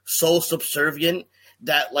been so subservient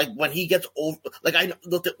that like when he gets over, like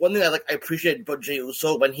one thing I appreciate about Jey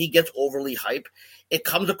Uso, when he gets overly hype, it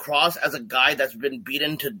comes across as a guy that's been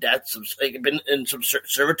beaten to death, been in some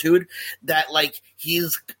servitude, that like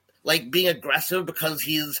he's like being aggressive because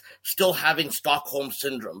he's still having Stockholm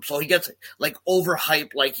syndrome. So he gets like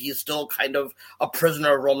overhyped, like he's still kind of a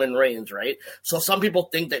prisoner of Roman Reigns, right? So some people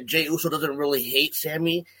think that Jey Uso doesn't really hate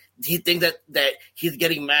Sami. He thinks that he's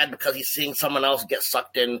getting mad because he's seeing someone else get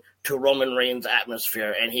sucked in to Roman Reigns'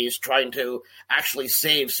 atmosphere, and he's trying to actually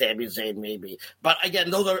save Sami Zayn, maybe. But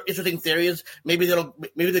again, those are interesting theories. Maybe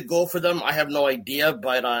they go for them. I have no idea.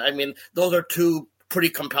 But I mean, those are two pretty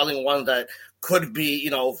compelling ones that could be,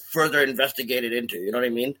 further investigated into. You know what I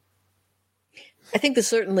mean? I think that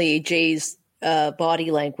certainly Jay's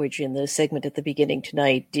body language in the segment at the beginning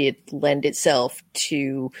tonight did lend itself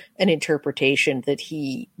to an interpretation that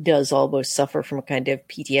he does almost suffer from a kind of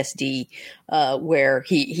PTSD, where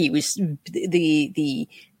he was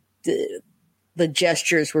the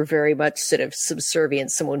gestures were very much sort of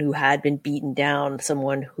subservient. Someone who had been beaten down,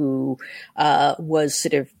 someone who was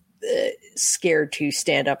sort of scared to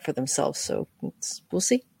stand up for themselves. So we'll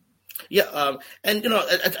see. Yeah, and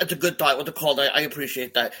it's a good thought with the call. I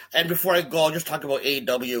appreciate that. And before I go, I'll just talk about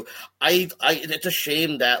AEW. It's a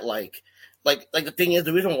shame that like the thing is,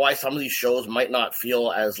 the reason why some of these shows might not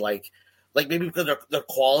feel as like maybe because they're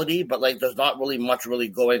quality, but like there's not really much really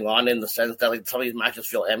going on in the sense that like some of these matches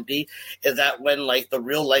feel empty, is that when like the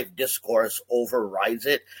real life discourse overrides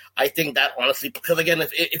it. I think that honestly, because again,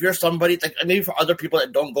 if you're somebody like maybe for other people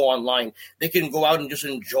that don't go online, they can go out and just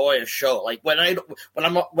enjoy a show. Like when I'm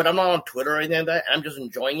not on Twitter or anything like that, I'm just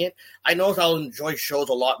enjoying it. I know I'll enjoy shows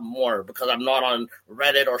a lot more because I'm not on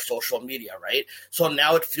Reddit or social media, right? So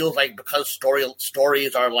now it feels like because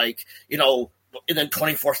stories are like, in a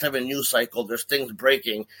 24/7 news cycle, there's things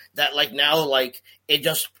breaking that like now like it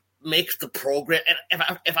just makes the program. And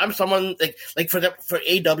if I'm someone like for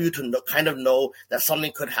AW to kind of know that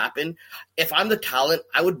something could happen, if I'm the talent,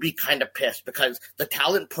 I would be kind of pissed because the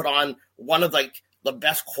talent put on one of like the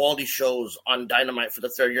best quality shows on Dynamite for the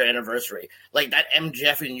 3rd year anniversary. Like that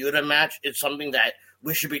MJF and Yuta match is something that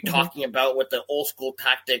we should be talking about with the old school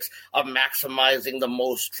tactics of maximizing the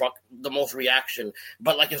most reaction.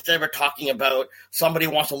 But like instead of talking about somebody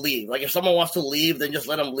wants to leave, like if someone wants to leave, then just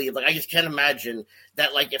let them leave. Like I just can't imagine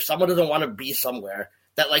that like if someone doesn't want to be somewhere,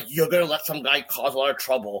 that like you're gonna let some guy cause a lot of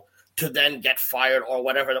trouble to then get fired or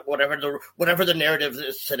whatever the narrative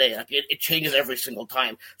is today. Like it changes every single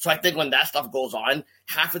time. So I think when that stuff goes on,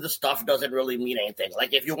 half of the stuff doesn't really mean anything.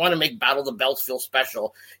 Like if you want to make Battle of the Belts feel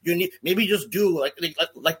special, you need maybe just do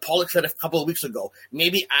like Pollock said a couple of weeks ago,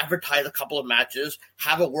 maybe advertise a couple of matches,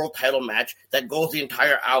 have a world title match that goes the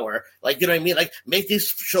entire hour. Like, you know what I mean? Like make these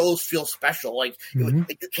shows feel special. Like you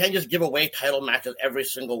can't just give away title matches every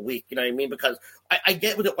single week. You know what I mean? Because I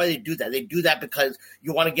get why they do that. They do that because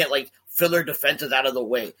you want to get like filler defenses out of the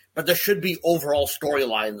way. But there should be overall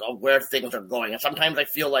storylines of where things are going. And sometimes I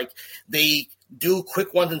feel like they do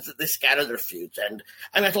quick ones and they scatter their feuds. And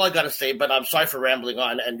that's all I got to say, but I'm sorry for rambling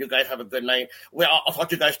on, and you guys have a good night. Well, I'll talk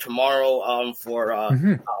to you guys tomorrow for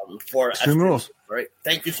Extreme Rules. Right.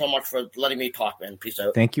 Thank you so much for letting me talk, man. Peace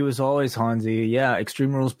out. Thank you as always, Hansi. Yeah,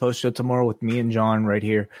 Extreme Rules post show tomorrow with me and John right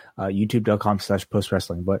here,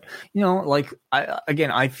 youtube.com/postwrestling. But,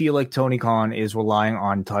 I feel like Tony Khan is relying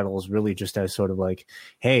on titles really just as sort of like,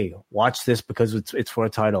 hey, watch this because it's for a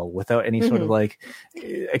title without any sort of like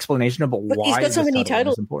explanation about why. He's got so many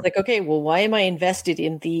titles. Like, okay, well, why am I invested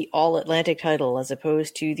in the All Atlantic title as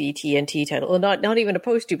opposed to the TNT title? Well, not even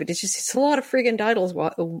opposed to, but it's a lot of friggin' titles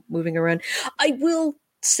moving around. I will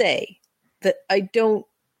say that I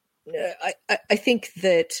think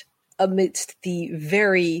that amidst the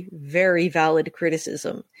very, very valid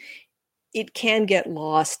criticism, it can get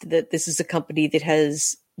lost that this is a company that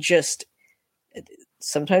has just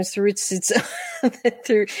sometimes through its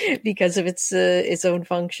because of its own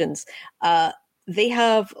functions, they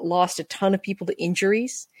have lost a ton of people to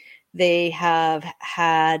injuries. They have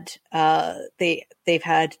had they've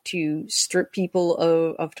had to strip people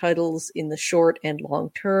of titles in the short and long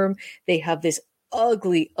term. They have this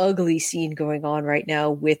ugly scene going on right now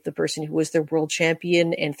with the person who was their world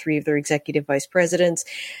champion and 3 of their executive vice presidents.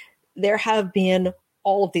 There have been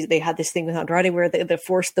all of these. They had this thing with Andrade where they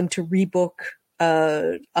forced them to rebook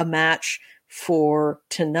a match for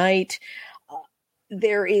tonight.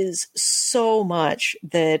 There is so much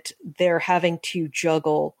that they're having to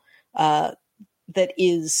juggle that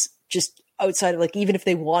is just outside of like, even if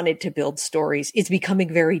they wanted to build stories, it's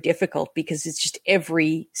becoming very difficult because it's just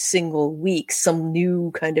every single week some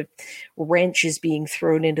new kind of wrench is being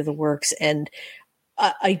thrown into the works. And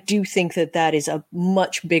I do think that is a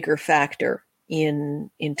much bigger factor in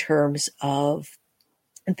terms of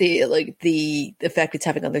the effect it's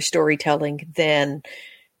having on their storytelling than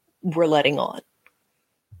we're letting on.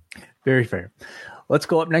 Very fair. Let's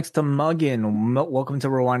go up next to Muggin. Welcome to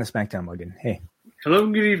Rewind to SmackDown, Muggin. Hey. Hello,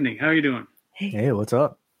 good evening. How are you doing? Hey, what's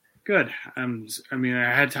up? Good. I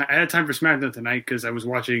had time for SmackDown tonight because I was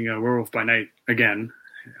watching Werewolf by Night again.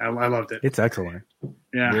 I loved it. It's excellent.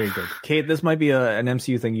 Yeah. Very good. Kate, this might be an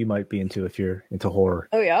MCU thing you might be into if you're into horror.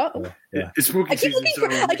 Oh, yeah? Yeah. It's spooky season.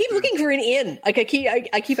 I keep looking for an in. Like, I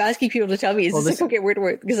keep asking people to tell me, is this okay? Where do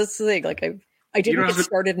I? Because that's the thing. Like, I didn't get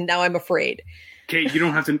started and now I'm afraid. Kate, you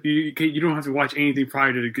don't have to watch anything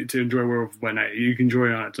prior to enjoy Werewolf by Night. You can enjoy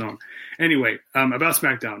it on its own. Anyway, about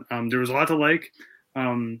SmackDown, there was a lot to like.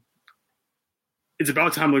 it's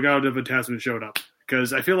about time Legado del Fantasma showed up,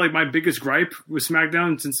 because I feel like my biggest gripe with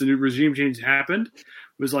SmackDown since the new regime change happened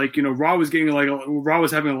was like, you know, Raw was having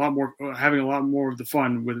a lot more of the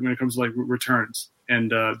fun when it comes to like returns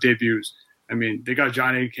and debuts. I mean, they got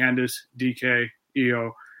Johnny, Candice, DK,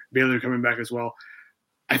 EO, Bayley coming back as well.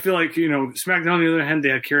 I feel like, you know, SmackDown on the other hand, they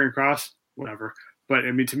had Karrion Kross, whatever. But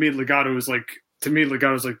I mean, to me, Legado is like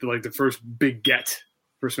the first big get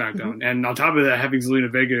for SmackDown. Mm-hmm. And on top of that, having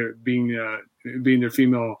Zelina Vega being their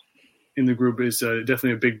female in the group is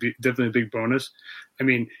definitely a big bonus. I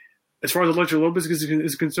mean, as far as Elektra Lopez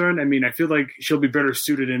is concerned, I mean, I feel like she'll be better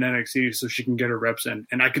suited in NXT so she can get her reps in.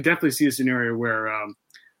 And I could definitely see a scenario where,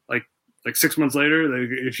 like 6 months later, like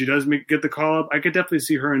if she does get the call up, I could definitely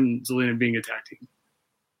see her and Zelina being a tag team,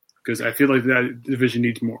 because I feel like that division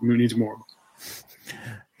needs more.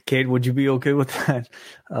 Kate, would you be okay with that?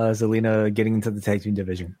 Zelina getting into the tag team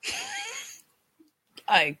division?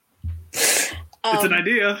 It's an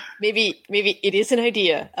idea. Maybe it is an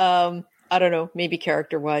idea. I don't know, maybe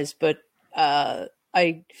character-wise, but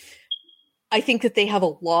I think that they have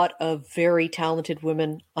a lot of very talented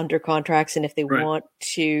women under contracts, and if they want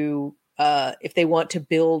to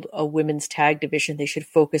build a women's tag division, they should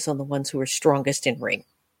focus on the ones who are strongest in ring.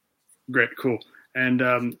 Great, cool, and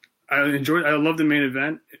I love the main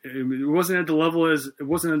event. It wasn't at the level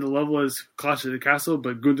as Clash of the Castle,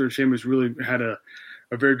 but Gunther and Sheamus really had a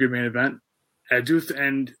very good main event.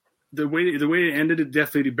 And the way it ended, it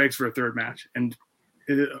definitely begs for a third match. And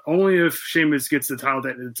only if Sheamus gets the title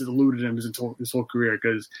that it's eluded him his whole career.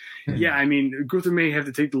 Because, I mean, Gunther may have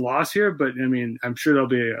to take the loss here, but I mean, I'm sure there'll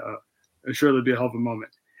be a hell of a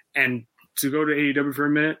moment. And to go to AEW for a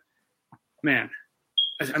minute, man.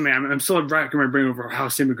 I mean, I'm still racking my brain over how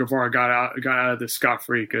Sammy Guevara got out of this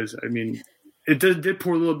scot-free, because I mean, it did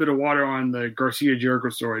pour a little bit of water on the Garcia Jericho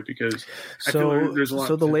story, because I feel like there's a lot.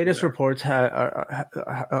 So the latest reports from,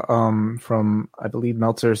 I believe,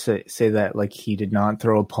 Meltzer say that like he did not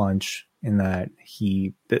throw a punch, in that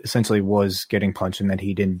he essentially was getting punched and that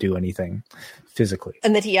he didn't do anything physically,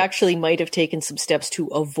 and that he actually might have taken some steps to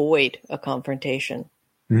avoid a confrontation.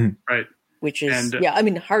 Mm-hmm. Right. Which is, I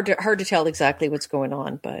mean, hard to tell exactly what's going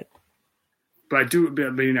on, but I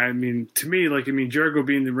mean, to me, like, I mean, Jericho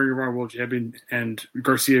being the Ring of Honor World Champion and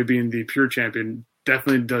Garcia being the Pure Champion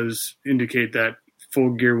definitely does indicate that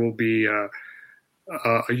Full Gear will be a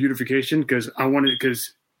unification, because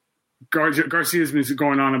Garcia's been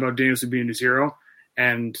going on about Danielson being his hero,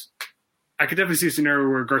 and I could definitely see a scenario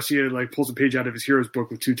where Garcia like pulls a page out of his hero's book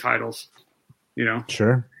with 2 titles, you know?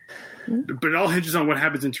 Sure. But it all hinges on what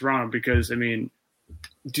happens in Toronto, because I mean,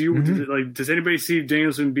 does anybody see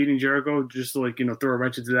Danielson beating Jericho just to, like, you know, throw a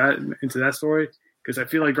wrench into that story? Because I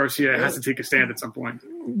feel like Garcia has to take a stand at some point.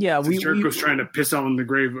 Yeah, Jericho's trying to piss on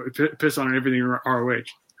everything ROH.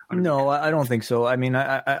 No, I don't think so. I mean,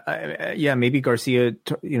 I maybe Garcia.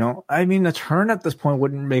 You know, I mean, the turn at this point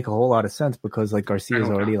wouldn't make a whole lot of sense, because like Garcia's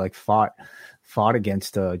already like fought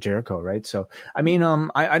against Jericho, right? So, I mean,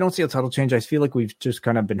 I don't see a title change. I feel like we've just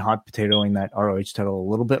kind of been hot potatoing that ROH title a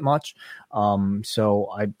little bit much. So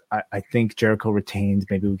I think Jericho retains.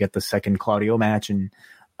 Maybe we get the second Claudio match, and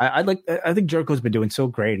I think Jericho's been doing so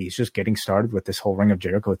great. He's just getting started with this whole Ring of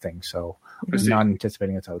Jericho thing. So I'm not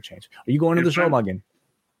anticipating a title change. Are you going to the show, Muggin?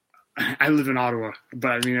 I live in Ottawa,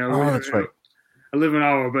 but I mean, that's right. I live in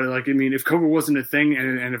Ottawa, but like, I mean, if COVID wasn't a thing,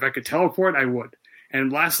 and if I could teleport, I would. And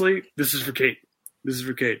lastly, this is for Kate.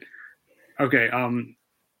 Okay,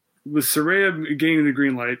 with Saraya getting the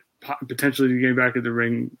green light, potentially getting back in the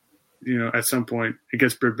ring, you know, at some point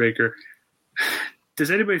against Britt Baker, does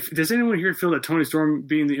anyone here feel that Toni Storm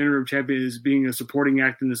being the interim champion is being a supporting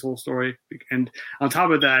act in this whole story? And on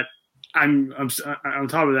top of that, I'm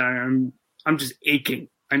just aching.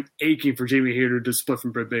 I'm aching for Jamie Hayter to split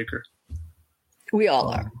from Britt Baker. We all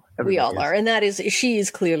are. We all are. And that is, she is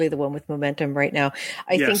clearly the one with momentum right now.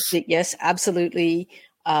 I think that, yes, absolutely.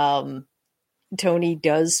 Tony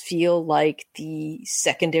does feel like the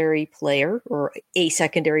secondary player, or a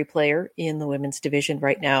secondary player in the women's division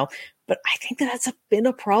right now. But I think that's been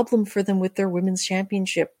a problem for them with their women's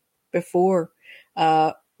championship before.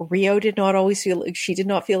 Rio did not always feel like, she did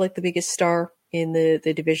not feel like the biggest star in the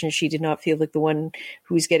division. She did not feel like the one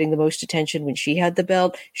who was getting the most attention when she had the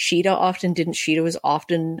belt. Sheeta often didn't. Sheeta was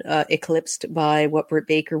often eclipsed by what Britt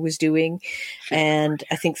Baker was doing. And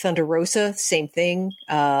I think Thunder Rosa, same thing,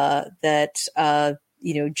 Jade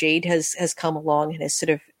has come along and has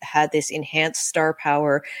sort of had this enhanced star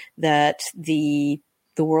power that the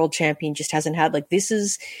world champion just hasn't had. Like, this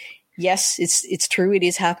is, yes, it's true. It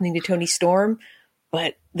is happening to Toni Storm,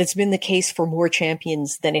 but that's been the case for more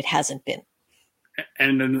champions than it hasn't been.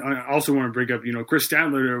 And then I also want to bring up, Chris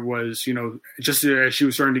Statler was, just as she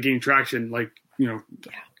was starting to gain traction, like,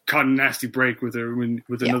 caught a nasty break with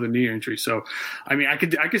another knee injury. So, I mean, I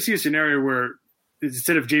could see a scenario where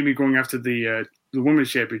instead of Jamie going after the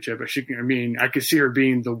women's championship, I could see her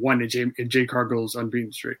being the one in Jade Cargill's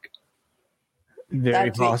unbeaten streak.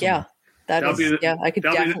 Very possible. Yeah, I could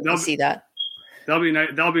definitely see that.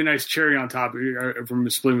 That'll be a nice cherry on top from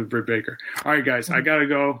splitting with Britt Baker. All right, guys, I gotta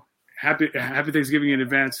go. Happy Thanksgiving in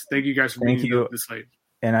advance. Thank you guys for being this late.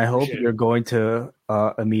 And I hope you're going to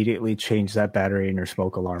immediately change that battery in your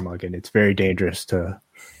smoke alarm again. It's very dangerous to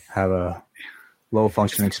have a low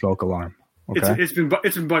functioning smoke alarm. Okay? It's been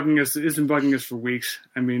bugging us. It's been bugging us for weeks.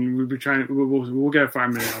 I mean, we've been trying. We'll get a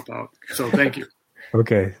fireman to help out. So thank you.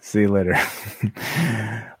 Okay. See you later.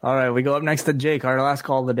 All right, we go up next to Jake. Our last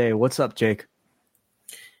call of the day. What's up, Jake?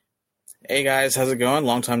 Hey guys, how's it going?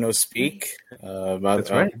 Long time no speak. That's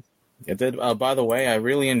right. It did. By the way, I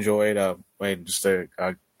really enjoyed. Just to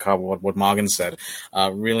cover what Morgan said.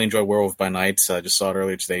 Really enjoyed Werewolf by Night. Just saw it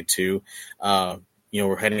earlier today too.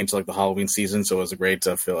 We're heading into like the Halloween season, so it was a great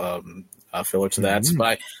filler to that. Mm-hmm.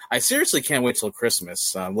 But I seriously can't wait till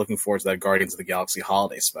Christmas. I'm looking forward to that Guardians of the Galaxy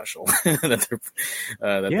holiday special. There's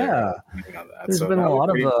been a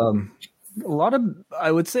lot of I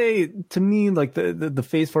would say, to me, like the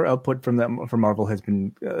Phase 4 output from Marvel has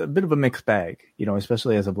been a bit of a mixed bag,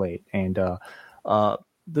 especially as of late. And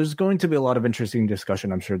there's going to be a lot of interesting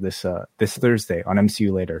discussion, I'm sure, this Thursday on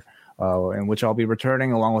MCU Later, in which I'll be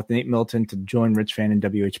returning along with Nate Milton to join Rich Fan and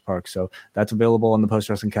WH Park. So that's available on the Post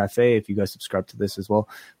Wrestling Cafe if you guys subscribe to this as well.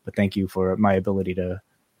 But thank you for my ability to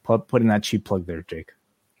put in that cheap plug there, Jake.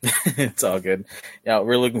 It's all good. Yeah,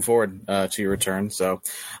 we're looking forward to your return. So,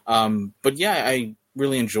 but yeah, I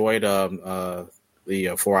really enjoyed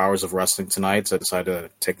the 4 hours of wrestling tonight. So I decided to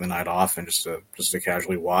take the night off and just to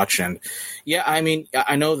casually watch. And yeah, I mean,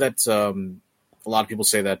 I know that a lot of people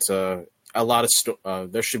say that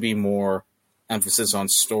there should be more emphasis on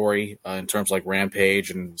story in terms of like Rampage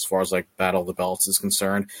and as far as like Battle of the Belts is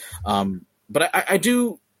concerned. But I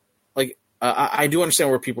do like. I do understand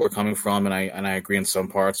where people are coming from, and I agree in some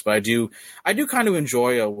parts. But I do kind of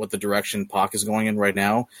enjoy what the direction Pac is going in right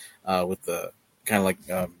now, with the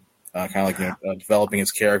developing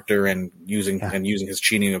his character and using his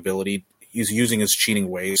cheating ability. He's using his cheating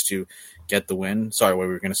ways to get the win. Sorry, what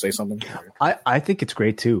were you going to say something? I think it's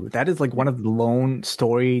great too. That is like one of the lone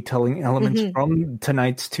storytelling elements from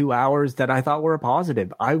tonight's 2 hours that I thought were a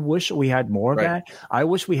positive. I wish we had more of that. I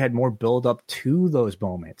wish we had more build up to those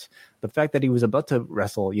moments. The fact that he was about to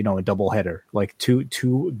wrestle, a doubleheader, like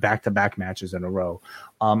two back-to-back matches in a row,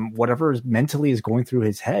 whatever mentally is going through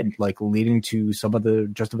his head, like leading to some of the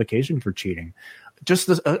justification for cheating, just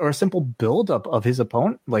a simple build-up of his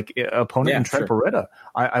opponent in Trent Beretta.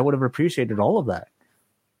 I would have appreciated all of that.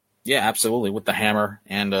 Yeah, absolutely, with the hammer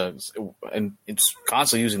and it's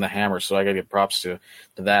constantly using the hammer, so I got to give props to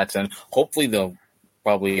that, and hopefully they'll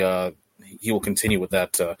probably. He will continue with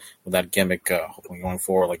that gimmick, hopefully going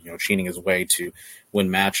forward, like cheating his way to win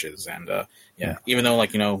matches, and even though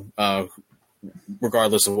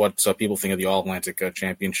regardless of what people think of the All Atlantic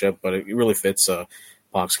Championship, but it really fits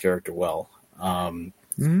Pac's character well.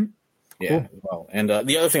 Yeah, well, and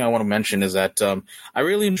the other thing I want to mention is that I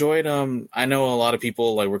really enjoyed. I know a lot of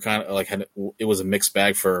people were kind of it was a mixed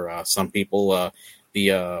bag for some people.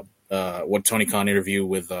 What Tony Khan interview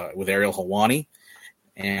with Ariel Helwani.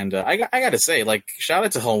 And I got to say, shout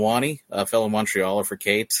out to Helwani, a fellow Montrealer for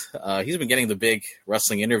Kate. He's been getting the big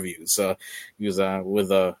wrestling interviews. He was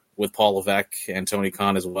with Paul Levesque and Tony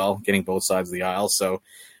Khan as well, getting both sides of the aisle. So, I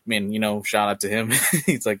mean, shout out to him.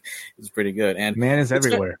 He's pretty good. And man is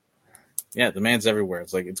everywhere. Yeah, the man's everywhere.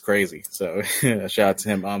 It's crazy. So, shout out to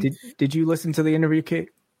him. Did you listen to the interview, Kate?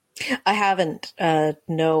 I haven't.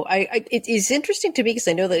 No, it's interesting to me because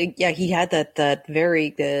I know that he had that very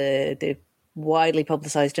the widely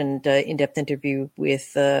publicized and in-depth interview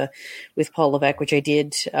with Paul Levesque, which I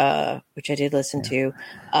did listen to.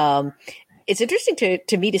 It's interesting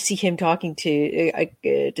to me to see him talking to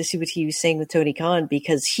see what he was saying with Tony Khan,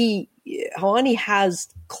 because Helwani has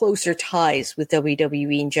closer ties with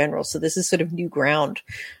WWE in general, so this is sort of new ground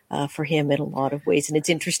for him in a lot of ways, and it's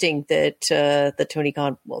interesting that Tony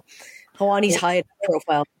Khan, Helwani's high in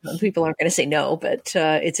profile. People aren't going to say no, but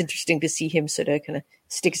it's interesting to see him sort of kind of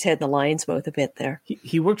stick his head in the lion's mouth a bit there.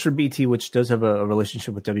 He works for BT, which does have a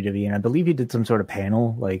relationship with WWE, and I believe he did some sort of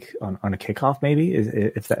panel, on a kickoff, maybe.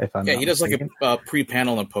 If I'm he does mistaken. Like a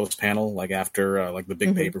pre-panel and post-panel, after the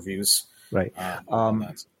big pay-per-views. Right.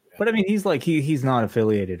 But I mean, he's like he's not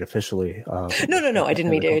affiliated officially. No. I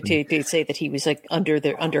didn't mean to say that he was like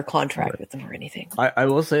under contract with them or anything. I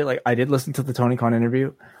will say, like, I did listen to the Tony Khan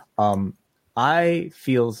interview. I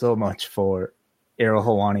feel so much for Ariel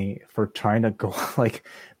Helwani for trying to go like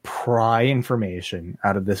pry information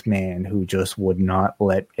out of this man who just would not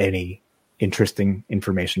let any interesting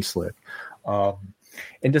information slip. And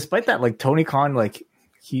despite that, like Tony Khan, like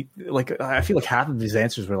I feel like half of his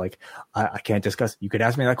answers were like, I can't discuss. You could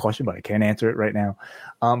ask me that question, but I can't answer it right now.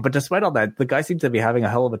 But despite all that, the guy seems to be having a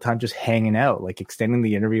hell of a time just hanging out, like extending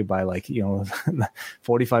the interview by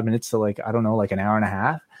 45 minutes to like, I don't know, like an hour and a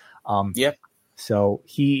half. Yep. So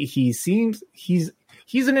he seems he's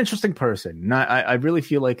an interesting person. And I really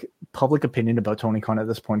feel like public opinion about Tony Khan at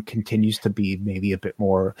this point continues to be maybe a bit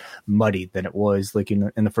more muddy than it was like in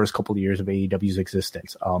the first couple of years of AEW's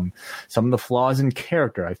existence. Some of the flaws in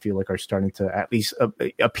character I feel like are starting to at least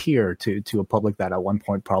appear to a public that at one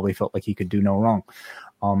point probably felt like he could do no wrong.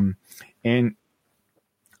 And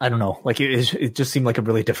I don't know, like it just seemed like a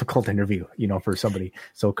really difficult interview, for somebody.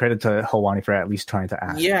 So credit to Helwani for at least trying to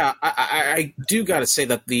ask. Yeah, I do got to say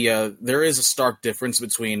that there is a stark difference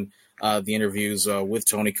between the interviews with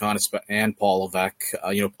Tony Khan and Paul Levesque.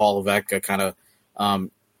 Paul Levesque kind of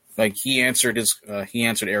he answered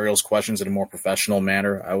Ariel's questions in a more professional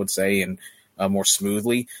manner, I would say, and more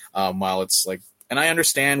smoothly. While it's like, and I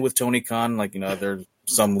understand with Tony Khan, there's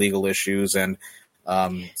some legal issues and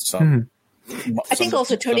some. Mm-hmm. I think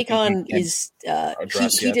also Tony Khan is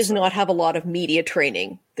he does not have a lot of media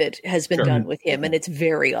training that has been done with him, and it's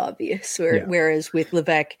very obvious. Whereas with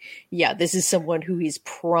Levesque, this is someone who is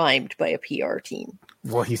primed by a PR team.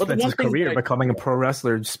 Well, he spent his career becoming a pro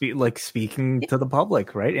wrestler, speaking to the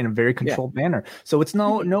public, right, in a very controlled manner. So it's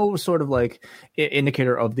no sort of like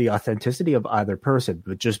indicator of the authenticity of either person,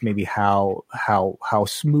 but just maybe how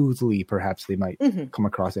smoothly perhaps they might come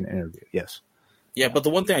across in an interview. Yes. Yeah, but the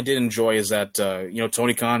one thing I did enjoy is that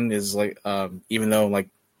Tony Khan is like, even though like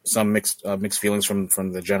some mixed feelings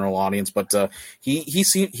from the general audience, but he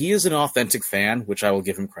is an authentic fan, which I will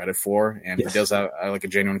give him credit for, and he does have like a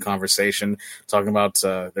genuine conversation talking about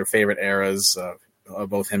their favorite eras,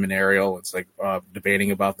 both him and Ariel. It's like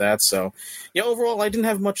debating about that. So yeah, overall I didn't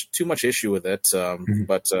have too much issue with it,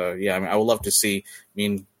 but I would love to see.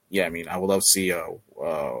 I would love to see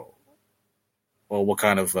what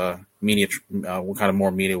kind of media, what kind of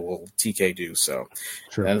more media will TK do? So,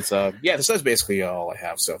 sure. And it's that's basically all I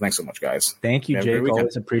have. So, thanks so much, guys. Thank you, Jake.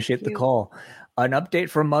 Always appreciate the call. An update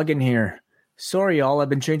from Muggin here. Sorry, y'all. I've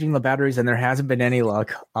been changing the batteries and there hasn't been any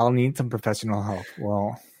luck. I'll need some professional help.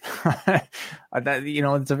 Well,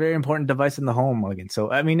 it's a very important device in the home, Muggin.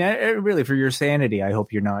 So, I mean, really, for your sanity, I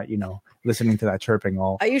hope you're not, listening to that chirping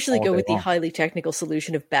all. I usually go with the highly technical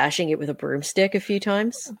solution of bashing it with a broomstick a few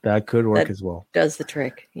times. That could work as well. Does the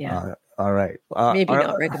trick. Yeah. All right. Maybe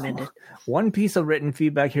not recommended. One piece of written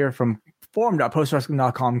feedback here from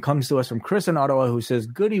forum.postwrestling.com comes to us from Chris in Ottawa, who says,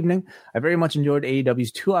 "Good evening. I very much enjoyed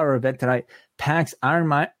AEW's 2-hour event tonight. Pac's Iron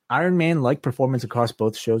Man-like performance across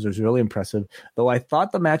both shows was really impressive, though I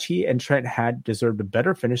thought the match he and Trent had deserved a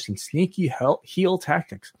better finish than sneaky heel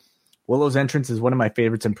tactics. Willow's entrance is one of my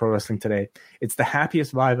favorites in pro wrestling today. It's the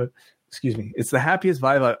happiest vibe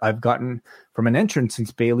I've gotten from an entrance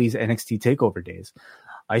since Bayley's NXT TakeOver days.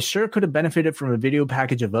 I sure could have benefited from a video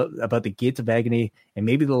package about the Gates of Agony, and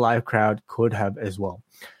maybe the live crowd could have as well.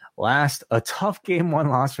 Last, a tough Game 1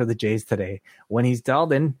 loss for the Jays today. When he's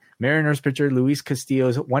dialed in, Mariners pitcher Luis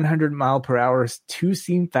Castillo's 100-mile-per-hour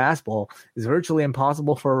two-seam fastball is virtually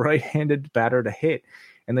impossible for a right-handed batter to hit,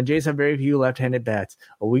 and the Jays have very few left-handed bats,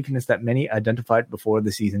 a weakness that many identified before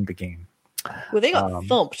the season began." Well, they got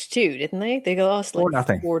thumped too, didn't they? They lost like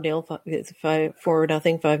 4-0, 4-0,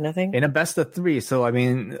 5-0 in a best of 3. So I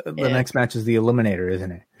mean, the next match is the Eliminator,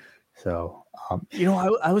 isn't it? So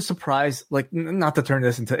I was surprised, like, not to turn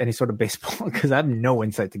this into any sort of baseball because I have no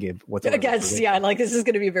insight to give whatsoever. I guess, this is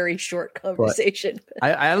going to be a very short conversation.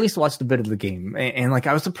 I at least watched a bit of the game, and like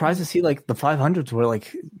I was surprised to see like the 500s were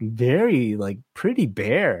like very like pretty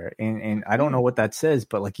bare, and I don't know what that says,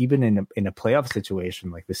 but like even in a playoff situation,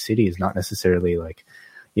 like the city is not necessarily like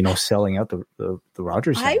selling out the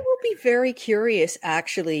Rogers Center. I will be very curious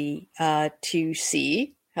actually to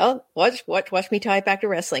see. Oh, watch me tie it back to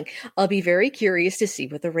wrestling. I'll be very curious to see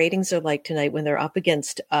what the ratings are like tonight when they're up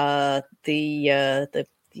against the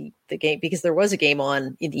game, because there was a game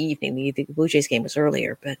on in the evening. The Blue Jays game was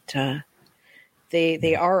earlier, but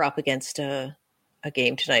they are up against a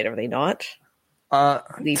game tonight, are they not? I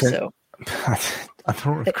believe so.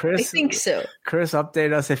 Chris, I think so. Chris,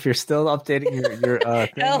 update us if you're still updating your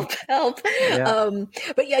thing. Help. Yeah.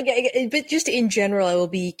 But just in general, I will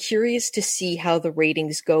be curious to see how the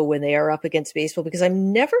ratings go when they are up against baseball, because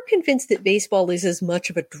I'm never convinced that baseball is as much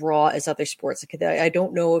of a draw as other sports. I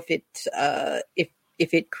don't know if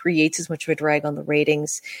it creates as much of a drag on the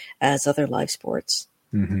ratings as other live sports.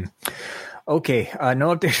 Mm-hmm. Okay,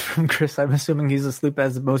 no update from Chris. I'm assuming he's asleep,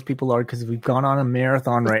 as most people are, because we've gone on a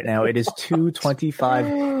marathon right now. It is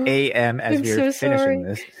 2:25 a.m. as we're finishing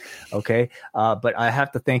this. Okay, but I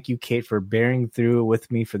have to thank you, Kate, for bearing through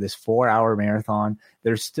with me for this 4-hour marathon.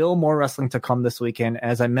 There's still more wrestling to come this weekend.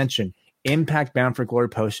 As I mentioned, Impact Bound for Glory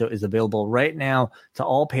post show is available right now to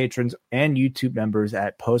all patrons and YouTube members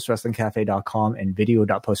at postwrestlingcafe.com and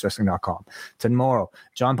video.postwrestling.com. Tomorrow,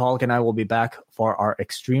 John Pollock and I will be back for our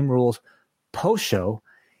Extreme Rules post show.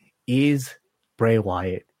 Is Bray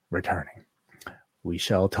Wyatt returning? We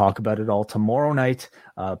shall talk about it all tomorrow night,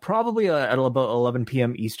 probably at about 11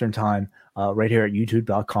 p.m. Eastern time, right here at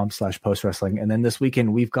youtube.com/postwrestling. And then this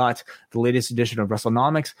weekend, we've got the latest edition of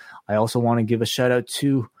WrestleNomics. I also want to give a shout out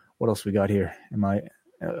to, what else we got here?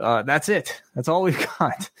 That's it. That's all we've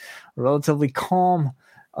got. A relatively calm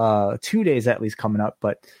 2 days at least coming up.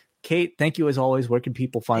 But Kate, thank you as always. Where can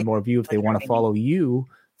people find more of you if they want to follow you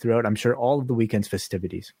throughout, I'm sure, all of the weekend's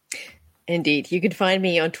festivities? Indeed. You can find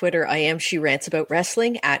me on Twitter. I am She Rants About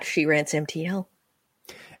Wrestling at She Rants MTL.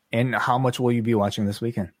 And how much will you be watching this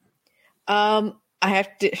weekend? I have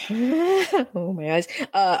to. Oh, my eyes.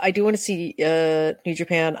 I do want to see New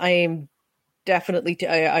Japan. I am definitely.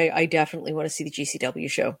 I definitely want to see the GCW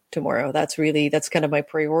show tomorrow. That's kind of my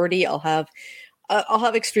priority. I'll have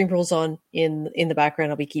Extreme Rules on in the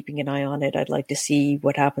background. I'll be keeping an eye on it. I'd like to see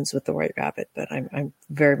what happens with the White Rabbit, but I'm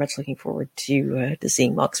very much looking forward to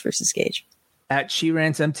seeing Mox versus Gage. At She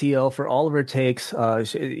Rants MTL for all of her takes,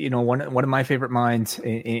 one of my favorite minds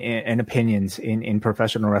and opinions in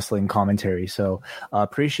professional wrestling commentary. So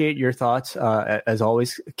appreciate your thoughts, as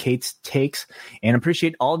always, Kate's takes, and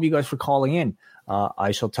appreciate all of you guys for calling in.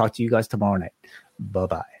 I shall talk to you guys tomorrow night.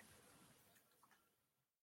 Bye-bye.